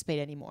not participate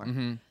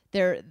anymore.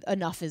 There,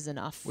 enough is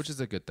enough. which is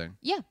a good thing.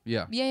 Yeah.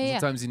 Yeah. Yeah.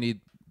 Sometimes you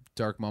need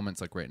dark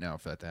moments like right now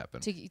for that to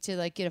happen. To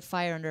like get a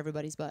fire under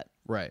everybody's butt.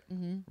 Right.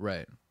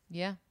 Right.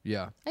 Yeah.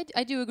 Yeah.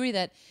 I do agree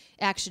that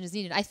action is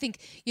needed. I think,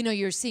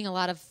 you're seeing a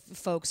lot of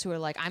folks who are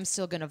like, I'm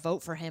still going to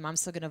vote for him. I'm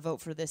still going to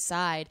vote for this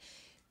side.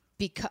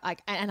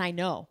 And I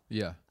know.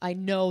 Yeah. I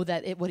know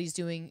that what he's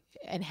doing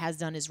and has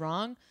done is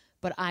wrong,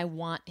 but I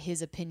want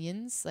his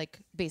opinions, like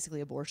basically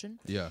abortion.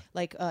 Yeah.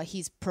 Like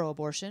he's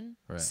pro-abortion.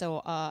 Right.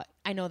 So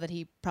I know that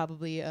he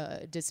probably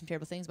did some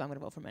terrible things, but I'm going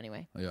to vote for him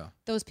anyway. Yeah.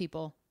 Those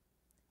people,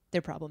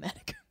 they're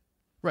problematic.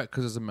 Right.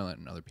 Because there's a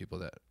million other people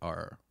that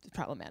are.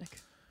 Problematic.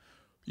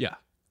 Yeah.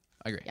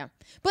 I agree. Yeah.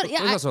 But yeah,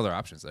 There's also other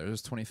options there.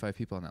 There's 25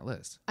 people on that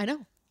list. I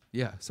know.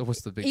 Yeah. So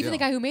what's the big Even deal? the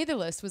guy who made the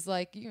list was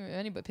like,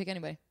 anybody, pick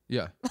anybody.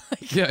 Yeah.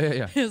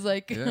 Yeah. He was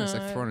like, Yeah, it's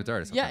like throwing a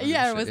dart or Yeah, something.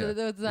 yeah. Shit, It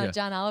was Yeah.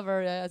 John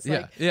Oliver. It's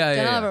Yeah. like, Yeah,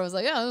 John yeah, Oliver yeah. was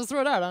like, let's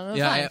throw a dart on it.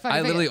 Yeah, Fine, I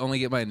pick literally it. only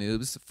get my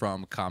noobs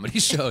from comedy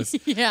shows.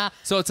 Yeah.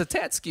 So it's a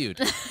tad skewed.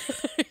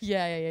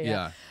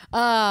 Yeah.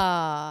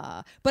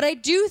 But I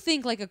do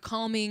think like a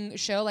calming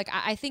show. Like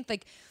I think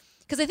like.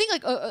 Because I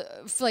think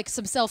for like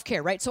some self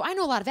care, right? So I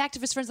know a lot of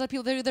activist friends, a lot of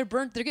people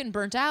they're getting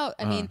burnt out.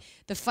 I mean,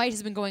 the fight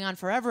has been going on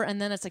forever, and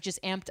then it's like just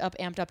amped up.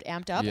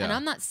 Yeah. And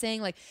I'm not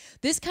saying like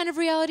this kind of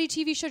reality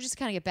TV show just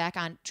kind of get back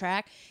on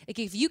track. Like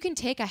if you can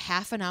take a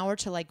half an hour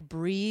to like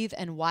breathe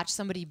and watch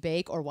somebody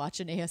bake or watch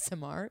an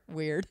ASMR,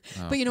 weird,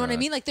 but you know what I God.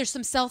 mean? Like there's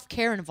some self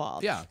care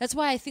involved. Yeah. That's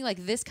why I think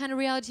like this kind of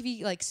reality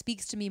TV like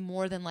speaks to me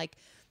more than like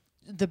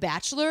The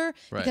Bachelor,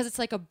 Right. because it's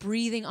like a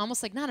breathing,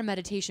 almost like not a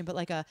meditation, but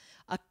like a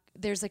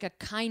there's like a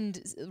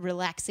kind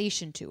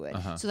relaxation to it,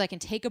 so that I can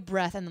take a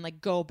breath and then like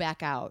go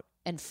back out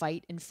and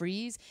fight and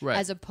freeze, Right.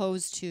 as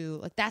opposed to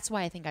like that's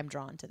why I think I'm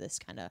drawn to this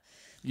kind of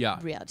Yeah.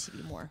 reality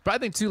TV more. But I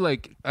think too,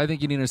 like, I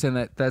think you need to understand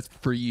that that's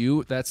for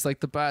you, that's like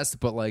the best.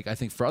 But like, I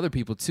think for other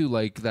people too,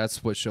 like,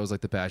 that's what shows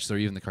like The Bachelor,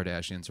 even the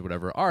Kardashians or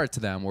whatever, are to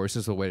them, where it's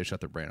just a way to shut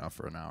their brain off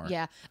for an hour.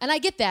 Yeah, and I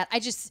get that. I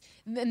just,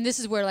 and this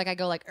is where like I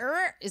go like,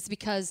 it's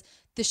because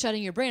the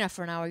shutting your brain off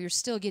for an hour, you're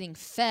still getting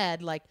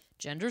fed like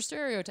gender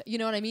stereotype. You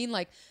know what I mean?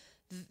 Like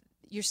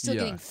you're still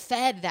Yeah. getting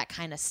fed that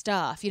kind of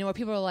stuff. You know, where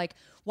people are like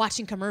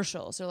watching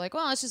commercials. They're like,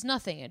 well, it's just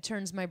nothing. It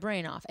turns my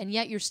brain off, and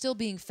yet you're still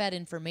being fed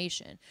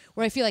information.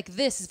 Where I feel like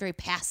this is very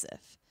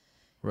passive.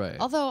 Right.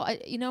 Although,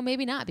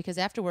 maybe not, because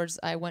afterwards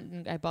I went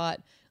and I bought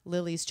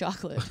Lily's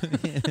chocolate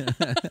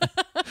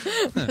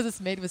because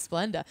it's made with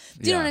Splenda.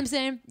 Do you know Yeah. what I'm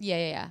saying?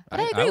 Yeah. But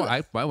I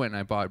agree. I went and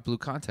I bought blue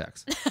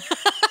contacts.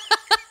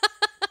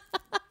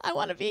 I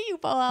want to be you,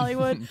 Paul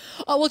Hollywood.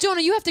 Oh, well,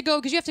 Jonah, you have to go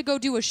because you have to go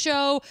do a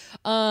show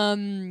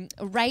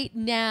right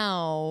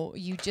now.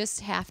 You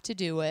just have to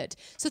do it.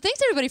 So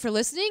thanks, everybody, for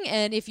listening.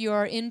 And if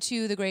you're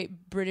into the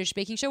Great British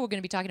Baking Show, we're going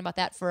to be talking about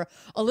that for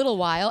a little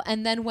while.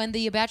 And then when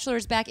The Bachelor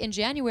is back in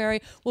January,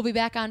 we'll be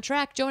back on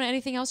track. Jonah,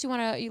 anything else you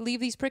want to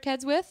leave these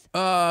prickheads with?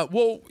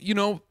 Well, you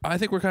know, I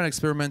think we're kind of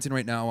experimenting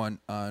right now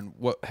on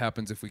what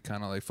happens if we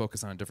kind of like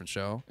focus on a different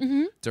show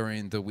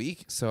during the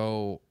week.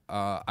 So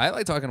I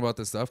like talking about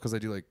this stuff because I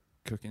do like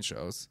cooking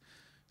shows.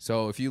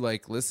 So if you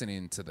like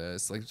listening to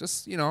this, like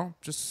just Let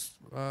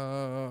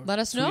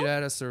us know. tweet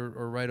at us or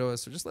write to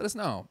us or just let us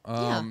know.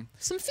 Some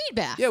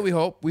feedback. Yeah, we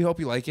hope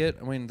you like it.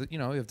 I mean, you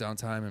know, we have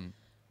downtime, and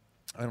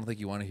I don't think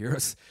you want to hear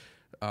us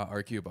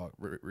argue about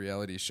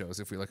reality shows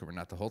if we like it or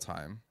not the whole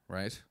time,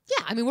 right?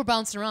 Yeah, I mean, we're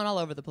bouncing around all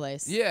over the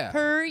place. Yeah.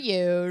 Per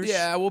usual.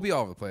 Yeah, we'll be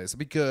all over the place. It'll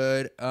be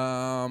good.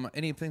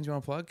 Any things you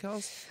want to plug,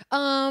 Kels?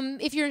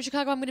 If you're in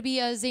Chicago, I'm going to be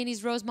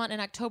Zany's Rosemont in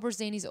October,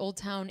 Zany's Old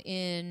Town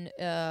in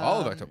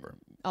All of October.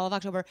 All of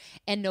October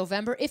and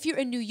November. If you're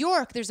in New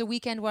York, there's a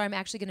weekend where I'm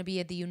actually going to be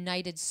at the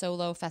United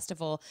Solo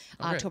Festival,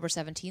 great. October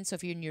 17th. So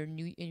if you're in your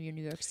New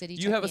York City,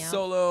 You check have a me out.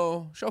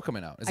 solo show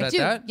coming out. Is I that do.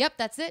 that? Yep,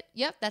 that's it.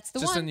 Yep, that's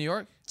the Just one. in New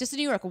York? Just in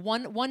New York.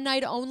 One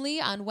night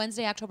only on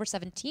Wednesday, October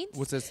 17th.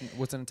 What's it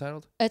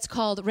entitled? It's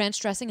called Ranch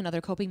Dressing and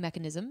Other Coping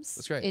Mechanisms.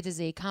 That's great. It is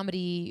a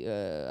comedy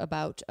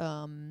about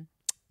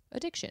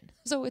addiction.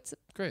 So it's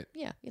Great.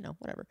 yeah,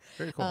 whatever.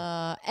 Very cool.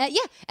 Yeah,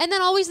 and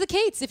then always the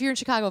Kates if you're in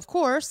Chicago, of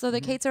course. So the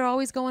Mm-hmm. Kates are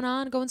always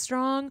going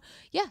strong.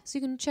 Yeah, so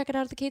you can check it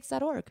out at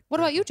thecates.org. What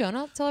about you,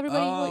 Jonah? Tell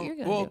everybody what you're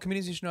going to Well, do.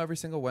 Comedians You Should Know every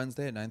single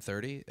Wednesday at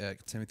 9:30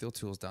 at Timothy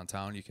O'Toole's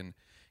downtown. You can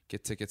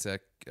get tickets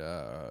at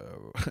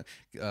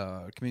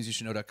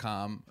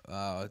comediansyoushouldknow.com.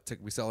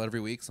 We sell it every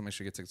week, so make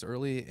sure you get tickets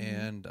early. Mm-hmm.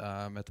 And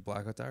at the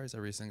Blackout Diaries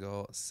every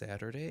single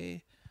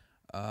Saturday,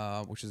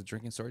 which is a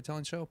drinking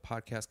storytelling show.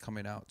 Podcast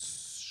coming out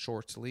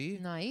shortly.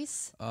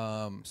 Nice.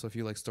 So if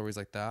you like stories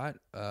like that,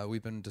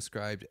 we've been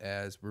described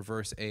as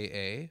reverse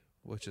AA,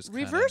 which is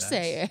kinda Reverse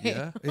nice. AA.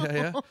 Yeah.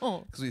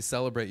 Because we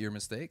celebrate your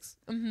mistakes.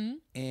 Mm-hmm.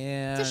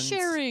 And It's a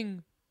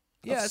sharing.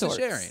 yeah, of it's sorts.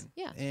 a sharing.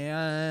 Yeah.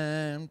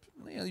 And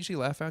usually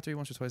laugh after you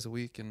once or twice a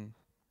week, and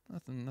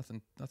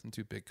nothing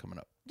too big coming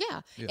up.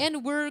 Yeah. Yeah.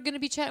 And we're going to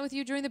be chatting with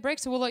you during the break,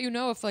 so we'll let you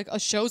know if like a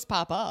shows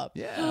pop up.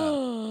 Yeah. If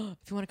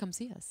you want to come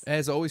see us.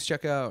 As always,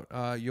 check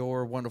out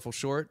your wonderful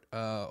short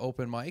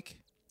open mic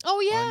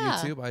Oh yeah. on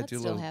YouTube. I That's do a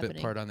still little bit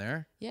happening. part on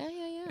there, Yeah.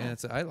 and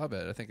I love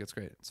it. I think it's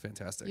great. It's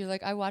fantastic. You're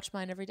like, I watch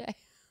mine every day.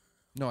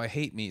 No, I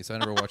hate me, so I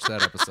never watched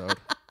that episode.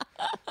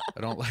 I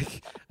don't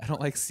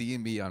like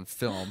seeing me on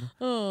film.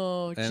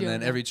 Oh, And then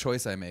Jonah. every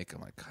choice I make,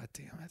 I'm like, God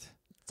damn it.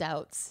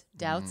 doubts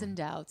and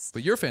doubts.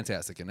 But you're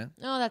fantastic in it.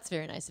 Oh, that's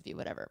very nice of you.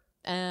 Whatever.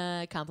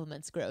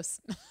 Compliments.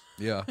 Gross.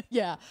 Yeah.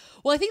 Yeah.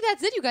 Well, I think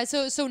that's it, you guys.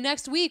 So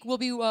next week will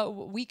be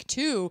week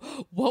 2.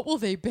 What will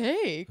they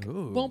bake?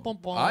 Ooh. Bum, bum,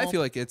 bum. I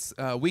feel like it's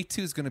week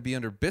 2 is going to be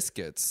under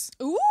biscuits.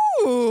 Ooh.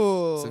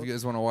 So if you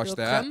guys want to watch Real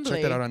that, crumbly.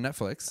 check that out on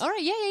Netflix. All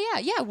right.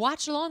 Yeah.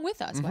 Watch along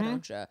with us. Mm-hmm. Why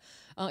don't you?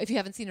 If you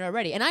haven't seen it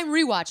already. And I'm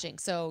rewatching,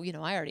 so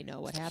I already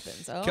know what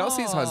happens. Oh.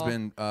 Kelsey's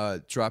husband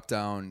dropped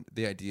down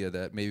the idea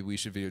that maybe we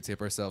should videotape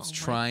ourselves Oh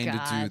my trying to do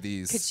God.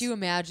 these. Could you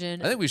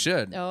imagine? I think we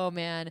should. Oh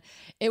man,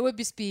 it would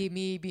just be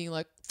me being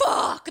like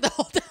 "fuck" the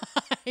whole time.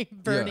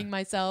 burning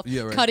myself,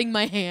 Yeah, right. cutting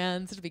my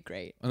hands. It'd be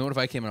great. And then what if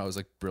I came and I was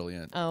like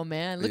brilliant? Oh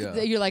man, look Yeah.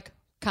 at you're like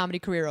comedy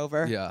career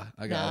over. Yeah,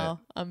 I got it.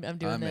 I'm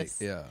doing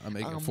this. I'm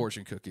making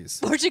fortune cookies.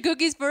 Fortune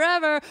cookies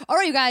forever. All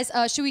right, you guys.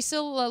 Should we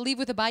still leave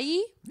with a bye?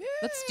 Yeah.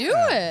 Let's do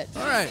it.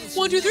 All right.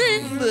 1, 2, 3.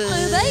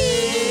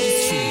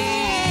 Bye.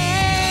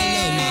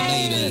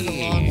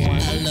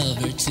 I love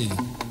her too.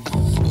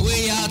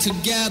 We are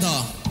together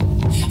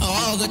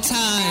all the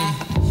time,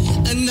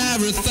 and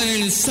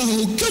everything is so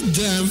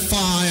goddamn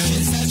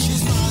fine.